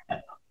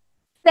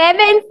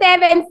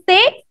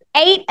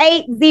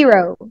 776880.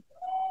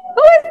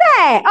 Who is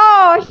that?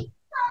 Oh,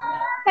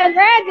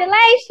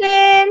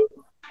 congratulations.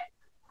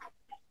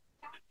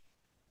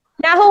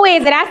 Now, who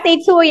is it? I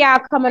see 2 of y'all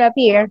coming up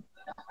here.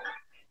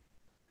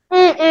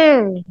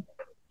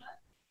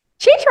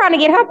 She trying to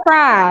get her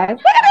prize.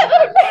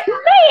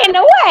 Stay in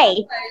the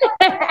way.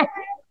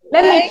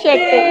 Let me check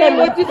this.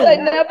 What you say?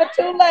 Never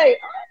too late.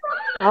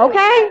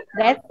 Okay,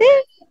 that's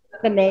it.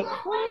 The next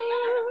one.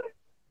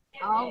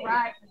 All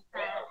right.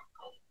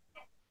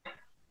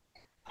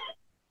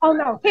 Oh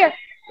no, here.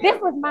 This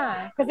was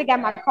mine because it got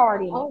my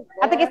card in it.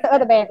 I think it's the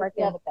other bag right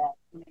there.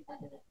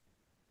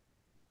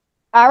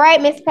 All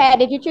right, Miss Pat,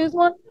 did you choose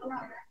one?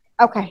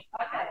 Okay.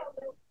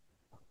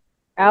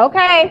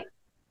 Okay.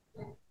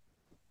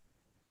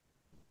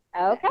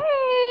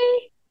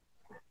 Okay.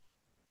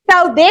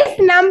 So this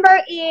number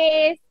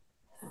is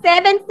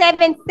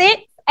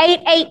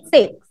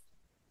 776-886.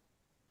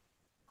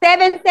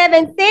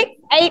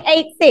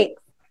 776-886.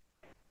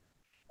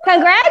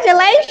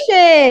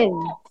 Congratulations.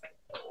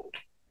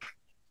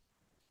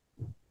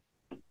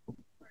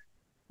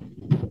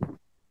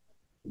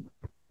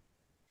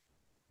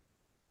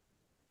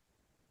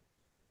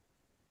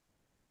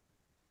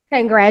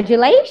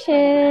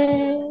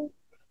 Congratulations.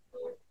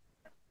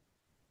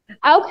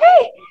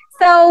 Okay,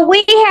 so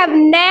we have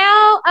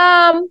now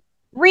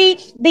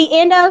reached the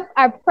end of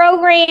our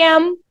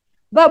program.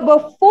 But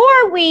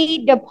before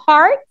we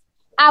depart,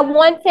 I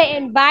want to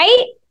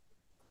invite,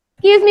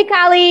 excuse me,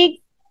 colleagues,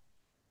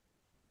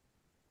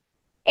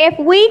 if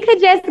we could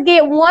just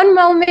get one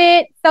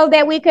moment so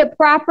that we could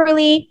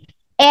properly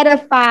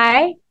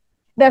edify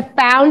the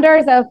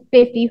founders of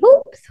 50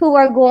 Hoops who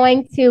are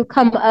going to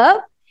come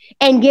up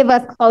and give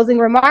us closing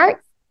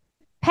remarks.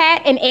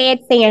 Pat and Ed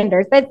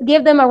Sanders. Let's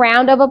give them a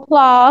round of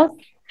applause.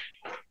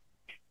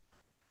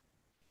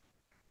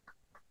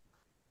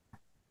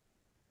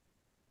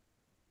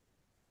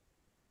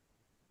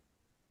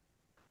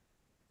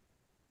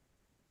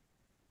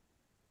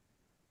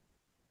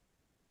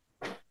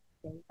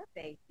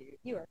 Thank you.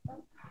 You are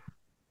so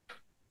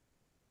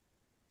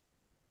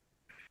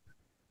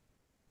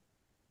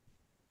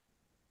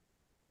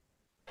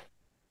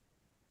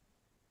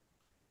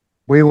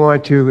We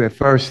want to at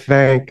first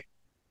thank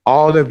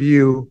all of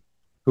you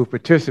who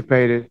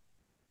participated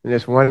in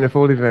this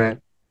wonderful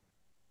event.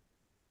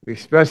 We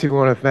especially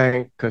want to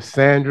thank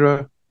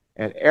Cassandra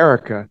and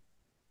Erica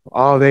for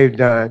all they've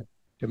done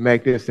to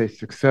make this a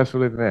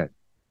successful event.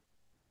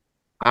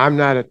 I'm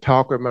not a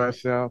talker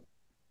myself.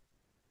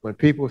 When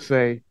people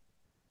say,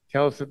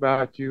 tell us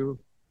about you,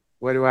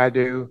 what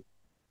do?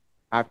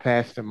 I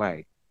pass the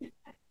mic.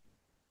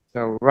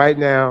 So right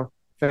now,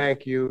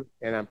 thank you,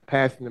 and I'm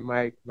passing the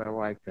mic to my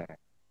wife back.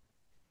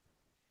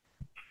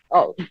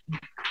 Oh,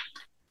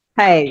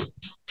 hey,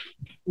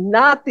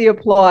 not the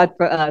applaud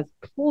for us.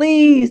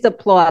 Please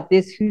applaud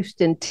this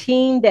Houston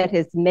team that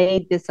has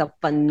made this a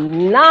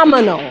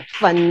phenomenal.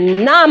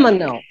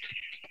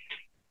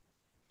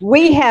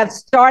 We have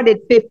started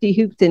 50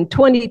 Hoops in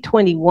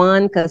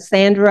 2021.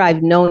 Cassandra,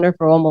 I've known her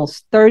for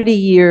almost 30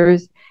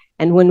 years.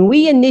 And when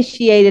we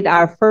initiated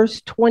our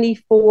first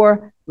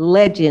 24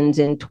 legends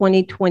in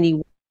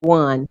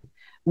 2021,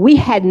 we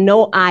had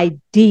no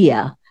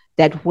idea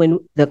that when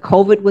the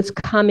COVID was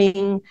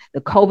coming, the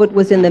COVID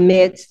was in the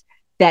midst,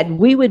 that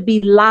we would be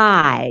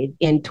live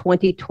in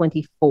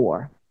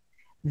 2024.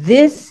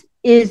 This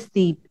is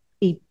the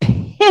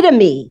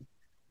epitome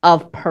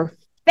of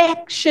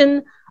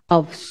perfection,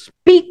 of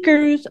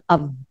speakers,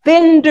 of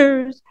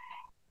vendors.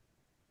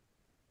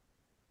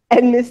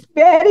 And Miss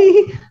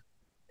Betty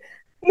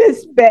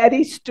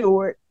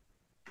Stewart,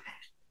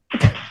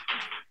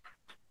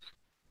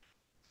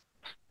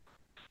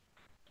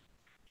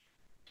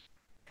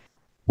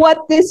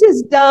 what this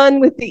has done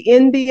with the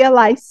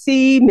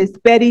NBLIC, Miss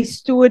Betty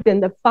Stewart,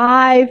 and the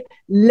 5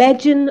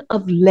 Legend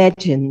of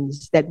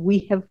Legends that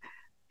we have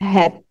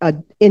had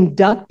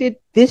inducted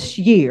this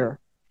year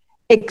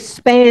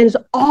expands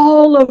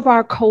all of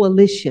our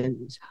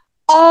coalitions,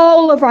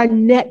 all of our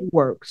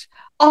networks,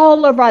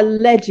 all of our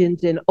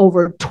legends in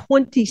over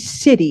 20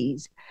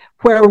 cities,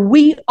 where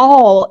we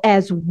all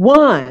as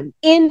one,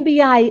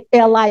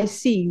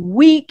 NBLIC,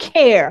 we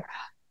care.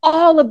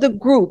 All of the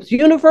groups,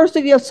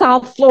 University of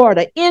South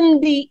Florida,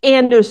 MD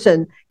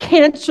Anderson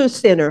Cancer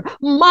Center,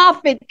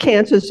 Moffitt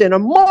Cancer Center,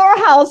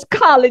 Morehouse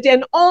College,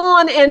 and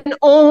on and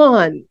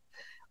on.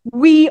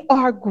 We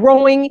are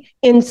growing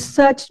in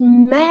such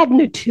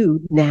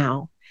magnitude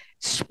now,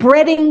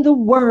 spreading the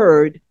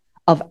word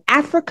of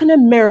African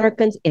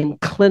Americans in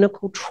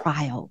clinical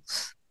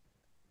trials,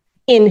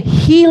 in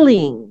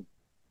healing.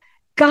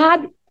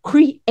 God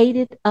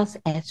created us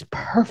as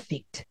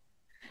perfect.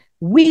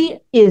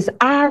 Is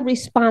our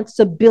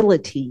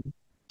responsibility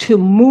to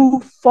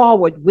move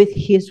forward with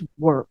his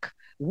work.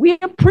 We're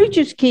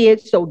preachers'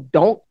 kids, so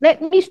don't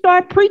let me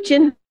start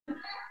preaching.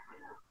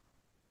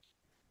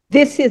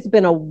 This has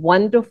been a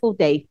wonderful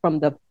day, from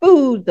the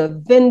food, the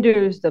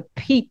vendors, the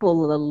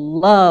people, the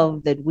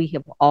love that we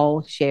have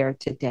all shared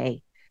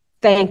today.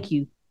 Thank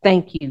you,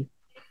 thank you,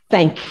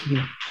 thank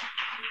you.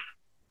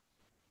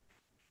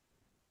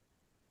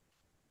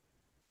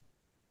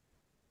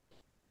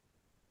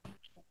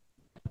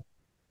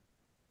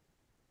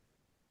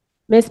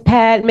 Miss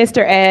Pat,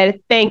 Mr.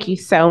 Ed, thank you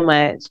so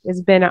much. It's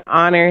been an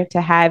honor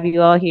to have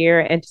you all here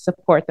and to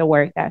support the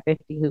work that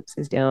 50 Hoops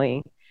is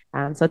doing.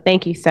 So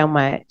thank you so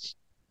much.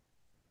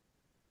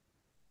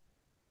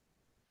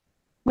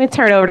 going to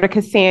turn over to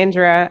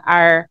Cassandra,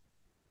 our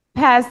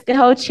past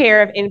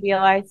co-chair of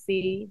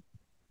NBLIC,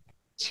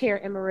 Chair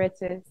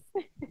Emeritus.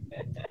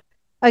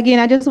 Again,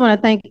 I just want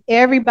to thank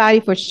everybody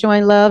for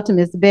showing love to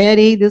Miss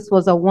Betty. This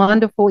was a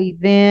wonderful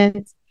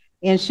event,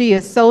 and she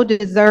is so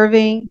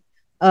deserving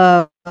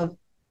of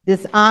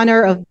this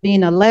honor of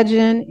being a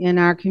legend in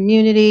our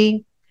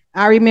community.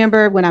 I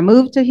remember when I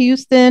moved to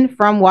Houston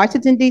from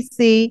Washington,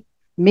 D.C.,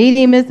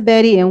 meeting Miss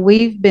Betty, and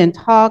we've been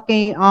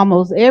talking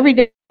almost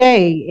every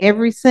day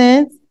ever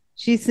since.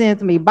 She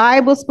sends me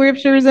Bible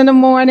scriptures in the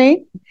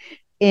morning,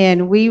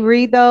 and we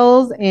read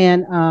those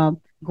and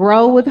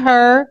grow with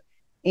her.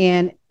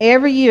 And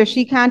every year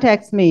she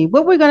contacts me,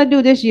 what we're going to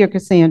do this year,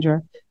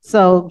 Cassandra.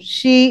 So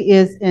she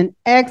is an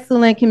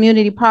excellent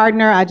community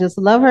partner. I just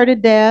love her to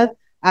death.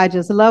 I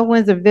just love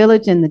Windsor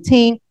Village and the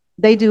team.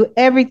 They do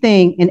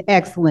everything in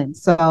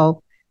excellence.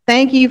 So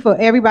thank you for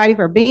everybody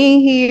for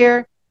being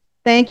here.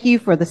 Thank you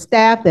for the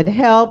staff that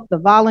helped, the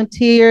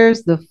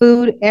volunteers, the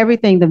food,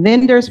 everything, the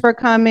vendors for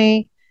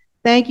coming.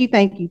 Thank you,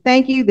 thank you,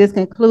 thank you. This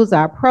concludes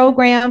our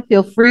program.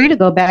 Feel free to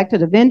go back to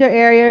the vendor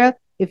area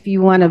if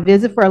you want to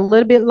visit for a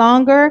little bit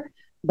longer.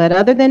 But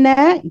other than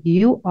that,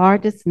 you are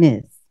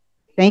dismissed.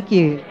 Thank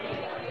you.